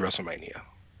Roman Reigns at WrestleMania.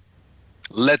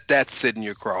 Let that sit in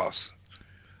your cross.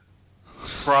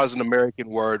 Craw is an American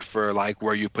word for like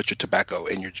where you put your tobacco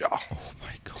in your jaw. Oh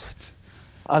my God.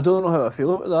 I don't know how I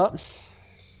feel about that.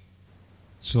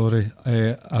 Sorry,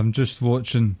 I'm just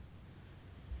watching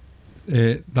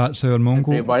That's Our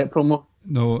Mongo. Wyatt promo?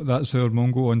 No, That's Our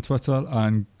Mongo on Twitter,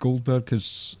 and Goldberg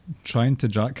is trying to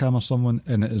jackhammer someone,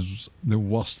 and it is the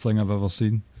worst thing I've ever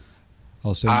seen.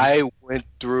 I went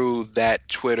through that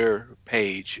Twitter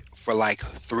page for like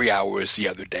 3 hours the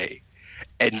other day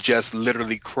and just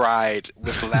literally cried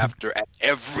with laughter at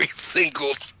every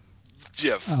single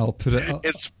gif. I'll put it in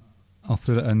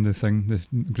the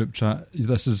group chat.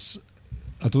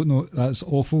 I don't know, that's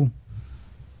awful.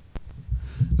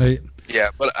 Right. Yeah,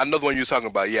 but another one you're talking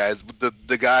about, yeah, is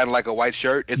the guy in like a white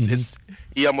shirt. It's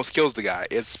he almost kills the guy.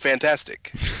 It's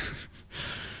fantastic.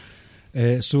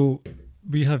 So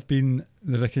we have been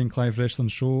the Ricky and Clive Wrestling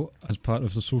Show as part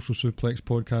of the Social Suplex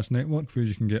Podcast Network, where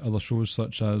you can get other shows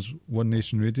such as One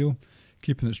Nation Radio,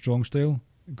 Keeping It Strong Style,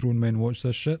 Grown Men Watch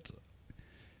This Shit,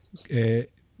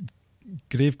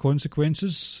 Grave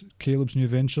Consequences, Caleb's new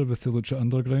venture with the Lucha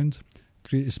Underground.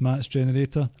 Greatest Match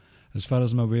Generator. As far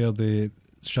as I'm aware, the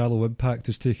Shallow Impact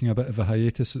is taking a bit of a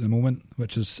hiatus at the moment,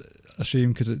 which is a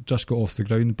shame because it just got off the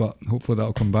ground, but hopefully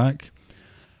that'll come back.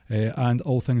 And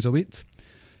All Things Elite.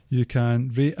 You can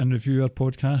rate and review our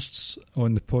podcasts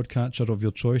on the podcatcher of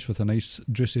your choice with a nice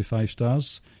juicy 5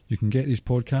 stars. You can get these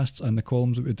podcasts and the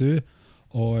columns that we do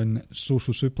on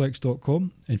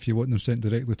socialsuplex.com. If you want them sent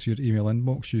directly to your email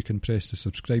inbox, you can press the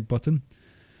subscribe button.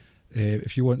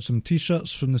 If you want some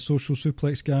t-shirts from the Social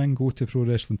Suplex gang, go to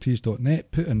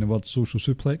prowrestlingtees.net, put in the word Social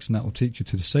Suplex and that will take you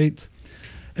to the site.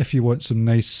 If you want some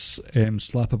nice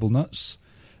slappable nuts,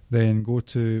 then go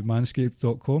to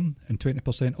manscaped.com and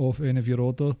 20% off any of your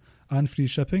order and free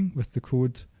shipping with the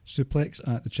code SUPLEX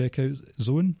at the checkout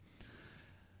zone.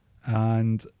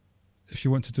 And if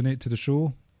you want to donate to the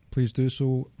show, please do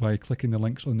so by clicking the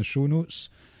links on the show notes.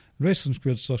 Wrestling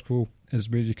Squared Circle is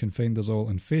where you can find us all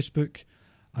on Facebook.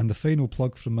 And the final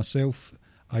plug from myself,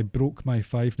 I broke my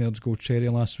 5 Nerds Go cherry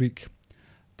last week.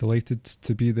 Delighted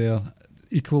to be there.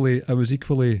 I was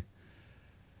equally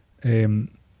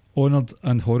honoured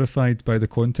and horrified by the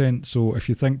content. So if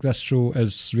you think this show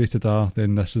is rated R,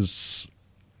 then this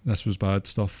was bad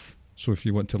stuff. So if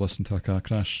you want to listen to a car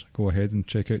crash, go ahead and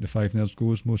check out the 5 Nerds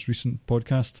Go's most recent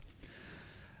podcast.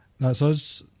 That's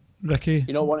us, Ricky.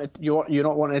 You don't want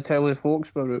to tell the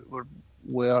folks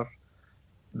where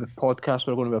the podcast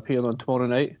we're going to be appearing on tomorrow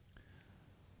night.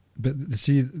 But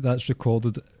see, that's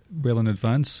recorded well in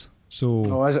advance. So,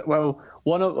 oh, is it? Well,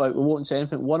 we won't say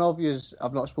anything. One of you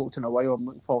I've not spoken to in a while. I'm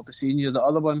looking forward to seeing you. The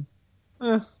other one,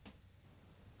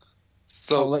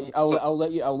 So I'll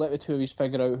let the two of you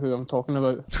figure out who I'm talking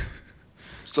about.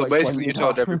 So basically, you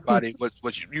told everybody what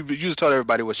you just told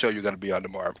everybody what show you're going to be on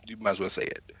tomorrow. You might as well say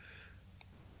it.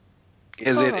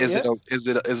 Is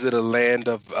it a land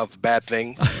of bad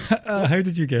things? How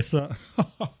did you guess that?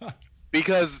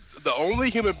 Because the only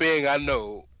human being I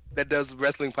know that does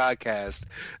wrestling podcast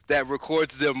that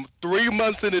records them 3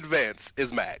 months in advance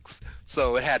is Max.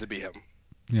 So it had to be him.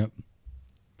 Yep.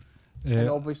 And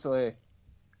obviously,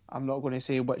 I'm not going to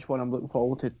say which one I'm looking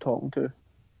forward to talking to.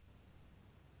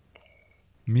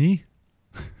 Me?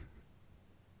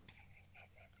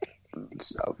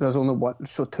 So there's only one.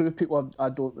 So 2 people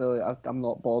I'm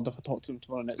not bothered if I talk to them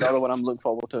tomorrow night. The other one I'm looking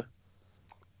forward to.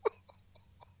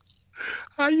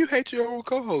 How you hate your own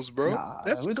co-host, bro? Nah,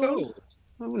 that's cool.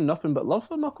 Nothing but love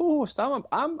for my co-host.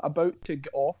 I'm about to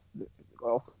get off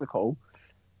the call,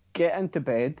 get into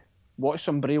bed, watch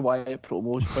some Bray Wyatt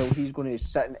promos while he's going to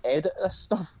sit and edit this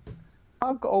stuff.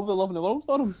 I've got all the love in the world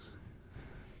for him.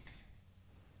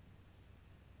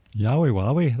 Yowie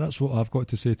wowie, that's what I've got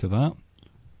to say to that.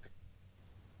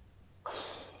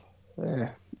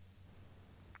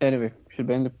 Anyway, should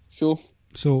we end the show?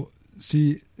 So,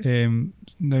 see,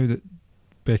 now that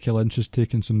Becky Lynch has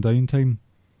taken some downtime,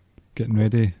 getting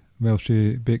ready while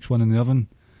she bakes one in the oven,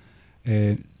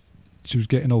 she was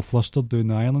getting all flustered doing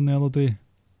the ironing the other day,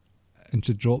 and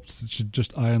she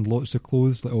just ironed lots of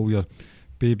clothes, like all your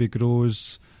baby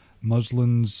grows,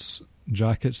 muslins,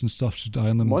 jackets and stuff. She'd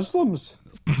iron them. Muslims?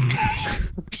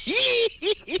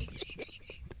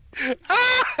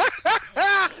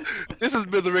 This has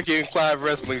been the Ricky and Clive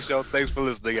Wrestling Show. Thanks for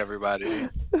listening, everybody.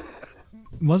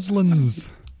 Muslins.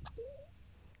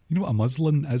 You know what a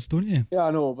muslin is, don't you? Yeah,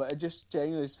 I know, but it just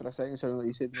genuinely for a second sounded like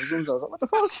you said Muslims. I was like, what the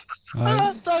fuck?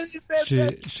 I thought you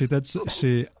said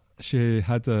that.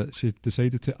 She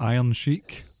decided to iron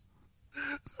chic.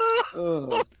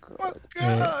 Oh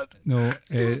God! No,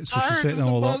 so she set them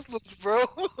all up. Bro.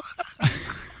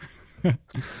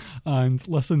 And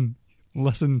listen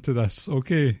to this,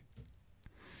 okay?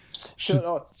 She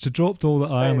dropped all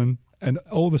the ironing, and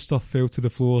all the stuff fell to the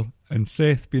floor, and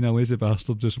Seth, being a lazy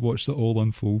bastard, just watched it all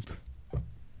unfold.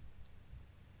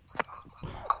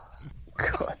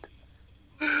 God.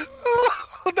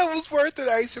 Oh, that was worth it,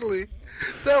 actually.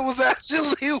 That was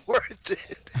actually worth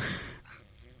it.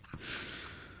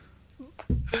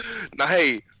 Now,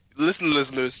 hey,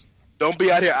 listeners, don't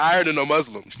be out here ironing no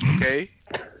Muslims, okay?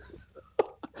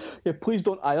 Yeah, please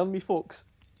don't iron me, folks.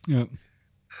 Yeah.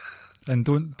 And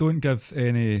don't give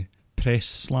any press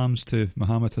slams to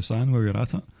Muhammad Hassan while you're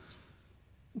at it.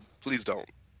 Please don't.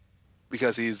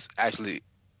 Because he's actually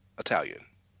Italian.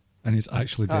 And he's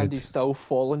actually dead. And he's still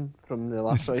falling from the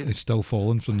last ride. He's still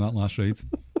falling from that last ride.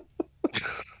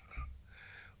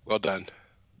 Well done.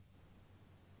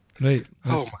 Right.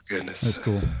 Oh my goodness. Let's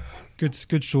go.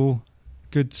 Good show.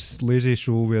 Good lazy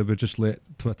show where we just let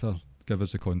Twitter give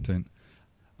us the content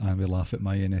and we laugh at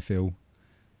my NFL.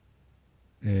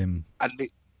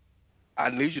 I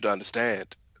need you to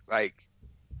understand. Like,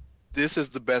 this is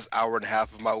the best hour and a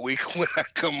half of my week when I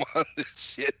come on this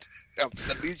shit. I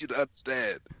need you to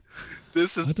understand.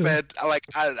 This is bad. I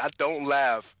don't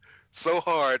laugh so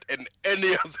hard in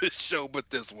any other show but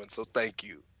this one. So thank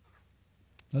you.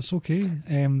 That's okay.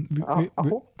 I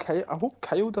hope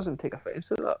Kyle doesn't take offense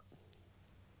to that.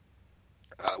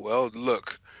 Well,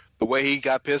 look, the way he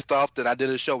got pissed off that I did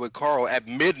a show with Carl at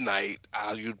midnight.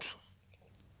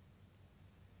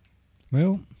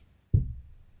 Well,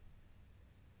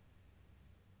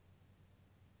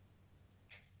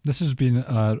 this has been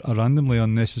a randomly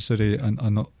unnecessary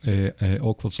and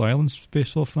awkward silence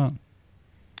based off that.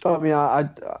 I mean, I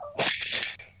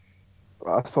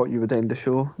thought you would end the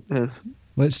show.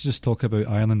 Let's just talk about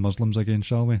Ireland Muslims again,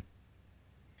 shall we?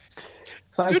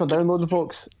 Thanks for downloading,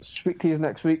 folks. Speak to you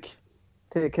next week.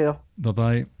 Take care.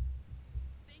 Bye-bye.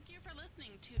 Thank you for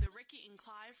listening to the Ricky and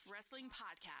Clive Wrestling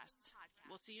Podcast.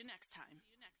 We'll see you next time.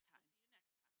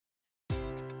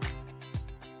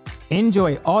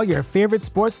 Enjoy all your favorite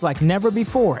sports like never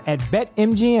before at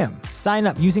BetMGM. Sign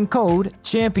up using code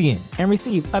CHAMPION and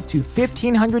receive up to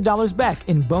 $1,500 back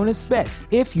in bonus bets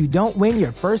if you don't win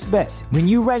your first bet. When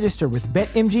you register with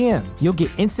BetMGM, you'll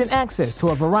get instant access to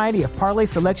a variety of parlay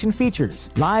selection features,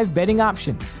 live betting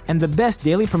options, and the best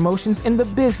daily promotions in the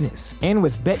business. And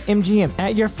with BetMGM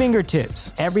at your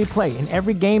fingertips, every play and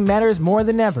every game matters more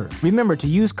than ever. Remember to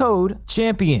use code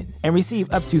CHAMPION and receive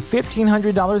up to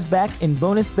 $1,500 back in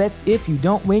bonus bets if you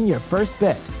don't win your first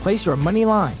bet. Place your money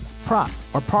line, prop,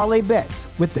 or parlay bets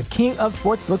with the king of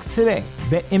sportsbooks today.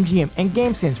 BetMGM and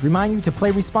GameSense remind you to play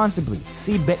responsibly.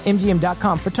 See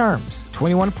BetMGM.com for terms.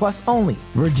 21 plus only.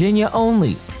 Virginia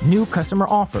only. New customer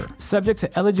offer. Subject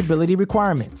to eligibility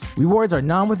requirements. Rewards are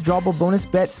non-withdrawable bonus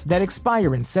bets that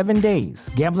expire in 7 days.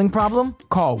 Gambling problem?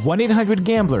 Call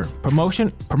 1-800-GAMBLER.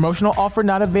 Promotional offer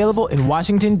not available in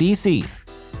Washington, D.C.